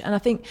change. And I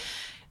think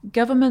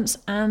governments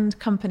and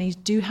companies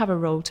do have a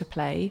role to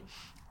play.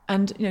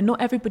 And, you know,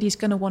 not everybody's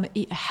going to want to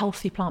eat a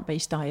healthy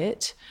plant-based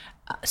diet.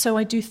 So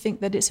I do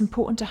think that it's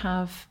important to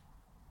have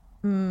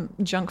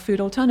junk food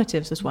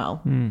alternatives as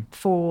well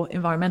for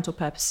environmental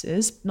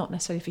purposes, not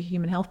necessarily for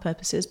human health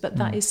purposes, but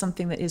that is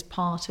something that is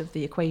part of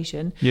the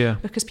equation,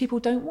 because people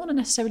don't want to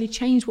necessarily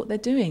change what they're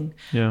doing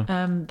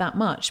that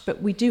much,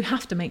 but we do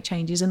have to make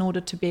changes in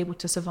order to be able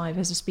to survive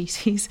as a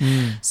species.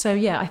 So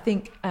I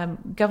think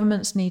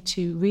governments need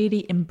to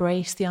really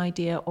embrace the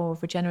idea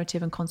of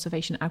regenerative and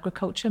conservation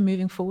agriculture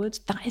moving forward.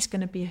 That is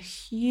going to be a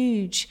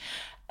huge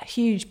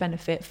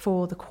benefit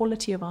for the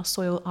quality of our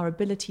soil, our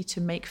ability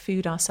to make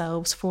food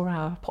ourselves for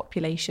our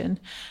population,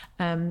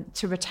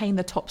 to retain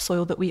the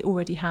topsoil that we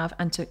already have,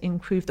 and to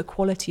improve the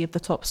quality of the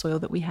topsoil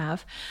that we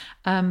have.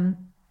 And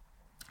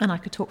I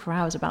could talk for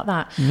hours about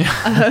that.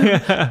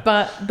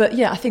 But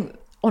I think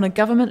on a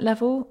government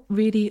level,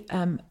 really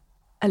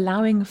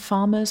allowing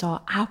farmers,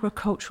 our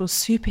agricultural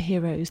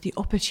superheroes, the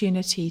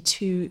opportunity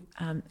to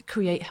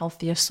create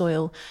healthier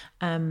soil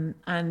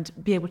and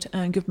be able to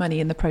earn good money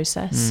in the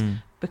process.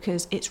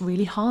 Because it's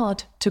really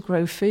hard to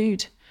grow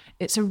food.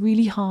 It's a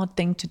really hard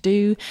thing to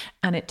do,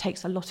 and it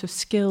takes a lot of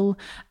skill.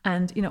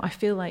 And, you know, I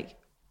feel like,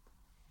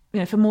 you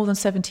know, for more than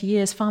 70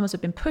 years, farmers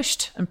have been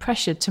pushed and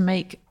pressured to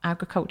make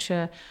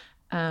agriculture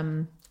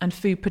and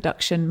food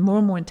production more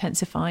and more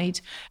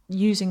intensified,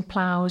 using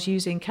plows,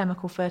 using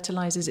chemical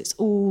fertilizers. It's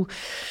all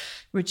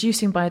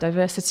reducing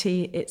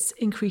biodiversity. It's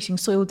increasing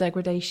soil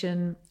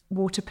degradation,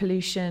 water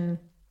pollution,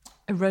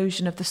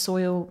 erosion of the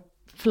soil,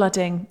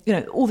 flooding, you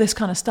know, all this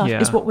kind of stuff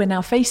is what we're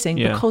now facing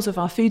because of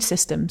our food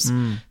systems.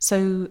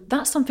 So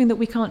that's something that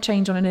we can't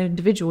change on an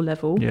individual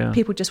level.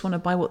 People just want to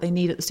buy what they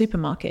need at the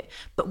supermarket,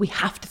 but we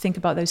have to think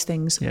about those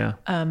things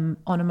on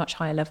a much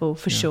higher level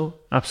for sure.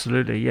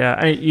 Absolutely.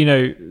 And, you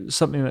know,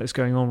 something that's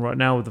going on right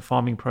now with the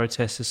farming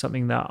protests is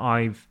something that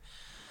I'm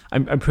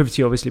privy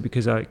to, obviously,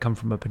 because I come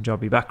from a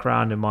Punjabi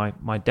background, and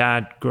my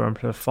dad grew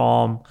up on a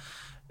farm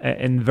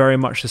in very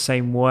much the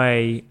same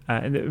way,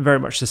 in very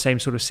much the same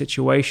sort of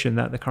situation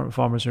that the current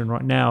farmers are in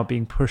right now,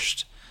 being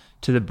pushed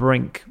to the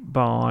brink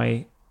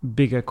by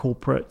bigger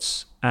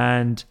corporates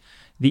and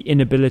the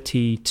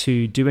inability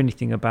to do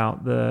anything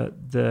about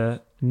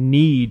the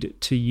need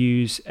to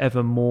use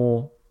ever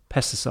more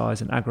pesticides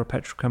and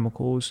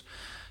agropetrochemicals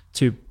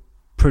to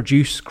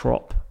produce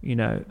crop, you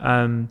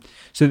know.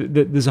 So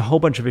there's a whole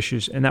bunch of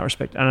issues in that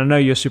respect. And I know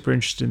you're super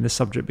interested in this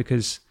subject,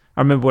 because I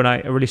remember when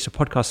I released a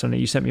podcast on it,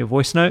 you sent me a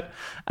voice note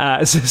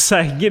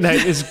saying, you know,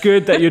 it's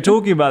good that you're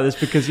talking about this,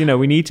 because, you know,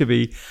 we need to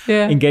be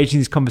engaging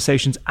these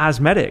conversations as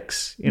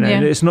medics. You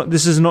know,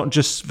 this is not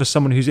just for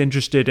someone who's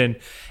interested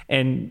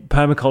in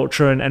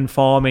permaculture and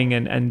farming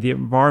and the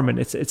environment.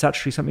 It's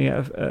actually something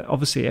that,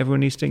 obviously everyone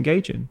needs to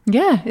engage in.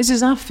 Yeah, this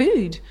is our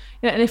food.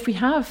 You know, and if we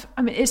have,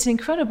 I mean, it's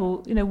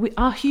incredible. You know,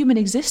 our human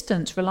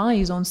existence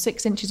relies on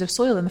 6 inches of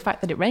soil and the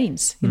fact that it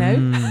rains. You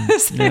know,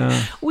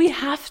 so we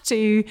have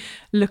to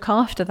look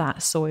after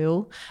that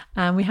soil,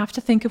 and we have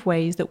to think of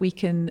ways that we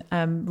can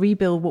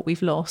rebuild what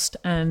we've lost,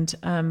 and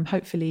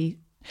hopefully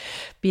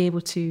be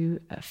able to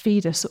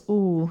feed us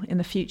all in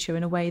the future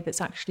in a way that's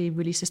actually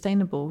really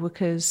sustainable,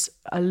 because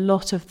a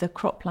lot of the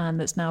cropland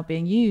that's now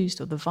being used,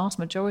 or the vast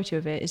majority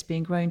of it, is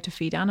being grown to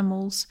feed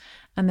animals,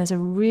 and there's a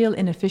real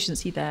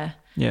inefficiency there.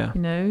 You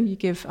know, you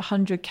give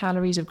 100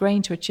 calories of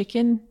grain to a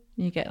chicken,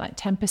 you get like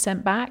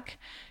 10% back.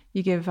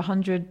 You give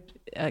 100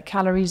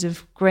 calories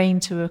of grain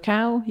to a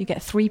cow, you get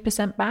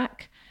 3%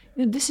 back.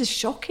 You know, this is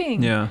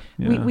shocking.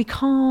 We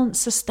can't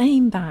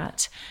sustain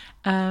that.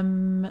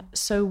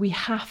 So we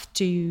have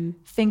to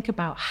think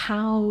about,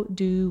 how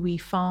do we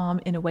farm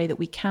in a way that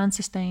we can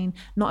sustain,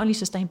 not only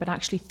sustain, but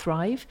actually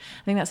thrive.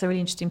 I think that's a really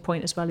interesting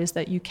point as well, is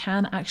that you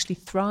can actually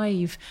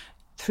thrive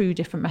through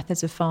different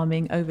methods of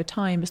farming over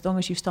time, as long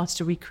as you've started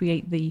to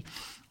recreate the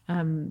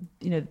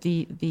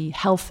the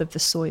health of the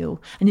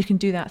soil. And you can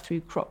do that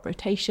through crop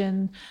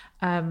rotation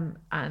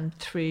and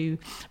through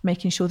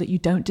making sure that you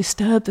don't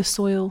disturb the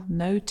soil,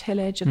 no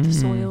tillage of the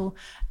soil.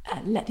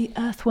 Let the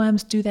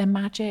earthworms do their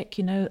magic.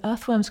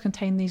 Earthworms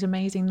contain these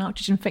amazing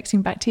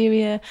nitrogen-fixing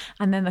bacteria,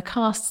 and then the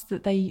casts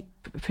that they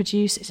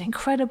produce is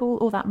incredible.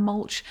 All that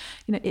mulch,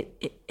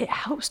 it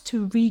helps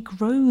to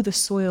regrow the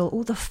soil.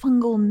 All the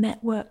fungal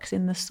networks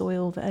in the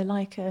soil that are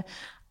like a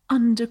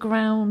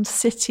underground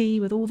city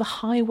with all the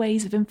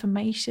highways of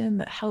information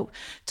that help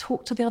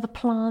talk to the other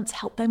plants,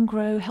 help them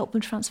grow, help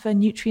them transfer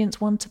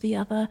nutrients one to the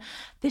other.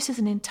 This is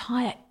an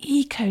entire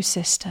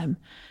ecosystem.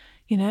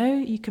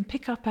 You can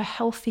pick up a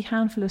healthy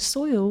handful of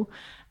soil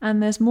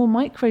and there's more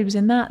microbes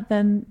in that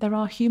than there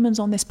are humans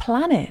on this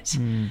planet.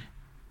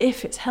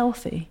 If it's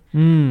healthy.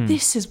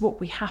 This is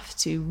what we have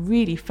to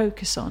really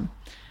focus on.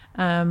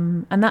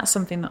 And that's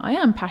something that I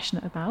am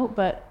passionate about,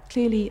 but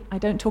clearly I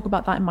don't talk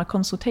about that in my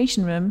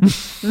consultation room.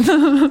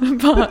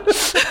 But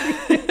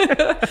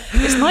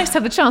it's nice to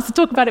have the chance to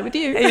talk about it with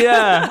you.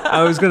 Yeah,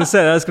 I was going to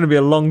say that's going to be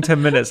a long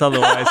 10 minutes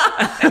otherwise.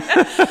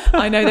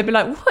 I know, they'd be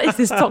like, what is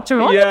this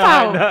doctor on yeah,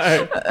 about?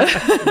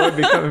 I know. Won't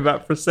be coming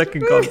back for a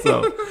second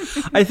consult.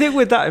 I think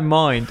with that in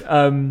mind,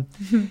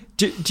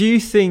 do you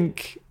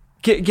think,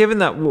 given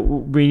that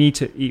we need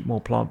to eat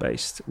more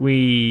plant-based,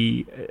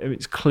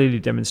 it's clearly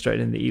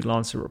demonstrated in the Eat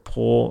Lancet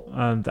report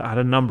that had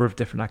a number of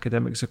different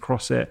academics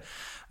across it,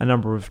 a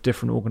number of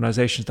different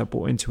organizations that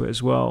bought into it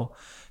as well.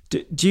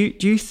 Do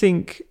you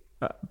think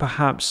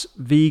perhaps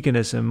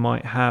veganism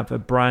might have a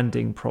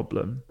branding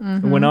problem?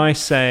 When I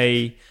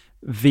say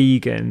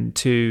vegan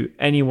to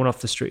anyone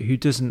off the street who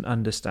doesn't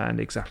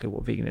understand exactly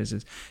what vegan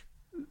is,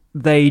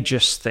 they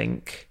just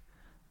think,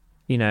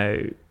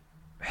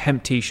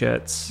 hemp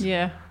t-shirts.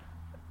 Yeah.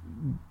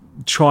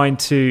 Trying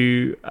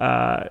to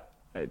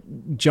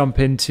jump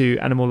into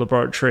animal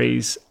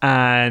laboratories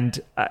and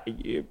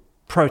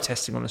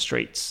protesting on the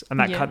streets and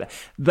that kind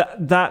of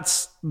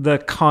that's the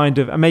kind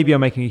of, and maybe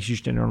I'm making a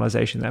huge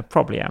generalization there,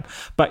 probably am,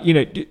 but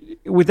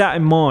with that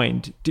in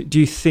mind, do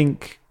you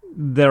think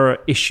there are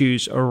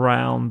issues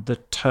around the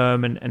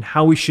term and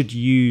how we should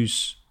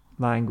use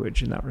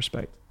language in that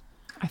respect?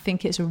 I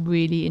think it's a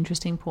really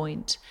interesting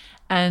point.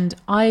 And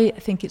I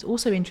think it's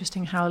also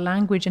interesting how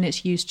language and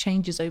its use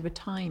changes over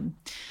time.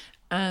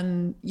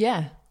 And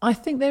I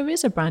think there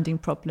is a branding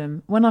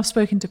problem. When I've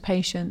spoken to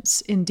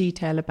patients in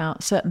detail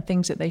about certain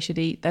things that they should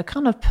eat, they'll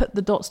kind of put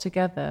the dots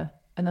together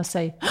and they'll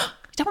say, you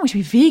don't want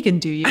me to be vegan,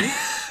 do you?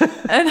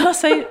 And I'll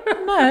say,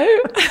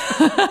 no,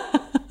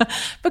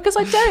 because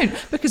I don't.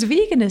 Because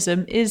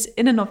veganism is,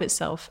 in and of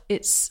itself,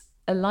 it's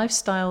a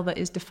lifestyle that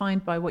is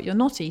defined by what you're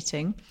not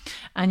eating,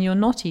 and you're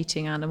not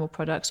eating animal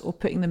products or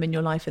putting them in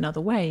your life in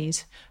other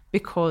ways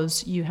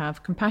because you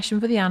have compassion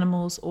for the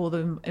animals or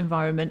the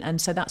environment,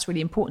 and so that's really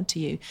important to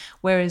you.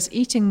 Whereas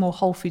eating more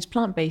whole foods,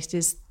 plant-based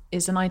is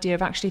an idea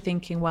of actually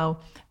thinking,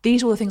 well,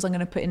 these are all the things I'm going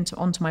to put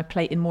onto my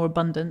plate in more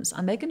abundance,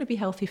 and they're going to be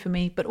healthy for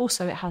me, but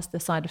also it has the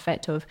side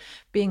effect of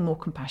being more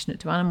compassionate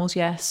to animals,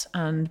 yes,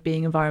 and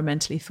being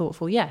environmentally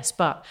thoughtful, yes,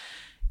 but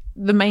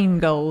the main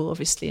goal,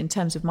 obviously, in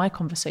terms of my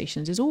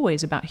conversations is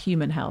always about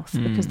human health,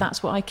 because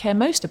that's what I care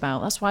most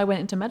about. That's why I went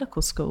into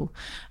medical school.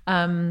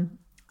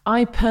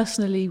 I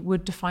personally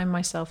would define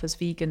myself as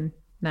vegan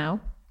now,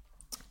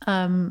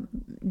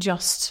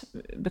 just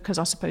because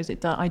I suppose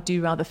I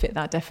do rather fit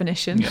that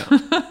definition.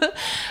 Yeah.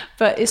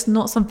 But it's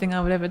not something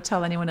I would ever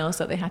tell anyone else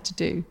that they had to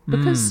do,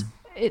 because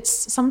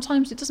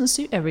sometimes it doesn't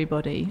suit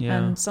everybody,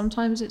 and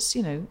sometimes it's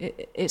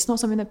it's not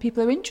something that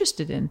people are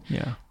interested in.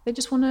 They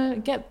just want to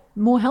get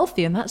more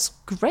healthy, and that's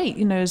great,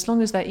 as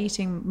long as they're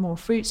eating more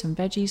fruits and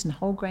veggies and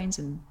whole grains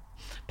and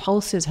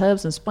pulses,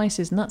 herbs and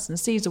spices, nuts and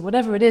seeds, or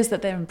whatever it is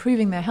that they're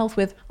improving their health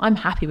with. I'm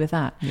happy with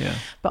that.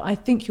 But I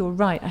think you're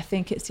right. I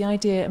think it's the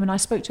idea. I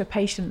spoke to a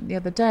patient the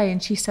other day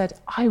and she said,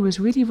 I was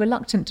really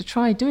reluctant to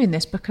try doing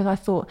this because I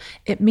thought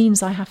it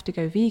means I have to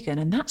go vegan,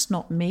 and that's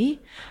not me.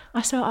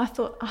 I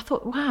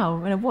thought,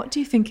 wow, what do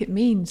you think it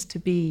means to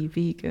be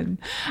vegan?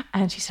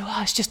 And she said,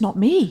 it's just not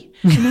me.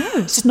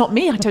 It's just not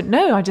me. I don't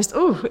know.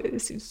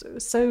 It's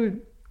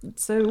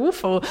so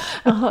awful.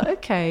 I thought,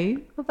 okay,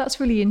 well,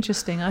 that's really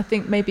interesting. I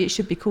think maybe it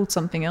should be called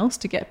something else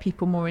to get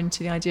people more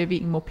into the idea of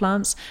eating more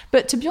plants.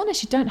 But to be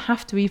honest, you don't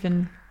have to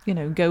even,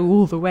 go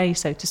all the way,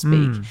 so to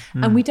speak.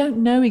 And we don't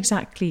know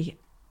exactly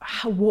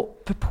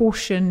what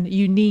proportion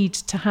you need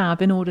to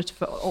have in order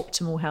for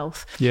optimal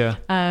health.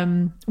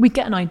 We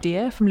get an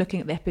idea from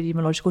looking at the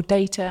epidemiological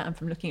data and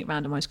from looking at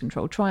randomized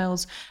controlled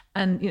trials,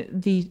 and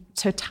the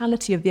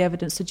totality of the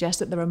evidence suggests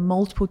that there are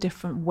multiple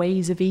different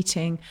ways of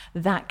eating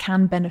that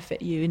can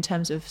benefit you in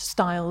terms of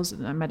styles,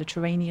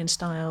 Mediterranean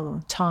style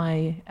or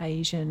Thai,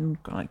 Asian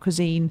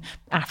cuisine,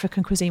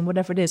 African cuisine,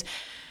 whatever it is.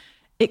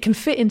 It can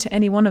fit into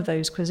any one of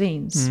those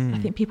cuisines. I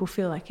think people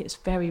feel like it's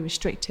very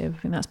restrictive,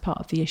 and that's part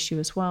of the issue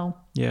as well.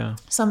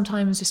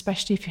 Sometimes,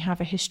 especially if you have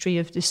a history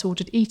of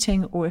disordered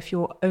eating, or if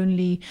you're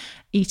only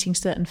eating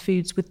certain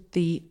foods with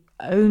the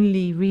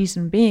only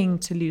reason being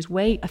to lose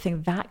weight, I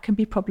think that can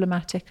be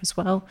problematic as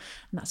well.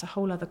 And that's a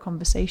whole other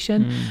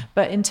conversation.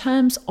 But in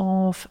terms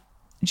of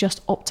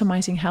just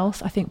optimizing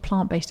health. I think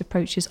plant-based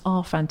approaches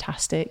are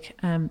fantastic,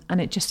 and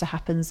it just so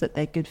happens that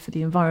they're good for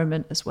the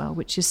environment as well,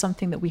 which is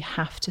something that we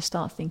have to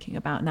start thinking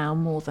about now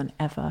more than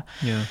ever.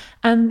 Yeah.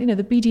 And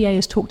the BDA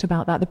has talked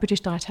about that. The British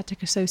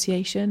Dietetic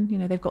Association,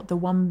 they've got the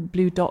One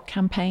Blue Dot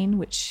campaign,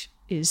 which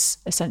is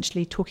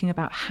essentially talking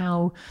about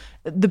how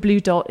the blue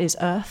dot is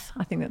Earth.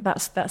 I think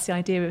that's the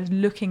idea of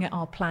looking at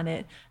our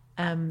planet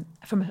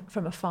from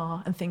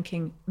afar and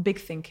thinking,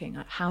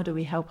 how do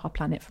we help our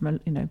planet from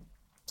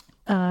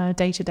a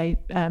day-to-day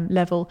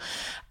level.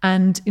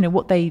 And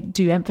what they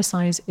do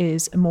emphasize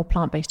is a more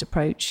plant-based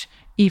approach.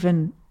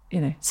 Even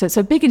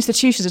so big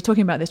institutions are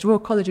talking about this. Royal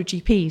College of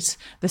GPs,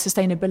 the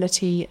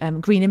sustainability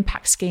green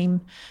impact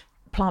scheme,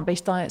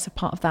 plant-based diets are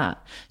part of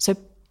that. So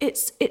it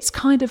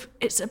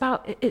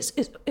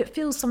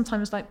feels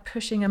sometimes like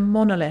pushing a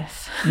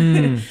monolith.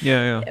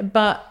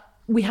 But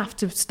we have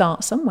to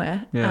start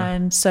somewhere. Yeah.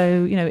 And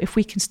so, if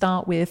we can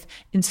start with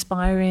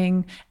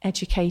inspiring,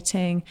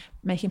 educating,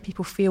 making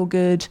people feel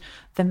good,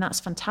 then that's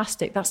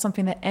fantastic. That's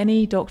something that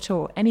any doctor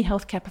or any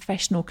healthcare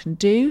professional can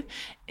do,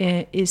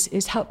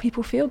 is help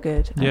people feel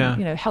good.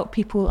 And, help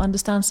people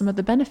understand some of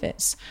the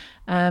benefits.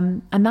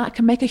 And that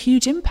can make a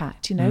huge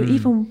impact.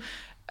 Even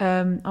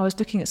I was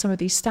looking at some of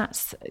these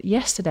stats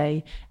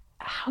yesterday.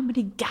 How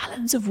many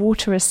gallons of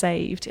water are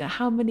saved?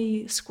 How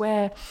many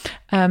square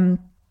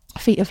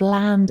feet of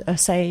land are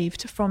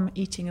saved from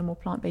eating a more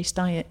plant-based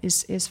diet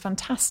is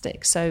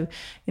fantastic. So,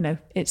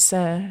 it's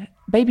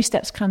baby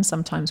steps can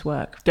sometimes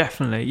work.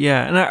 Definitely,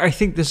 yeah. And I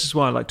think this is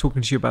why I like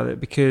talking to you about it,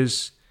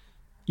 because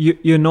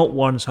you're not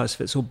one size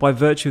fits all. By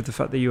virtue of the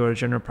fact that you are a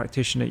general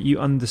practitioner, you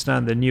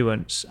understand the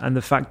nuance and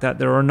the fact that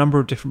there are a number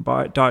of different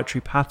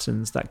dietary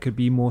patterns that could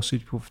be more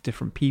suitable for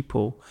different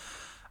people.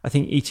 I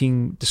think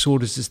eating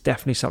disorders is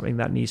definitely something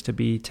that needs to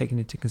be taken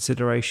into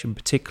consideration,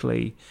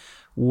 particularly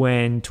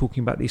when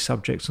talking about these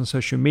subjects on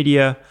social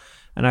media.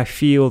 And I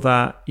feel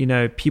that,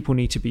 people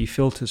need to be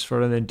filters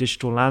for the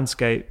digital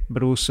landscape,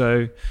 but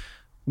also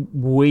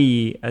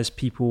we as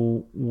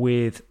people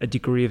with a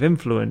degree of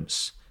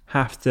influence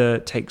have to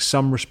take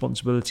some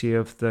responsibility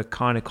of the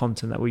kind of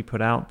content that we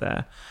put out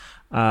there.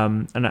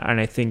 And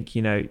I think,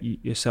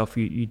 yourself,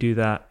 you do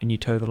that and you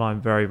toe the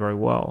line very, very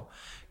well.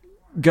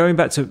 Going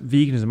back to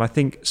veganism, I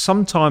think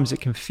sometimes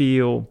it can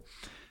feel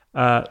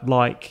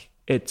like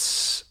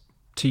it's,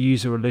 to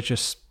use a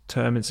religious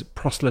term, it's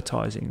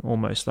proselytizing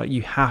almost, like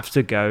you have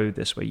to go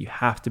this way, you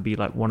have to be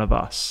like one of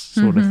us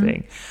sort of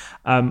thing.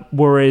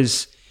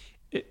 Whereas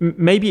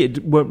maybe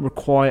it won't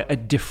require a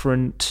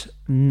different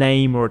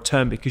name or a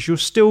term, because you'll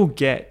still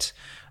get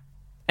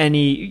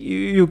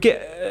any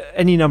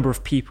number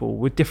of people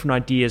with different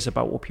ideas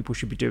about what people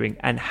should be doing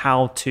and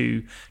how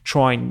to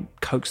try and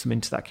coax them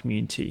into that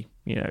community,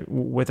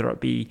 whether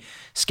it be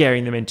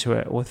scaring them into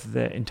it or whether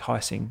they're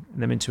enticing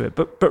them into it.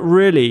 But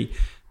really,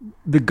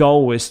 the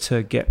goal is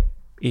to get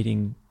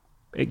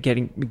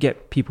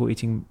people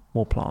eating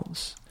more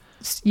plants.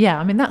 Yeah,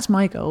 I mean, that's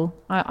my goal.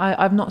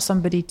 I'm not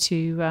somebody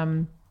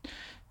to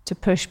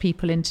push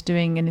people into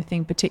doing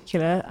anything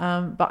particular,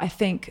 but I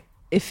think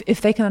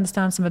if they can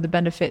understand some of the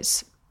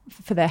benefits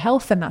for their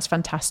health, then that's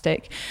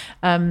fantastic.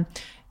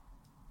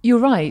 You're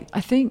right.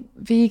 I think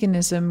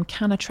veganism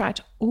can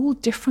attract all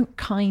different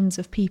kinds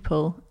of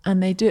people,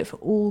 and they do it for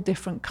all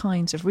different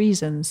kinds of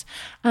reasons.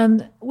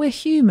 And we're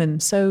human,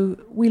 so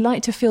we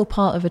like to feel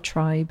part of a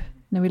tribe.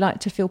 We like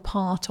to feel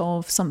part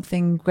of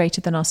something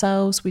greater than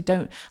ourselves. We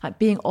don't like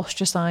being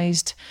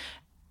ostracized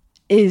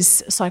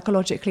is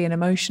psychologically and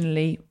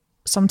emotionally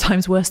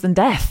sometimes worse than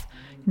death,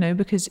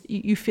 because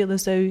you feel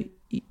as though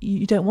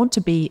you don't want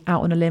to be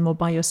out on a limb or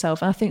by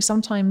yourself. And I think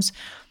sometimes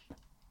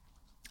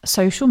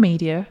social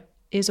media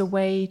is a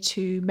way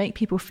to make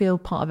people feel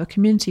part of a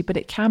community, but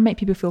it can make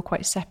people feel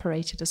quite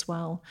separated as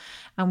well.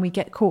 And we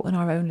get caught in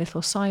our own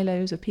little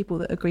silos of people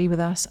that agree with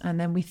us. And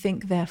then we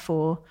think,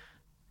 therefore,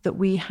 that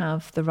we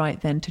have the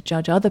right then to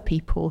judge other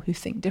people who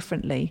think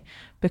differently,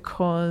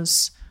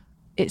 because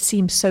it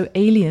seems so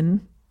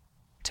alien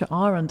to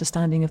our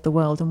understanding of the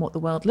world and what the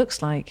world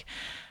looks like.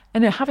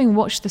 And having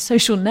watched The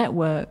Social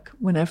Network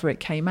whenever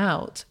it came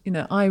out,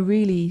 I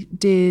really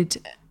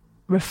did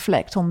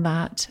reflect on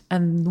that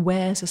and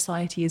where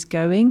society is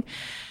going,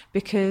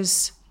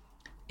 because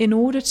in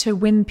order to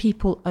win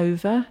people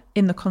over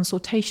in the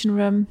consultation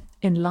room,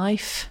 in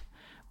life,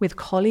 with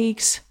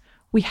colleagues,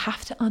 we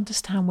have to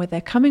understand where they're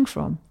coming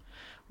from.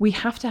 We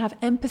have to have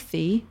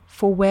empathy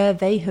for where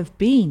they have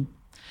been.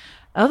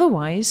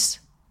 Otherwise,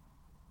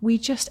 we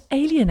just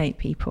alienate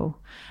people.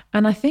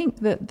 And I think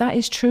that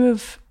is true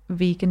of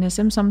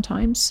veganism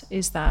sometimes,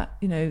 is that,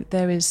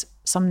 there is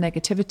some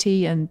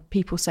negativity and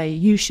people say,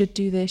 you should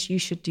do this, you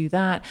should do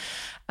that.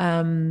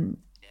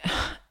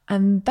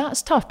 And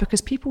that's tough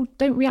because people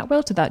don't react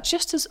well to that.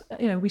 Just as,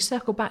 we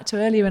circle back to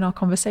earlier in our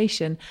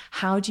conversation,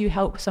 how do you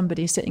help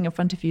somebody sitting in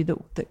front of you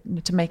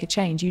that to make a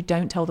change? You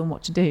don't tell them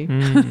what to do.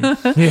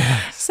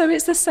 So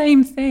it's the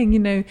same thing,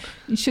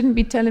 you shouldn't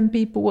be telling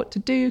people what to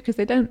do because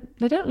they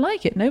don't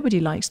like it. Nobody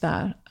likes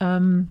that.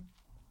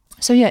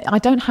 So yeah, I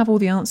don't have all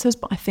the answers,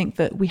 but I think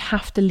that we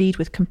have to lead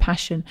with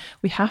compassion.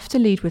 We have to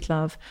lead with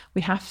love.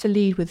 We have to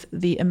lead with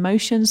the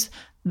emotions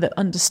that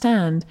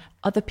understand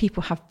other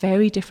people have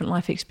very different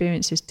life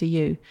experiences to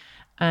you.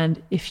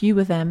 And if you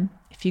were them,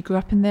 if you grew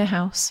up in their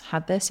house,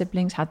 had their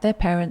siblings, had their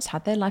parents,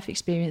 had their life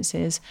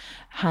experiences,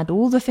 had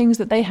all the things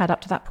that they had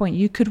up to that point,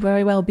 you could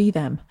very well be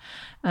them.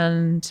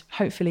 And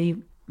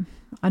hopefully,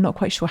 I'm not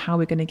quite sure how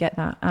we're going to get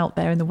that out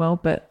there in the world,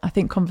 but I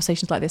think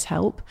conversations like this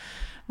help.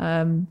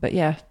 But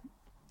yeah,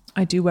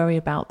 I do worry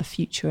about the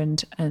future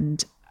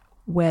and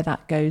where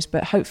that goes.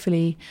 But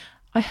hopefully,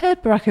 I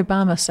heard Barack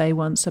Obama say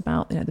once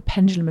about, the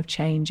pendulum of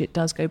change. It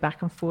does go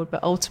back and forward,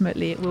 but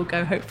ultimately it will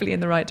go hopefully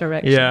in the right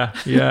direction. Yeah.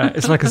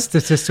 It's like a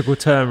statistical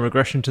term,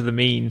 regression to the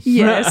mean.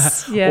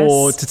 Yes.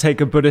 Or to take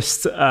a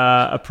Buddhist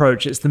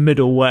approach, it's the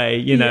middle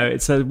way.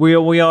 It's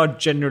we are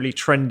generally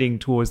trending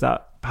towards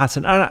that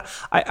pattern. And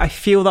I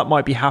feel that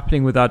might be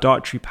happening with our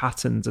dietary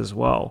patterns as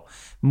well.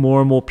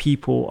 More and more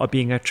people are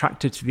being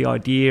attracted to the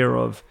idea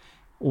of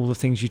all the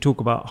things you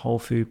talk about: whole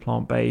food,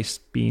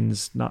 plant-based,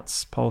 beans,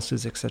 nuts,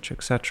 pulses, etc.,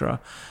 etc.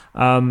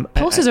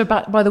 Pulses are,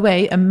 by the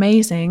way,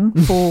 amazing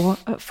for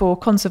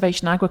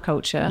conservation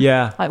agriculture.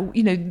 Yeah,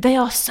 they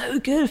are so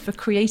good for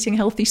creating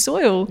healthy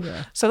soil.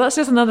 Yeah. So that's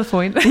just another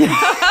point.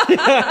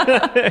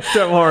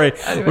 Don't worry,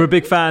 anyway. We're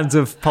big fans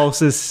of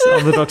pulses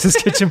on the Doctor's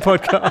Kitchen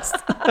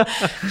podcast.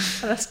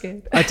 That's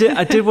good.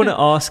 I did want to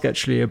ask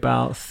actually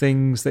about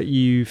things that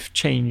you've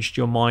changed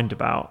your mind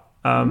about.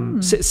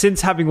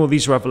 Since having all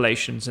these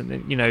revelations and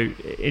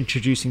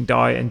introducing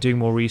diet and doing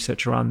more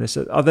research around this,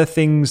 are there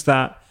things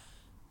that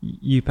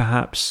you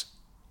perhaps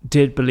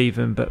did believe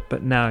in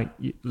but now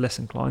you're less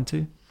inclined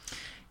to?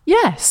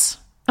 Yes,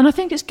 and I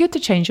think it's good to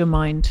change your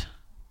mind.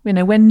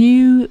 When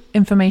new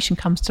information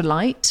comes to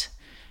light,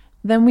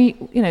 then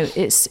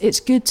it's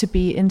good to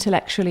be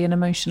intellectually and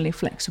emotionally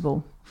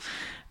flexible.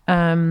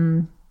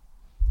 I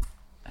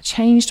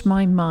changed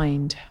my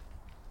mind.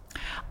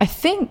 I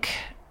think.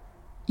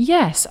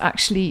 Yes,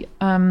 actually,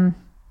 I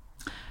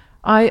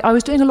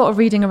was doing a lot of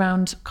reading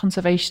around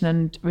conservation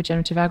and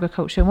regenerative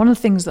agriculture. And one of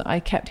the things that I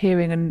kept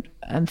hearing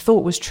and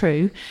thought was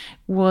true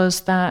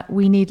was that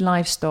we need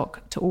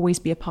livestock to always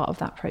be a part of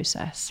that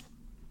process.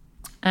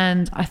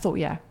 And I thought,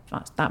 yeah,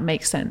 that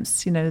makes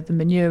sense. The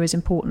manure is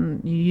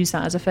important. You use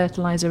that as a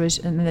fertilizer,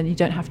 and then you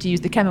don't have to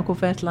use the chemical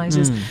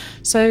fertilizers.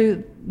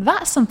 So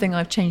that's something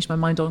I've changed my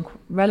mind on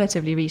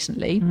relatively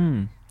recently,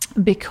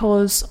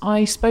 because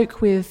I spoke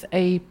with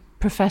a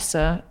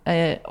professor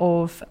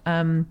of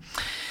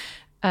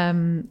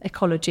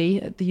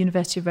ecology at the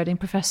University of Reading,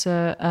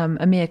 Professor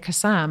Amir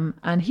Kassam,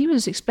 and he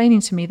was explaining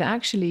to me that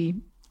actually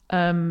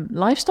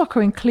livestock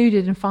are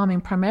included in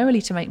farming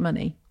primarily to make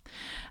money,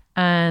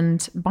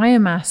 and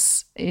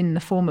biomass in the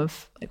form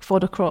of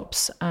fodder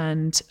crops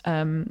and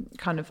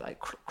kind of like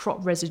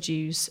crop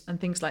residues and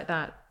things like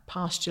that,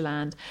 pasture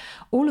land,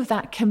 all of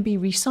that can be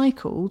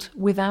recycled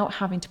without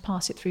having to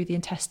pass it through the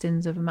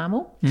intestines of a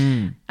mammal.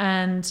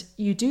 And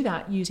you do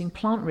that using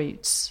plant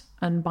roots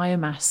and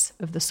biomass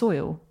of the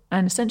soil.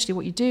 And essentially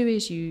what you do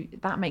is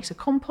that makes a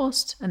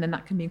compost, and then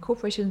that can be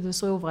incorporated into the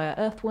soil via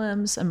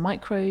earthworms and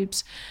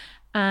microbes.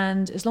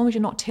 And as long as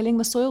you're not tilling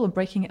the soil or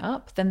breaking it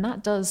up, then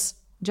that does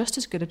just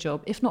as good a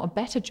job, if not a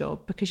better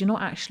job, because you're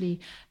not actually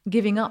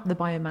giving up the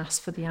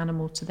biomass for the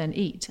animal to then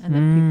eat and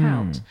then poop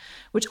out,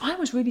 which I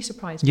was really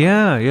surprised by.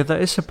 Yeah,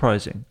 that is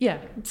surprising. Yeah,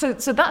 so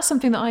that's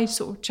something that I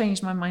sort of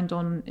changed my mind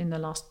on in the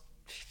last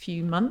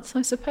few months,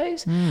 I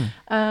suppose.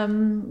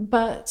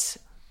 But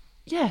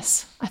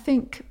yes, I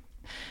think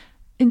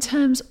in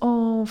terms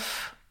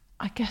of,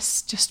 I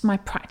guess, just my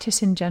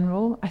practice in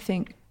general, I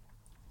think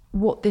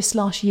what this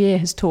last year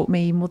has taught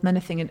me more than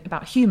anything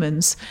about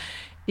humans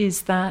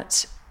is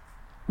that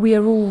we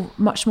are all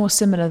much more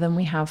similar than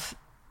we have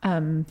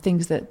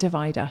things that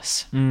divide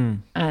us.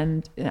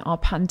 And our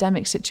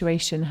pandemic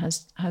situation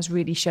has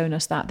really shown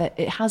us that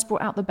it has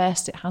brought out the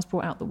best, it has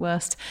brought out the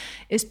worst,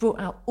 it's brought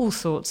out all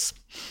sorts.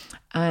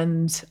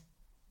 And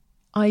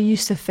I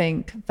used to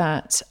think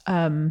that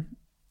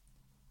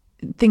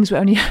things were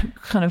only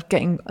kind of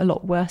getting a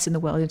lot worse in the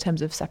world in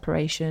terms of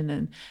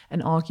separation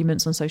and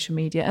arguments on social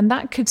media. And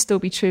that could still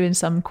be true in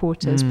some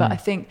quarters. But I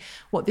think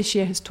what this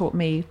year has taught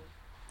me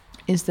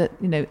is that,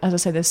 as I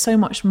say, there's so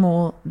much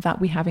more that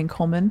we have in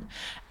common,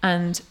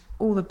 and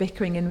all the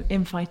bickering and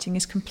infighting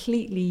is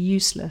completely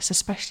useless,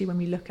 especially when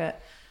we look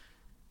at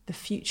the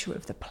future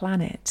of the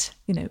planet,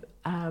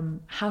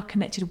 how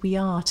connected we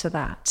are to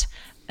that,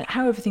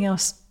 how everything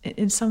else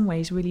in some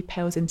ways really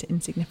pales into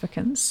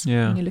insignificance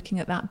when you're looking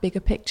at that bigger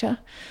picture.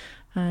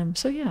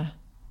 So yeah.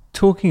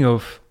 Talking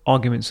of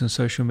arguments on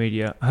social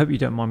media, I hope you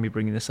don't mind me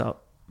bringing this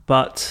up,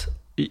 but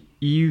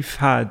you've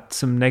had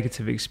some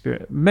negative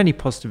experience, many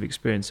positive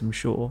experience, I'm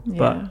sure,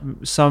 but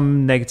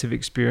some negative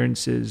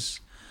experiences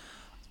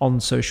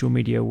on social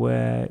media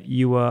where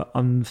you were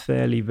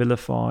unfairly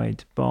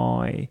vilified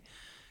by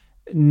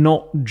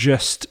not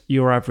just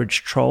your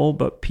average troll,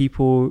 but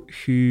people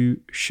who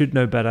should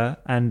know better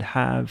and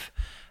have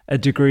a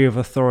degree of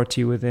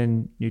authority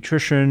within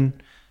nutrition,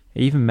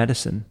 even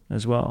medicine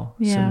as well.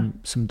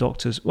 Some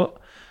doctors.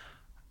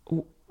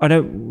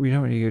 we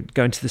don't really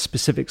go into the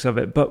specifics of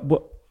it, but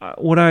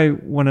what I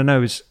want to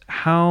know is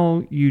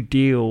how you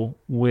deal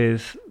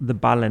with the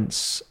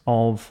balance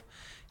of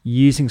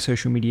using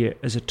social media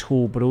as a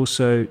tool, but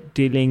also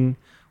dealing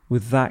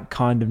with that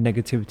kind of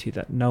negativity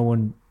that no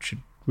one should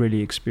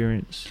really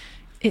experience.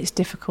 It's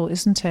difficult,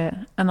 isn't it?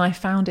 And I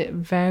found it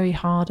very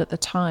hard at the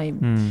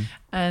time.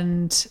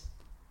 And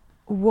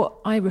what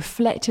I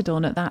reflected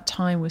on at that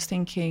time was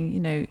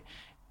thinking,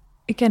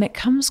 again, it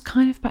comes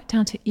kind of back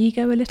down to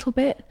ego a little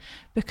bit,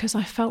 because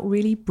I felt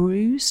really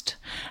bruised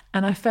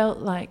and I felt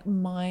like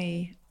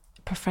my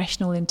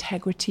professional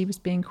integrity was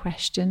being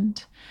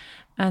questioned.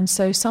 And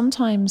so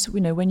sometimes,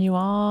 when you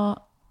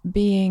are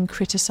being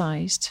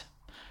criticized,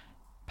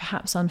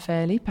 perhaps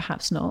unfairly,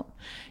 perhaps not,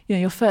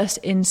 your first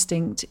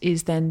instinct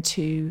is then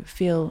to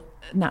feel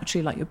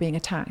naturally like you're being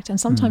attacked. And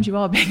sometimes you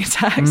are being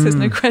attacked, there's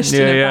no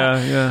question of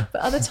that. Yeah.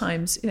 But other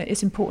times,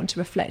 it's important to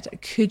reflect,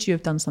 could you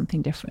have done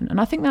something different?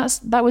 And I think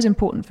that was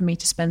important for me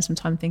to spend some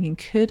time thinking,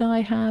 could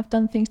I have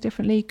done things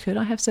differently? Could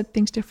I have said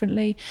things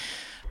differently?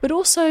 But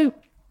also,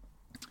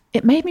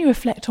 it made me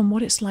reflect on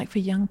what it's like for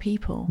young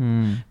people,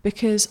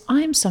 because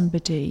I'm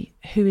somebody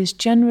who is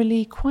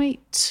generally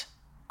quite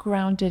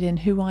grounded in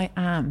who I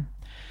am,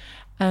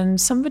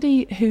 and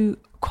somebody who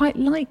quite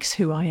likes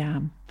who I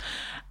am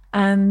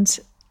and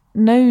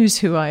knows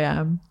who I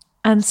am.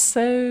 And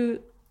so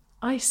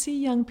I see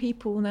young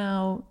people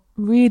now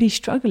really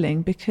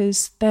struggling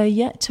because they're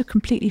yet to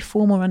completely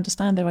form or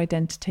understand their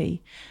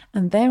identity,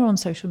 and they're on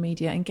social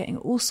media and getting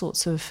all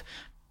sorts of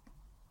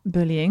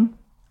bullying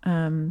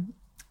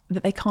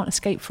that they can't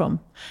escape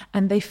from,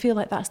 and they feel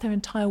like that's their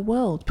entire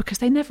world because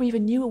they never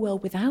even knew a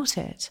world without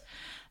it.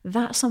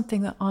 That's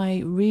something that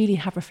I really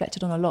have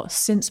reflected on a lot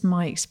since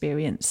my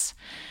experience,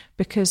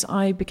 because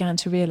I began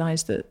to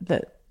realize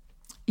that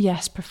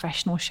yes,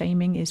 professional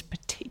shaming is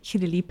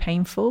particularly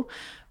painful,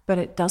 but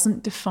it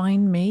doesn't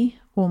define me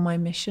or my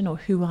mission or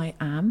who I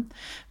am,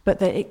 but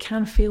that it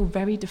can feel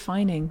very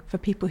defining for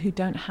people who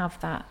don't have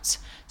that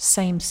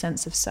same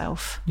sense of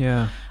self.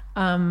 Yeah.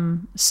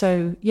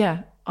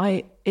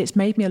 It's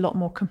made me a lot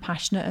more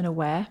compassionate and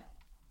aware.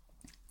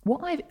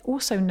 What I've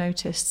also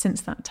noticed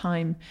since that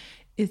time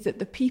is that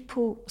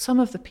some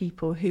of the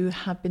people who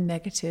have been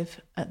negative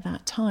at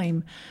that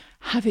time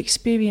have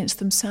experienced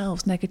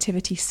themselves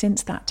negativity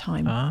since that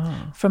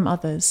time from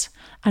others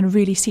and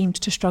really seemed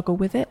to struggle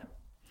with it.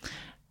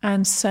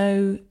 And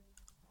so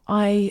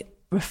I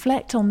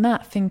reflect on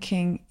that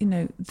thinking,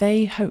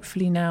 they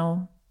hopefully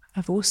now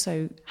have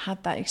also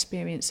had that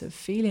experience of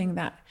feeling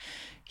that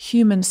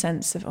human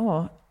sense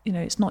of,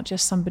 it's not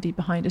just somebody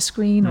behind a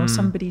screen or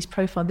somebody's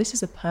profile. This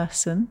is a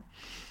person,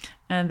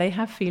 and they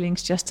have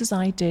feelings just as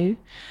I do.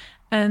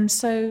 And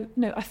so,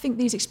 I think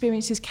these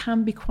experiences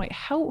can be quite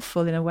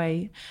helpful in a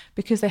way,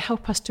 because they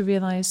help us to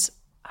realize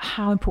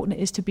how important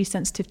it is to be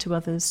sensitive to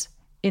others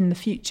in the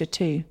future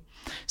too.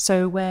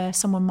 So where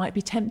someone might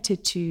be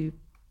tempted to,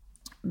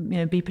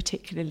 be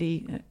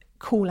particularly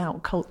call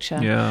out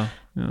culture,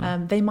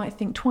 they might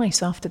think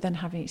twice after then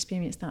having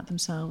experienced that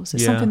themselves.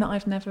 It's something that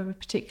I've never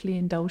particularly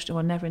indulged in.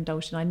 I never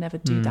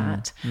do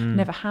that,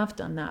 never have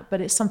done that,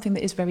 but it's something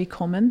that is very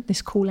common,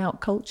 this call out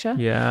culture.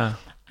 Yeah.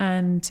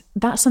 And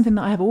that's something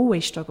that I have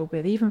always struggled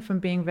with, even from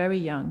being very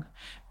young,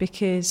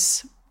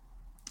 because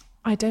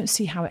I don't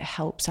see how it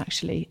helps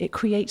actually. It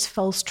creates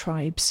false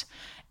tribes.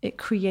 It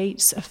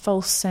creates a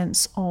false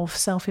sense of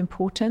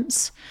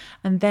self-importance.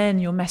 And then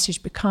your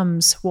message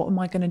becomes, what am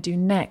I going to do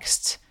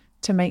next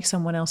to make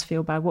someone else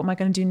feel bad? What am I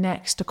going to do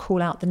next to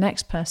call out the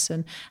next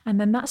person?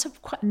 And then that's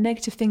quite a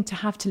negative thing to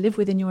have to live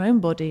with in your own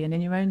body and in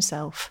your own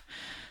self.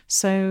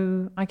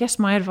 So I guess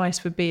my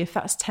advice would be, if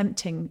that's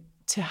tempting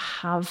to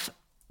have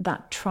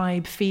that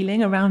tribe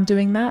feeling around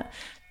doing that,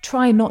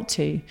 try not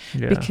to,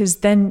 because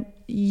then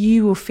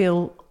you will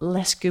feel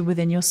less good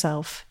within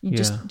yourself.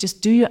 Just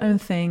do your own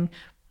thing,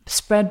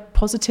 spread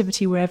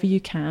positivity wherever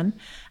you can.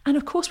 And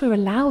of course, we're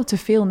allowed to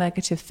feel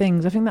negative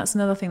things. I think that's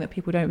another thing that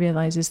people don't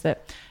realize, is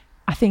that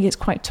I think it's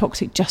quite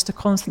toxic just to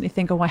constantly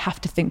think, I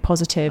have to think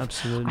positive.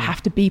 Absolutely. I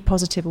have to be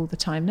positive all the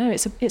time. No,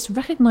 it's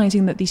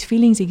recognizing that these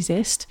feelings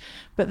exist,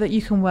 but that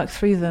you can work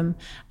through them.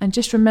 And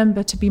just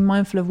remember to be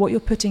mindful of what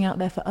you're putting out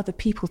there for other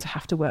people to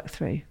have to work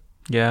through.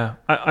 Yeah,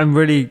 I'm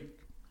really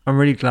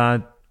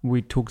glad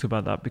we talked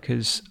about that,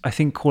 because I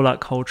think call out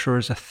culture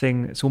is a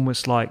thing. It's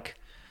almost like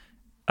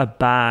a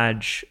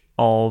badge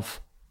of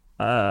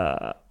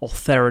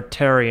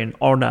authoritarian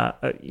honor,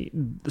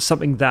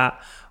 something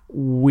that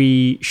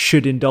we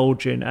should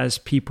indulge in as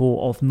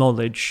people of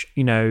knowledge,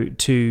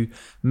 to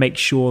make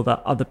sure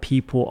that other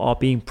people are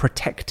being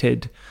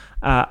protected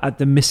at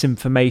the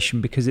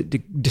misinformation, because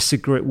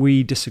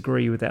we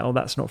disagree with it,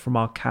 that's not from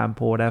our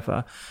camp or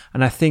whatever.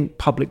 And I think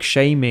public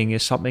shaming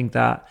is something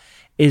that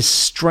is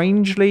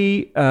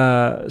strangely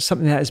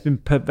something that has been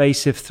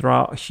pervasive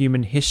throughout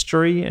human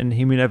history and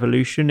human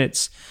evolution.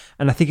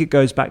 And I think it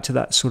goes back to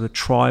that sort of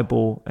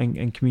tribal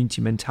and community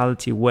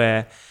mentality,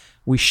 where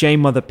we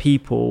shame other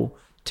people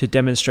to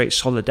demonstrate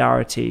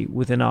solidarity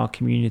within our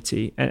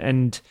community.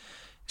 And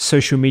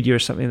social media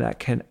is something that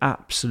can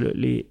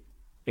absolutely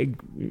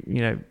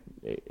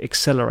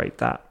accelerate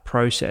that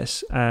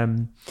process.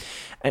 And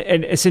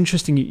it's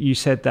interesting you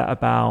said that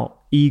about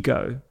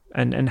ego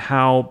and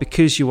how,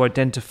 because you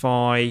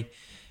identify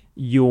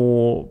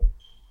your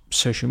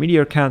social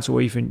media accounts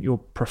or even your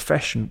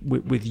profession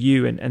with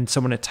you and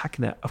someone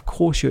attacking that, of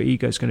course your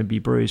ego is going to be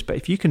bruised. But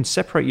if you can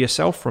separate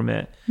yourself from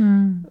it,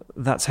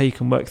 that's how you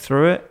can work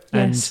through it.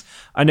 Yes.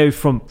 And I know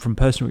from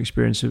personal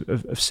experience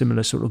of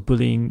similar sort of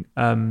bullying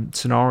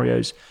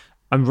scenarios,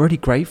 I'm really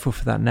grateful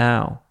for that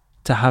now,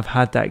 to have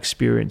had that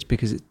experience,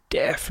 because it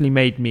definitely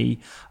made me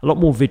a lot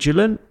more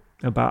vigilant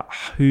about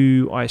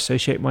who I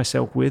associate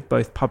myself with,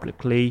 both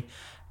publicly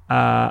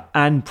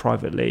and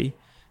privately.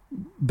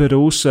 But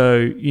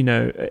also,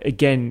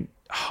 again,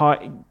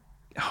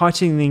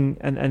 heightening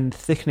and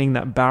thickening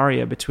that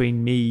barrier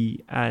between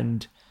me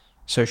and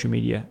social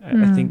media.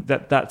 I think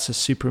that's a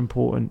super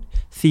important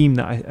theme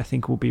that I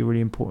think will be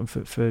really important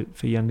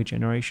for younger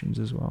generations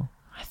as well.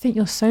 I think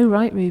you're so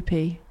right,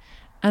 Rupi.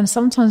 And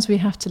sometimes we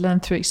have to learn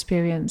through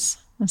experience.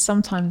 And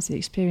sometimes the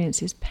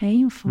experience is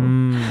painful.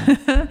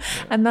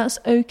 And that's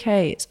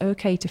okay. It's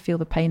okay to feel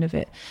the pain of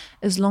it,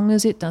 as long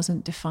as it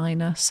doesn't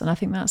define us. And I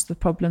think that's the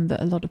problem that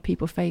a lot of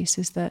people face,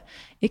 is that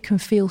it can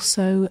feel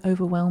so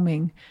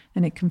overwhelming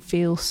and it can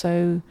feel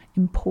so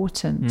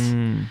important.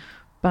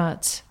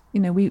 But,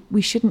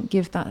 we shouldn't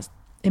give that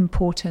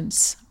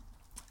importance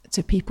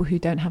to people who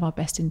don't have our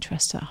best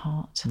interests at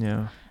heart.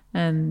 Yeah.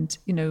 And,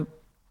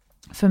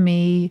 for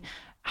me,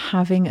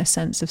 having a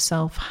sense of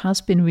self has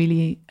been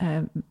really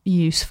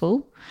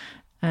useful.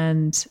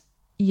 And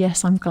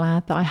yes, I'm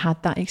glad that I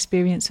had that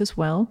experience as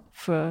well,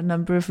 for a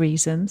number of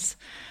reasons.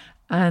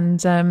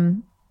 And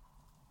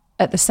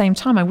at the same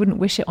time, I wouldn't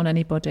wish it on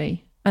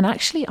anybody. And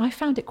actually, I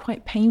found it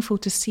quite painful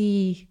to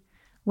see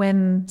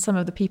when some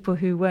of the people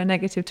who were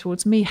negative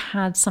towards me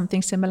had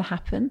something similar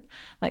happen.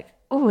 Like,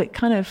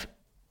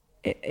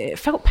 it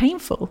felt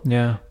painful.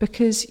 Yeah.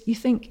 Because you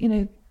think,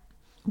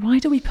 why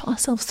do we put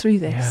ourselves through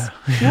this?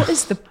 Yeah. What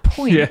is the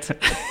point?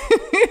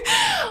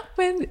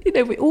 When,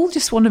 we all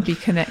just want to be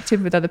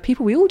connected with other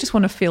people. We all just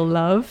want to feel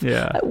love.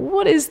 Yeah. Like,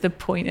 what is the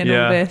point in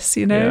all this,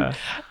 Yeah.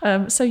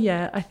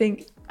 I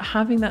think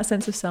having that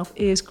sense of self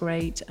is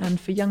great. And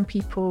for young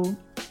people,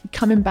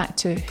 coming back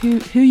to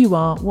who you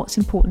are, what's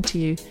important to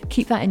you,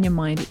 keep that in your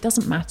mind. It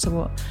doesn't matter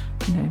what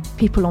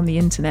people on the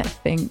internet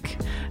think.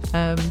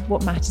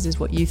 What matters is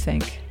what you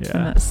think.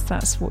 Yeah. And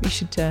that's what you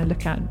should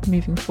look at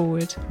moving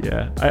forward.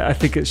 Yeah, I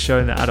think it's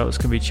showing that adults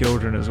can be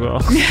children as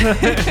well.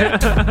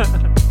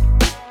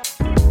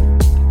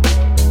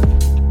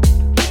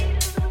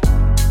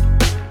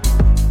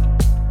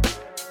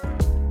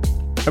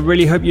 I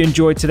really hope you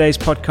enjoyed today's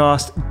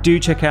podcast. Do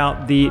check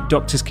out the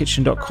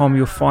doctorskitchen.com.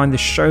 You'll find the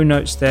show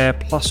notes there,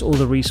 plus all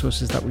the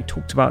resources that we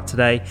talked about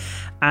today.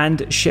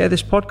 And share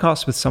this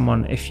podcast with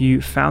someone. If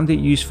you found it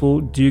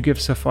useful, do give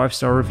us a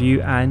 5-star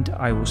review, and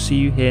I will see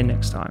you here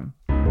next time.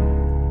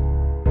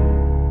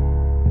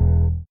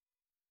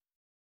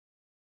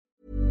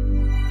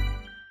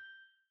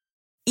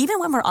 Even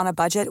when we're on a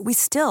budget, we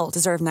still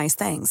deserve nice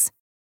things.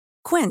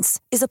 Quince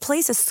is a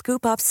place to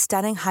scoop up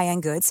stunning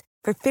high-end goods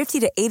for 50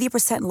 to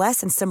 80%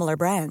 less than similar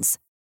brands.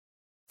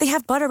 They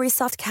have buttery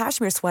soft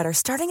cashmere sweaters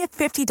starting at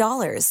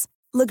 $50,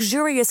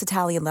 luxurious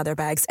Italian leather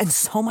bags, and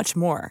so much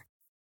more.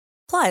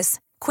 Plus,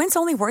 Quince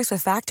only works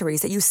with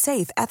factories that use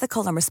safe,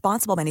 ethical, and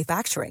responsible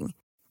manufacturing.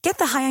 Get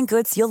the high-end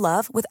goods you'll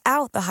love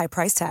without the high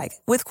price tag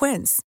with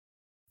Quince.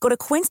 Go to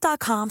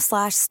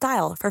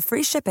quince.com/style for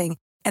free shipping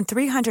and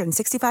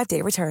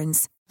 365-day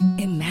returns.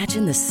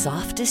 Imagine the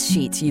softest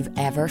sheets you've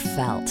ever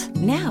felt.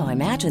 Now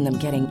imagine them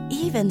getting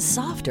even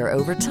softer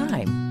over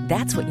time.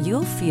 That's what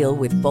you'll feel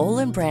with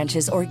Boll &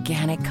 Branch's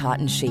organic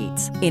cotton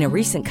sheets. In a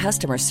recent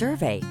customer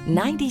survey,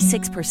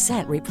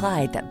 96%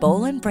 replied that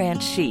Boll &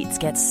 Branch sheets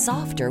get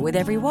softer with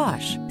every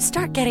wash.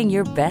 Start getting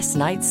your best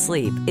night's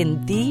sleep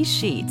in these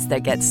sheets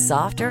that get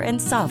softer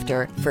and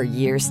softer for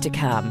years to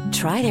come.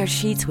 Try their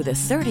sheets with a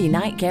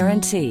 30-night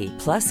guarantee.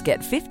 Plus, get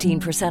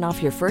 15%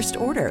 off your first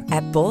order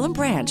at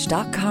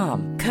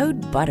bollandbranch.com.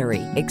 Code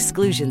BUTTERY.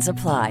 Exclusions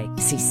apply.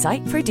 See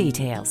site for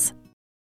details.